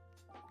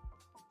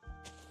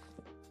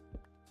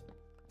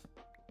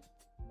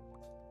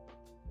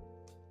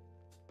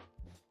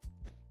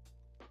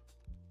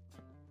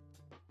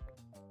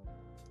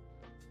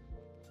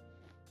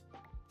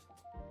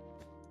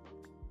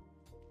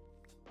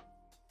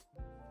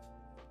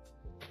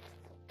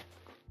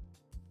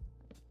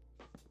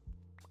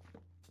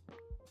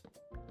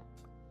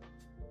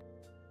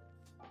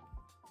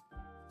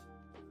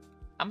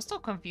 I'm still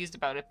confused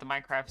about if the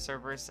Minecraft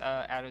server's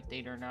out of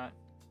date or not.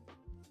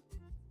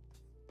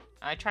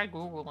 I tried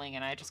Googling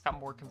and I just got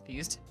more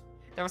confused.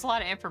 There was a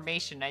lot of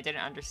information, I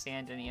didn't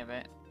understand any of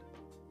it.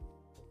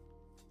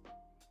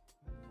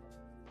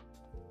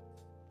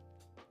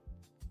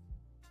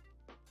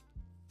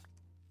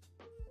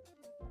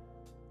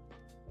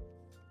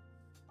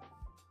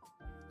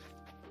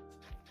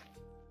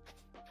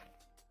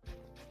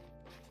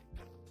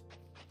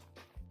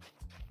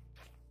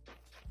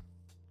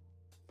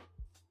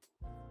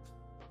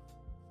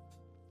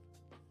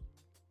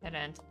 Dead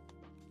end.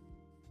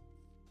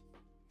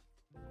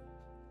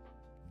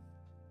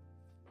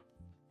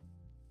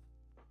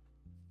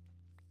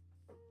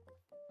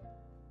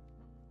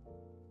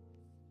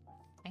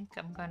 I think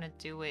I'm gonna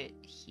do it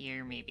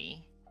here,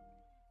 maybe.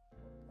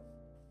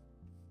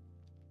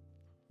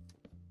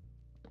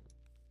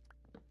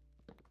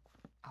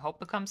 I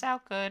hope it comes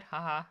out good,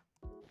 haha.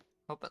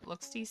 Hope it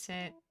looks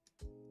decent.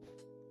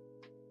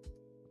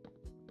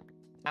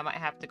 I might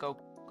have to go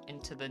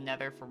into the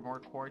nether for more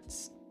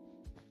quartz.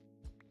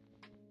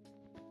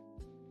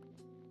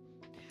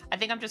 I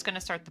think I'm just gonna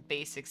start the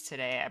basics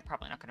today. I'm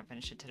probably not gonna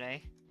finish it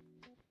today.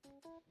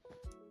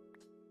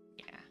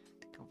 Yeah, I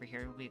think over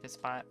here will be a good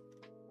spot.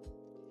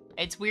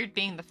 It's weird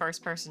being the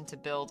first person to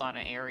build on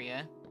an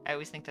area. I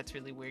always think that's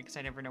really weird because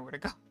I never know where to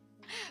go.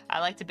 I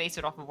like to base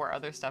it off of where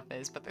other stuff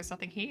is, but there's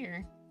nothing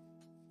here.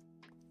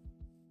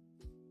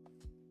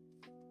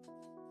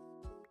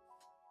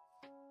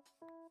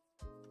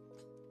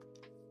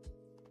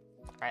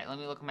 Alright, let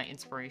me look at my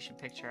inspiration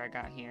picture I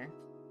got here.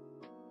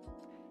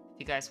 If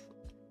you guys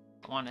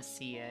want to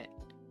see it.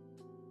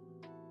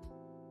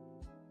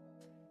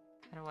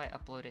 How do I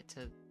upload it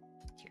to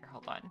here?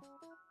 Hold on.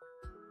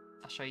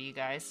 I'll show you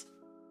guys.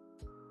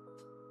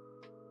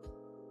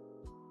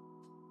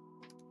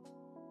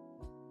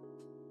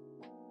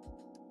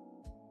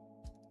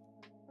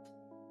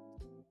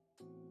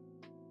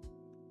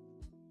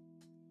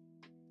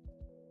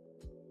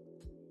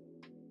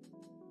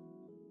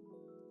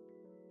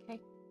 Okay.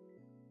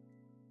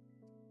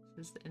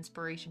 This is the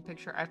inspiration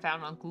picture I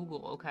found on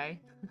Google, okay?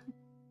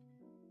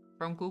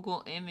 From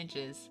Google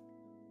Images.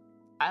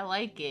 I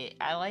like it.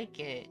 I like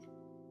it.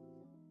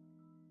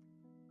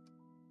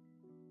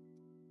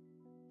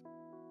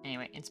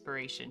 Anyway,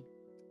 inspiration.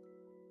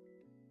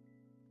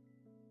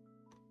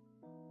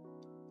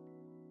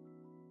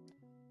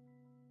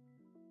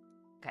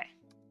 Okay.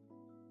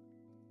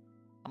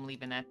 I'm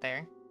leaving that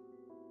there.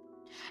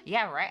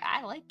 Yeah, right?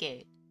 I like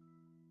it.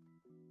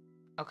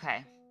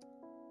 Okay.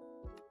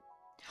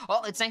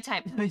 Oh, it's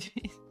nighttime. I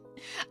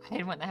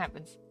hate when that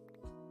happens.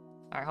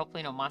 Alright,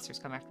 hopefully no monsters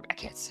come after me. I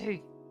can't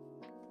see.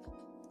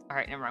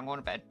 Alright, never mind. I'm going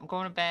to bed. I'm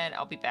going to bed.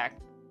 I'll be back.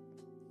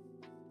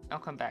 I'll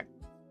come back.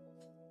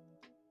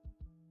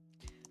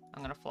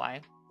 I'm gonna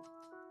fly.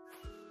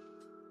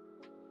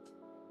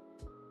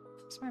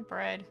 Where's my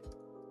bread?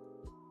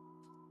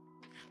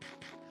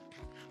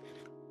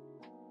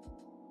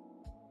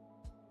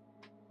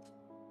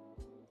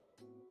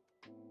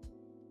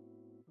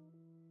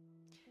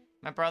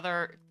 My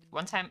brother,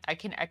 one time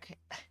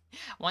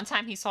one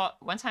time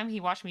he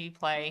watched me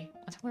play.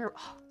 One time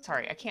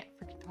sorry, I can't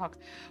freaking talk.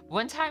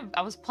 One time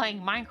I was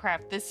playing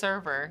Minecraft, this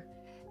server,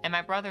 and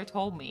my brother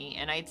told me,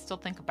 and I still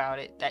think about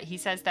it, that he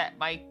says that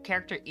my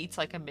character eats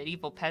like a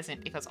medieval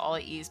peasant because all I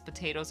eat is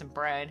potatoes and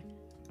bread.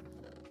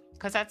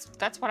 Cause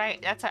that's what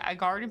I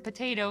garden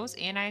potatoes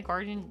and I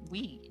garden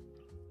wheat.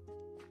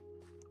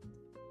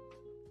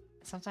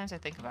 Sometimes I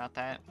think about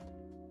that.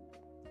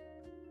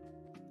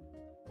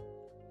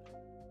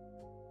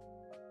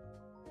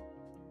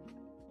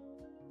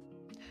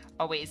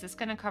 Oh wait, is this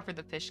gonna cover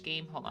the fish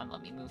game? Hold on,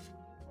 let me move.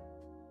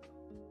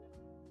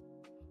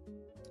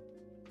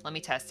 Let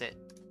me test it.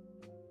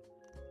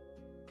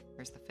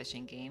 Where's the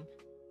fishing game?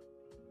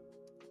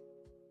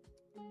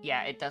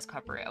 Yeah, it does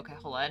cover it. Okay,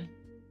 hold on.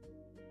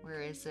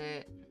 Where is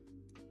it?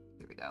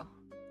 Here we go.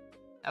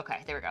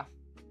 Okay, there we go.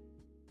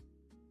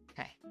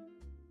 Okay.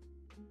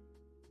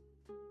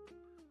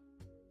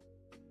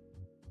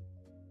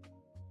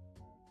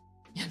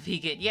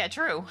 Vegan. Yeah,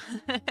 true.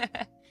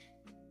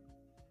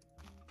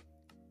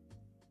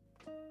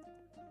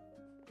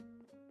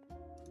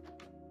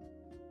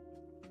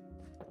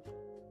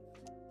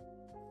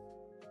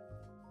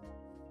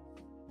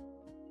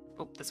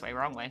 Oh, this way,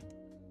 wrong way.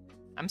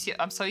 I'm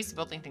so used to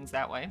building things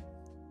that way.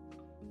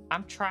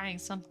 I'm trying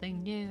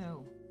something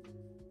new.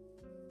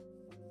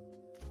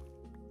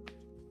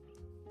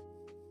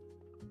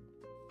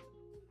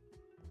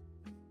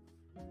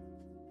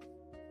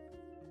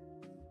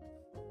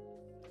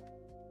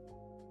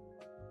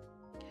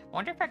 I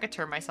wonder if I could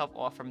turn myself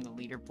off from the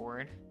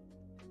leaderboard.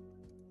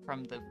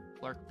 from the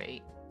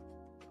Lurkbait.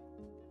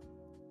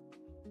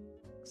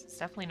 It's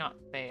definitely not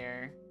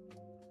fair.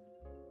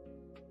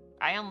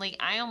 I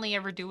only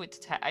ever do it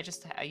to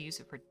I use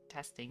it for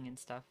testing and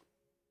stuff.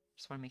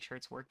 Just want to make sure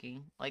it's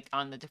working, like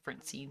on the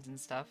different scenes and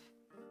stuff.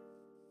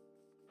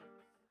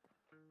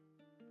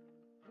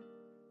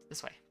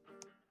 This way.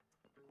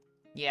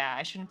 Yeah,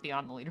 I shouldn't be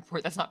on the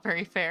leaderboard. That's not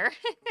very fair.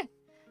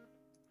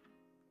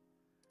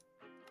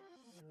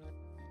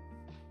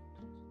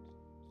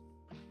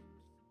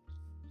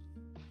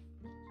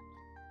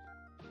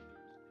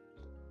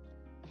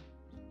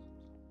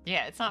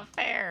 Yeah, it's not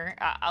fair.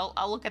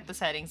 I'll look at the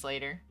settings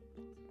later.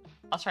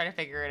 I'll try to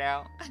figure it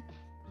out.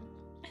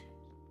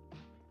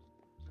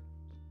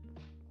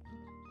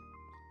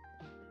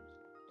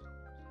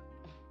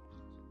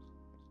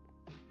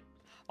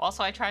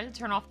 Also, I tried to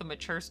turn off the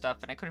mature stuff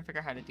and I couldn't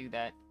figure out how to do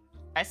that.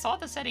 I saw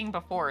the setting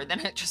before,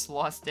 then I just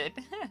lost it.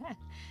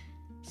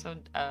 So,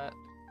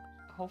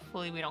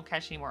 hopefully we don't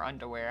catch any more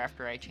underwear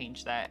after I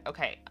change that.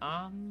 Okay,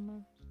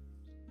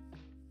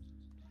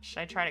 should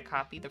I try to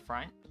copy the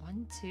front?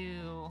 1,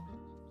 2...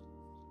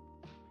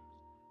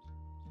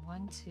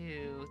 1,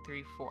 2,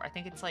 3, 4. I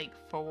think it's like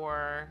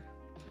 4...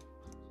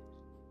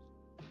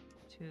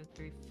 2,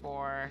 3,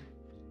 4...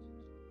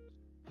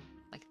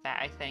 Like that,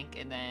 I think,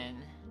 and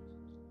then...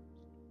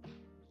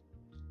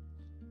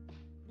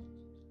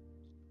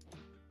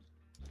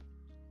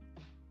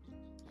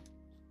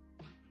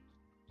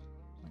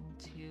 1,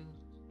 2...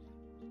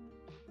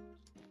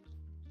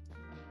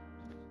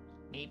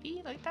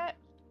 Maybe like that?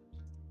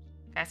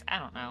 Guys, I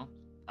don't know.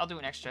 I'll do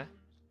an extra.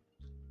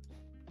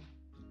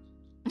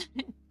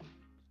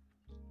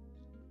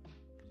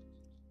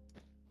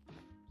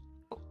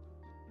 Oh.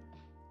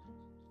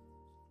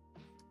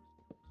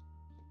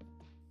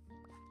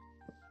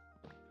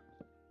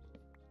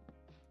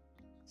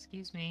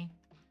 Excuse me.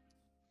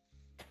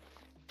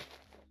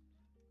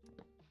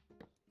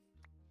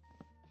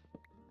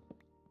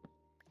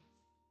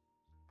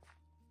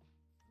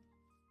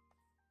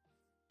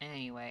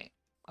 Anyway,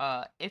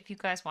 if you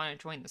guys want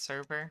to join the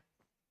server,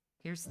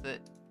 here's the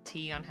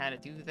tea on how to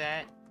do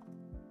that.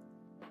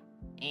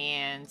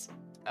 And,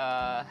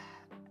 I'm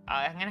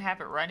gonna have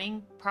it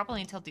running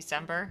probably until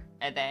December,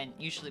 and then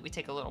usually we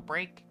take a little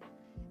break,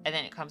 and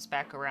then it comes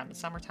back around the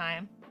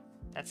summertime.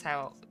 That's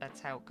how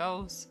it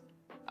goes.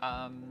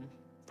 But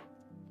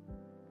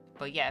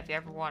yeah, if you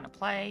ever want to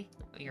play,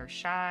 you're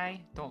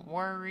shy, don't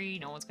worry,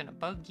 no one's gonna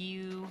bug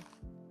you.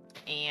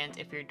 And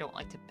if you don't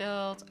like to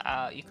build,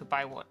 you could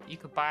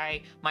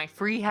buy my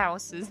free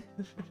houses.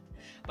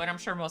 But I'm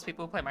sure most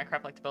people who play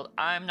Minecraft like to build.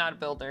 I'm not a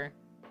builder,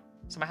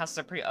 so my houses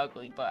are pretty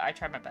ugly, but I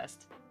try my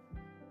best.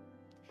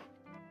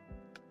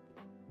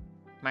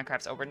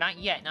 Minecraft's over. Not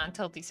yet, not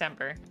until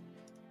December.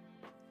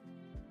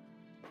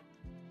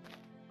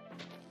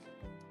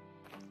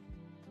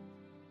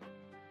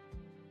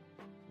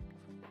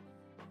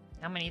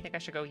 How many do you think I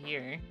should go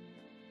here?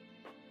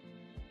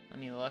 Let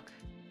me look.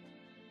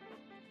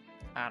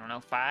 I don't know,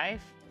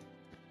 5?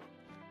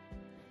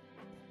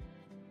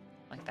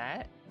 Like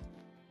that?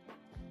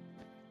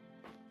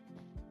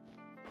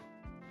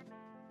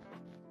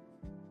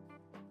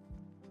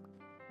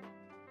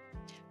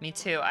 Me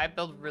too. I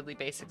build really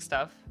basic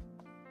stuff.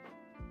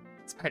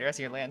 Spider as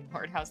your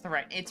landlord. How's the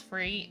rent? It's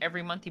free.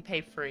 Every month you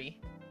pay free.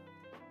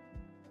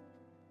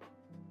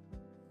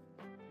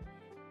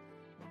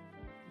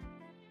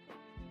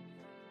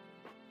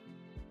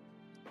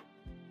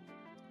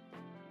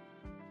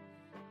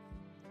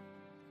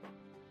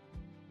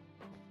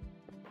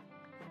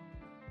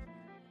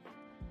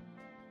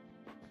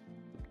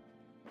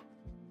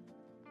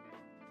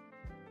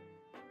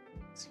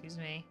 Excuse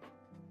me.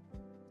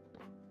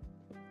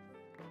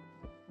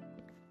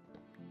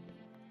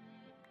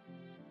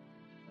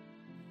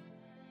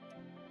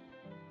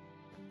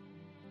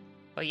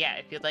 But yeah,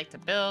 if you'd like to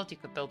build, you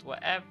could build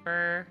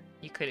whatever.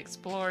 You could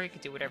explore, you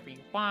could do whatever you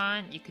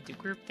want. You could do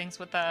group things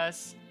with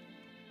us.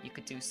 You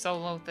could do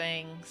solo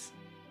things.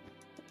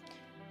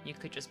 You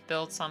could just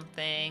build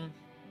something.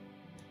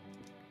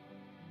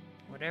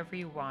 Whatever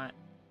you want.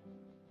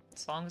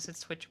 As long as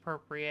it's Twitch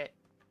appropriate.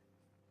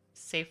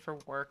 Safe for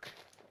work.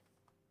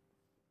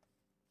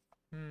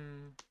 What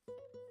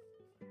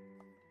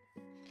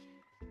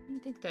do you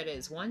think that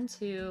is? 1,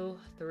 2,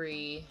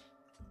 3.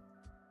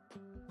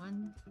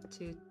 1,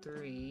 2,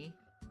 3.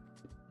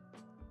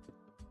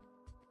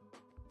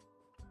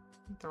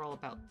 I think they're all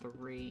about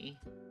 3.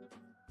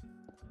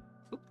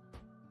 Oop.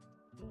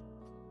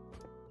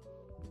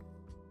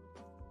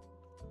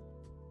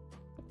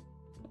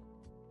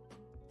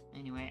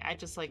 Anyway,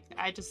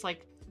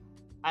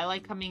 I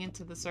like coming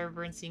into the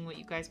server and seeing what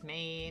you guys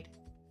made.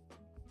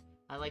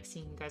 I like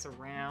seeing you guys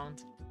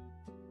around.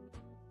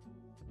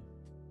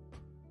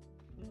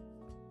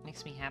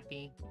 Makes me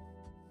happy.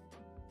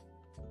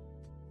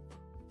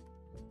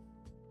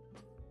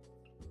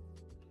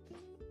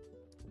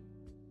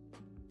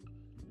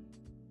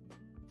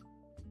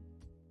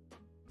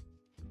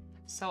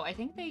 So I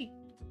think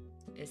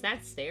is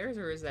that stairs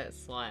or is that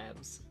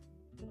slabs?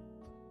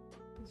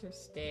 These are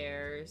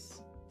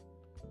stairs.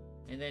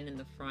 And then in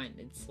the front,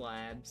 it's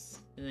slabs.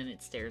 And then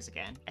it's stairs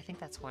again. I think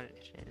that's what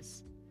it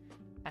is.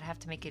 I'd have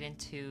to make it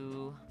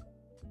into...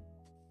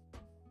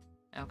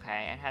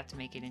 Okay, I'd have to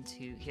make it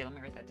into... Here, let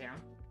me write that down.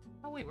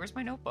 Oh, wait, where's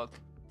my notebook?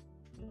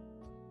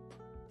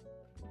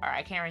 Alright,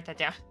 I can't write that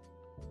down.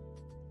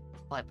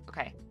 Flip,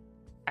 okay.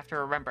 I have to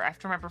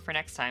remember for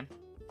next time.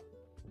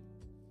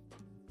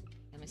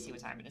 Let me see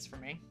what time it is for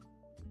me.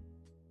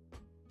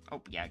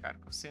 Oh, yeah, I gotta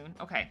go soon.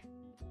 Okay.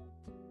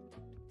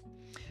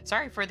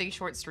 Sorry for these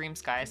short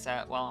streams, guys,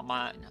 while I'm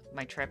on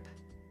my trip.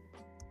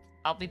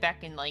 I'll be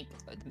back in, like,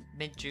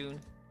 mid-June.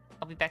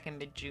 I'll be back in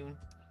mid-June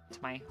to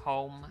my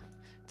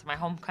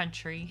home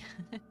country.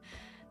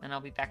 Then I'll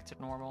be back to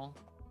normal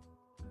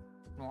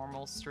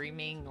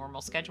streaming,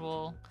 normal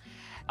schedule.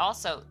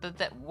 Also,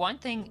 the one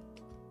thing,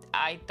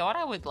 I thought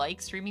I would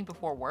like streaming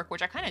before work,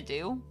 which I kind of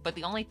do, but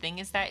the only thing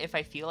is that if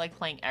I feel like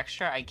playing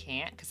extra, I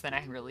can't, because then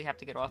I really have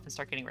to get off and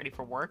start getting ready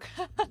for work.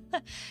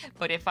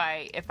 But if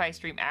I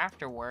stream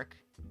after work,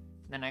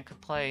 then I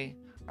could play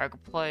a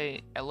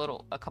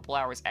couple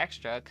hours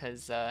extra,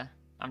 because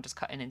I'm just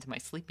cutting into my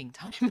sleeping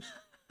time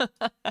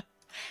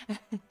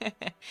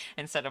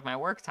instead of my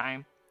work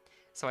time,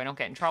 so I don't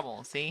get in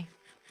trouble. See,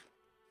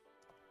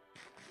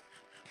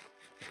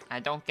 I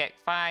don't get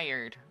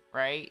fired,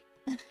 right?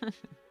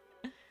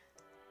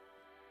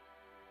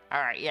 All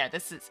right, yeah,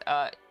 this is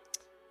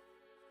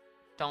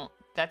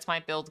that's my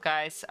build,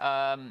 guys.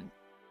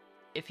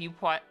 If you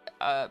put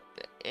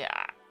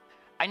yeah,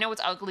 I know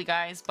it's ugly,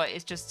 guys, but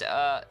it's just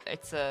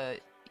it's a,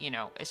 you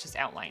know, it's just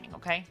outlining,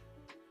 okay?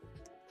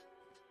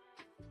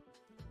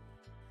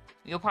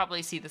 You'll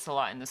probably see this a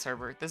lot in the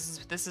server. This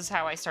is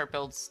how I start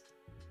builds.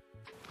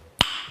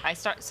 I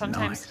start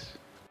sometimes. Nice.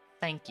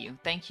 Thank you.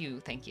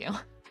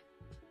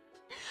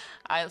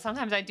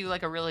 Sometimes I do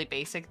like a really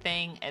basic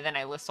thing, and then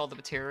I list all the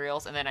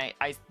materials, and then I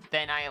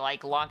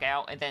like log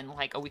out, and then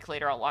like a week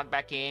later I'll log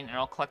back in and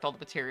I'll collect all the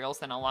materials,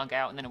 then I'll log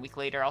out, and then a week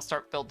later I'll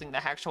start building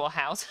the actual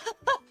house.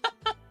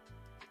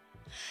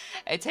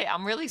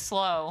 I'm really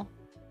slow.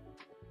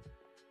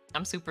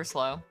 I'm super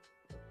slow.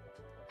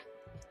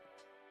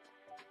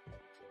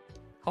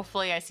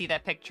 Hopefully I see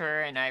that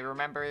picture and I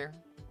remember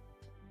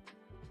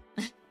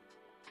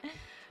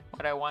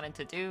what I wanted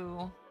to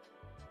do.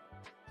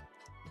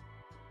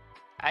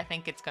 I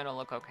think it's gonna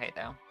look okay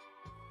though.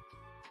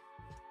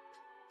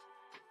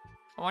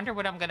 I wonder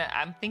what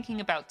I'm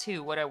thinking about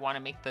too, what I want to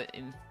make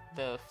in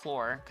the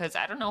floor, because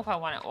I don't know if I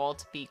want it all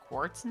to be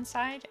quartz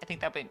inside. I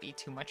think that might be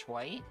too much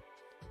white.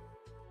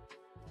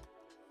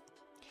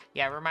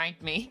 Yeah,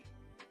 remind me.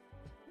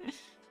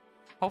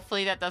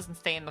 Hopefully that doesn't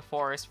stay in the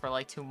forest for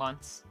like 2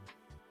 months.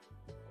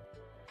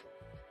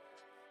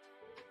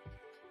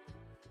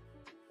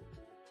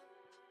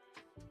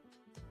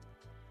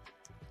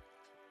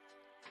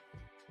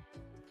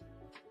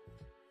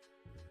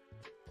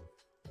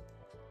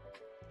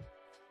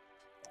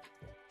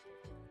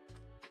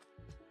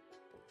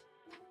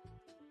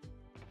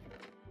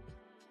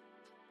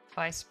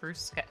 Buy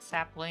spruce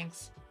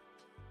saplings.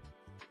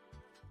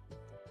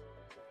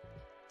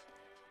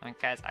 Alright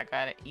guys, I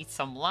gotta eat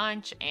some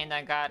lunch, and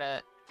I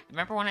gotta...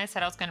 Remember when I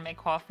said I was gonna make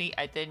coffee?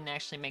 I didn't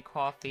actually make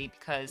coffee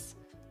because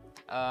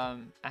I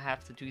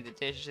have to do the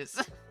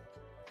dishes.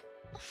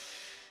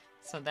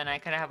 So then I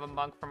could have a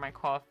mug for my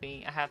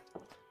coffee. I have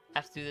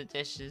to do the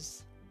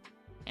dishes,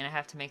 and I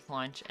have to make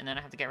lunch, and then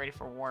I have to get ready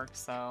for work,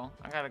 so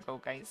I gotta go,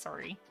 guys.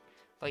 Sorry.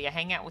 But yeah,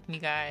 hang out with me,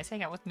 guys.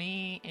 Hang out with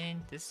me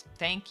in this.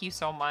 Thank you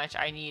so much.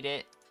 I need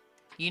it.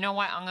 You know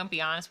what? I'm gonna be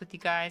honest with you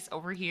guys.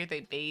 Over here, they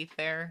bathe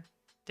their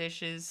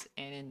dishes,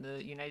 and in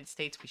the United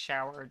States, we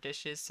shower our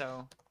dishes,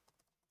 so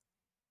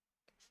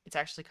it's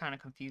actually kind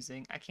of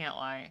confusing. I can't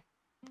lie.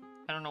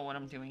 I don't know what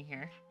I'm doing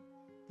here.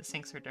 The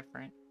sinks are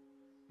different.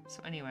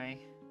 So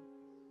anyway,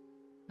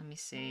 let me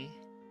see.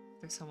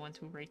 There's someone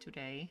to rate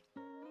today.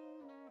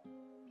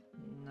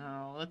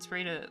 No, let's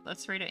rate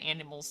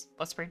animals.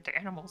 Let's rate the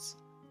animals.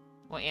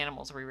 What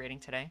animals are we rating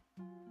today?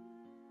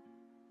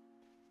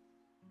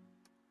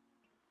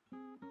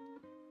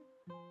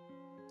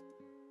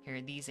 Here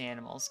are these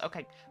animals.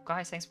 Okay,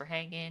 guys, thanks for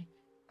hanging.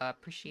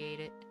 Appreciate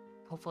it.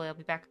 Hopefully I'll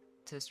be back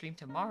to stream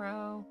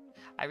tomorrow.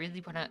 I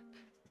really wanna...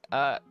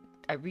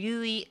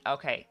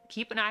 Okay,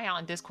 keep an eye out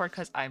on Discord,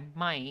 because I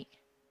might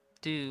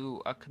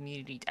do a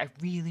community... I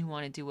really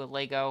want to do a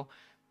Lego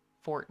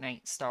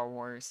Fortnite Star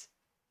Wars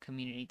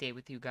community day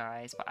with you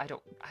guys, but I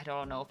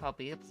don't know if I'll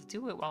be able to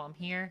do it while I'm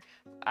here.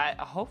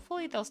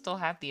 Hopefully they'll still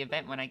have the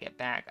event when I get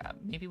back.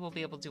 Maybe we'll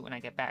be able to do it when I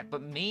get back,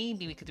 but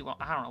maybe we could do,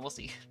 I don't know, we'll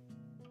see.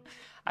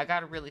 I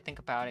gotta really think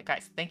about it.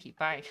 Guys, thank you,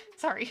 bye.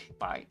 Sorry,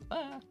 bye.